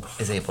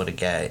is able to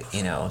get,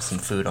 you know, some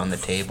food on the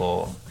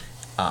table,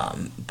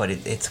 but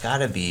it's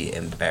gotta be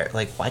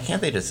like, why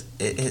can't they just?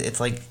 It's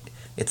like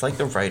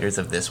the writers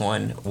of this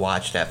one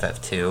watched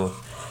FF2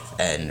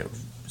 and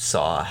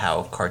saw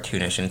how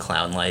cartoonish and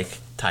clown-like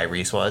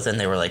Tyrese was, and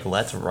they were like,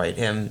 let's write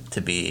him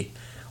to be,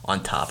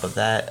 on top of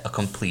that, a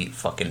complete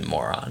fucking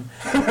moron.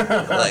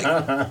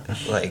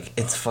 like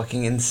it's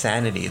fucking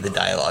insanity, the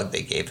dialogue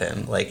they gave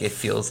him. Like, it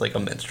feels like a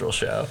minstrel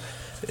show.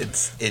 It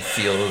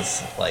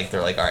feels like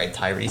they're like, all right,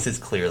 Tyrese is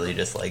clearly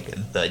just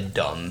like the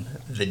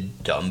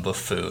dumb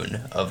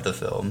buffoon of the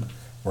film.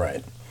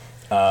 Right.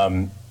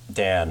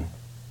 Dan,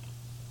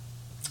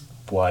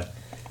 what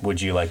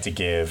would you like to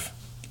give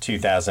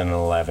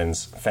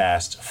 2011's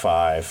Fast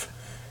 5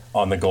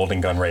 on the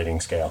Golden Gun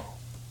rating scale?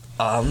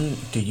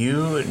 Do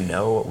you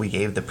know what we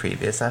gave the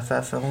previous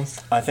FF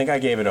films? I think I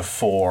gave it a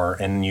 4,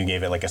 and you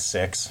gave it like a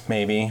 6,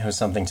 maybe, or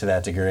something to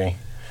that degree.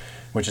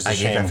 Which is a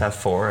shame. I gave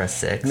FF4 a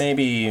 6.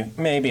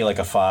 Maybe like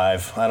a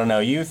 5. I don't know.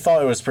 You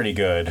thought it was pretty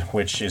good,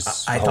 which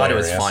is I thought it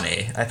was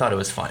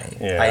funny.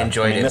 Yeah. I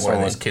enjoyed it more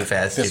than Too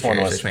Fast, Too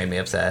Furious, which made me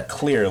upset.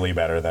 Clearly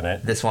better than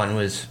it. This one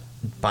was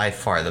by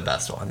far the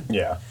best one.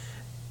 Yeah.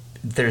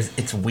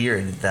 It's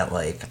weird that,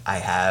 like, I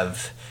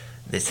have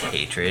this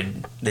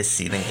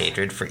seething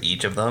hatred for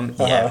each of them.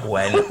 Yet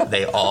when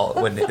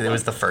it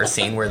was the first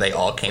scene where they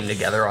all came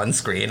together on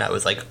screen, I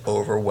was like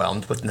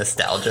overwhelmed with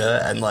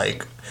nostalgia and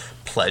like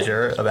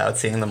pleasure about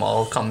seeing them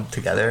all come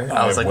together.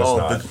 I was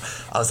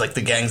like,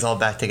 the gang's all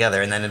back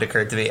together, and then it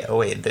occurred to me, oh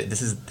wait,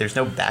 there's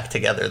no back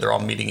together. They're all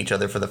meeting each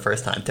other for the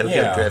first time.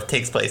 Tokyo Drift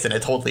takes place in a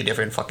totally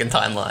different fucking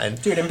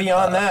timeline, dude. And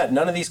beyond that,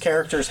 none of these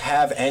characters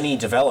have any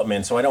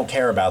development, so I don't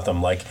care about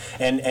them. Like,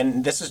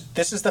 and this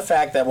is the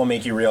fact that will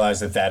make you realize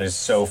that is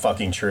so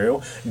fucking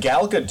true.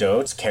 Gal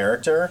Gadot's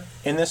character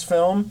in this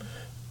film,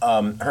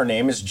 her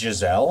name is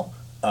Giselle.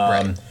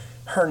 Right.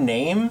 Her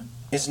name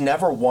is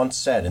never once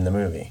said in the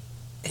movie.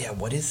 Yeah,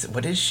 what is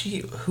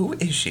she? Who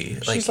is she?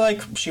 She's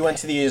like, she went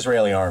to the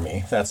Israeli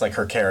army. That's like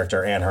her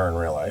character and her in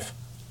real life.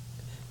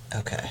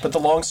 Okay. But the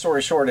long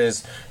story short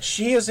is,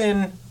 she is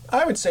in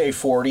I would say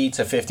 40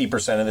 to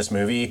 50% of this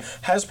movie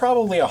has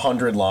probably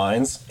 100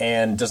 lines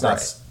and does not.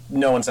 Right.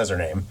 No one says her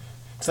name.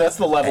 So that's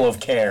the level of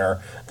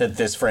care that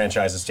this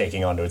franchise is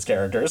taking onto its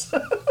characters.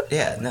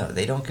 Yeah, no,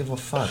 they don't give a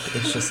fuck.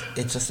 It's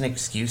just an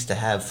excuse to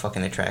have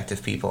fucking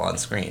attractive people on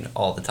screen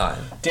all the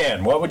time.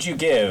 Dan, what would you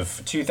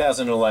give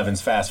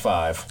 2011's Fast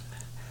Five?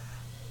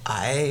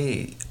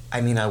 I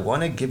mean, I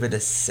want to give it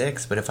a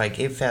 6, but if I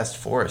gave Fast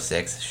 4 a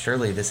 6,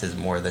 surely this is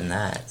more than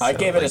that. I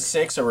gave it a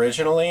 6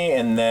 originally,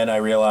 and then I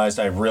realized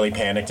I really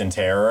panicked in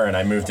terror, and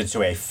I moved it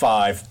to a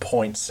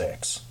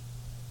 5.6.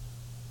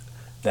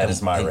 That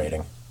is my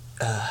rating.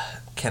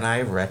 Can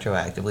I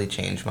retroactively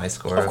change my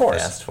score of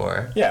course. Fast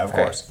 4? Yeah, of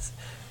course.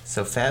 Right.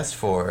 So Fast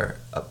 4,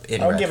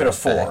 in I would give it a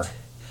 4.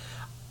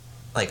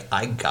 Like,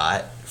 I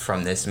got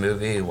from this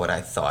movie what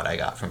I thought I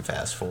got from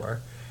Fast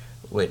 4.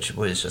 Which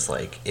was just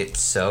like, it's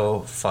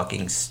so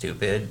fucking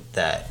stupid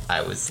that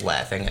I was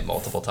laughing at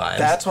multiple times.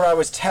 That's what I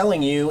was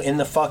telling you in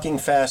the fucking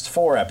Fast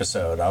 4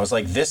 episode. I was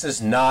like, this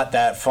is not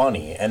that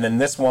funny. And then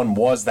this one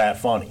was that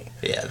funny.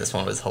 Yeah, this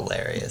one was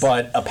hilarious.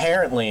 But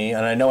apparently,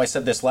 and I know I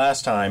said this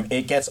last time,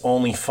 it gets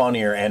only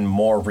funnier and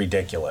more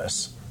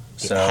ridiculous.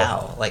 So,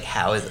 how? Like,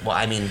 how is... Well,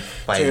 I mean,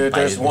 by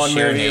there's the one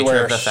sheer movie nature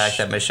where of the fact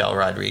that Michelle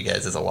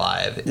Rodriguez is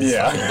alive is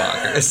fucking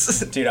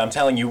bonkers. Dude, I'm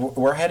telling you,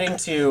 we're heading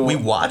to... We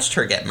watched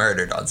her get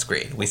murdered on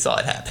screen. We saw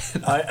it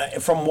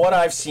happen. From what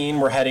I've seen,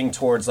 we're heading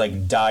towards,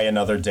 like, Die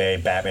Another Day,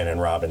 Batman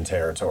and Robin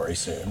territory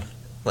soon.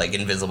 Like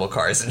invisible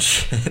cars and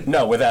shit.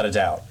 No, without a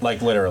doubt.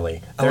 Like,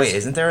 literally. Oh, wait,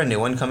 isn't there a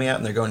new one coming out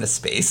and they're going to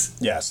space?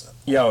 Yes.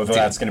 Yo, dude,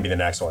 that's going to be the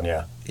next one,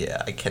 yeah.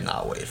 Yeah, I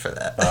cannot wait for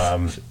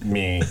that.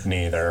 Me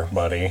neither,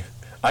 buddy.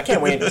 I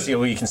can't wait to see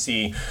what you can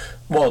see.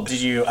 Well,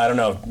 did you... I don't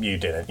know if you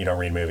didn't. You don't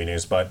read movie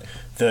news, but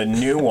the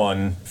new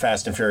one,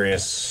 Fast and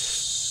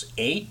Furious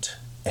 8,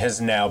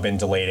 has now been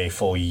delayed a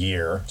full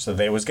year. So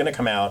they was going to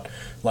come out,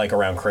 like,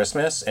 around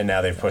Christmas, and now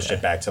they've pushed it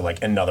back to,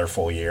 like, another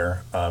full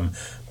year.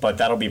 But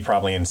that'll be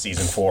probably in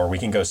Season 4. We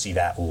can go see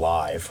that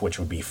live, which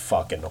would be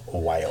fucking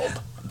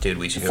wild. Dude,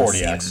 we should go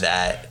see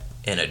that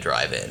in a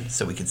drive-in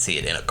so we can see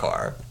it in a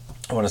car.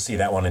 I want to see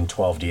that one in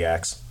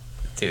 12DX.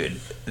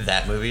 Dude,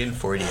 that movie in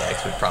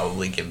 4DX would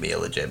probably give me a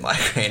legit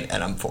migraine,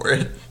 and I'm for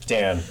it.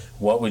 Dan,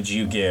 what would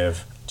you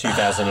give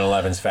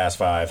 2011's Fast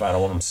Five?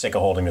 I'm sick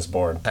of holding this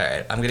board. All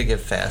right, I'm going to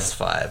give Fast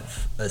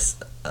 5 a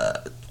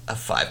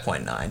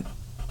 5.9.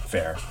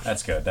 Fair.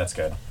 That's good.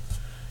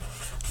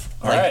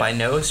 Like, by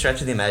no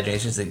stretch of the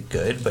imagination is it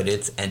good, but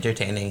it's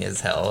entertaining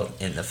as hell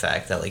in the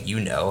fact that, like, you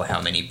know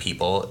how many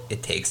people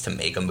it takes to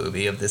make a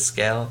movie of this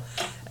scale.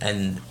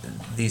 And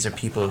these are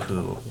people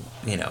who,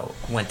 you know,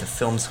 went to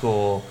film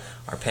school,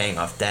 are paying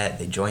off debt,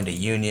 they joined a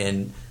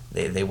union,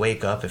 they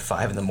wake up at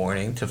 5 in the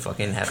morning to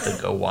fucking have to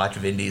go watch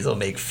Vin Diesel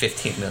make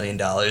 $15 million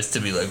to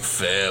be like,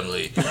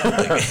 family.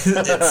 Like,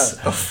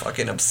 it's so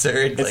fucking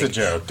absurd. It's like, a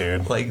joke,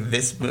 dude. Like,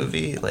 this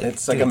movie, like...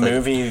 It's like, dude, a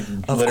movie,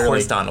 of literally.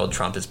 Course Donald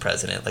Trump is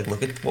president. Like,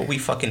 look at what we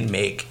fucking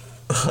make.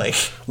 Like,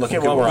 look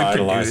at what we're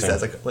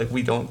idolizing. Like,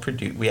 we don't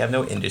produce... We have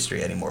no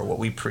industry anymore. What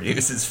we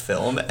produce is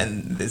film,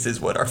 and this is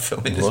what our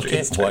film industry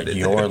is. Look at what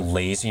your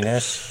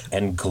laziness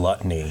and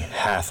gluttony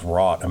hath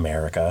wrought,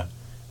 America.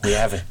 We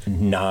have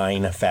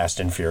 9 Fast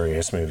and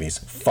Furious movies.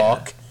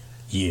 Fuck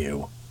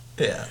you.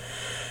 Yeah.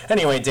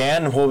 Anyway,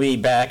 Dan, we'll be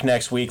back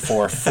next week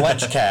for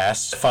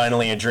Fletchcast.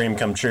 Finally a dream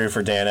come true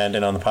for Dan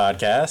Endon on the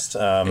podcast.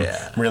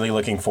 Really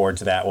looking forward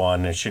to that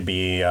one. It should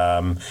be,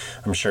 I'm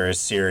sure, as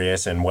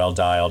serious and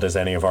well-dialed as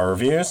any of our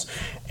reviews.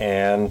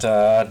 And,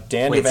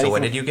 Dan, wait, so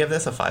what did you give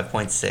this? A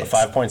 5.6? A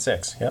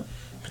 5.6, yep.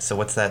 So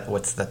what's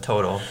the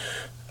total?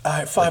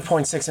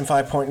 5.6 and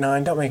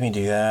 5.9. Don't make me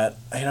do that.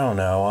 I don't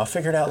know. I'll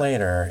figure it out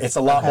later. It's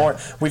a lot more.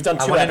 We've done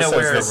 2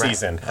 episodes this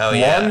season. Oh,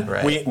 yeah,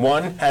 right.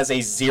 One has a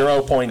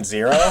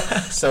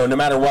 0.0, so no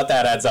matter what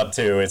that adds up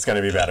to, it's going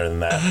to be better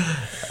than that.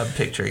 I'm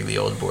picturing the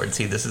old board.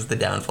 See, this is the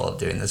downfall of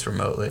doing this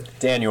remotely.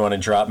 Dan, you want to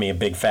drop me a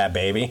big fat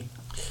baby?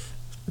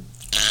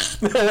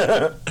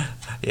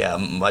 Yeah,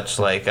 much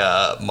like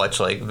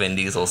Vin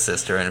Diesel's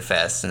sister in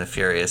Fast and the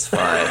Furious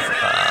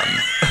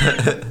 5.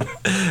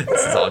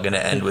 This is all going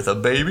to end with a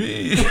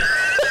baby.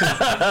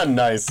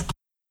 Nice.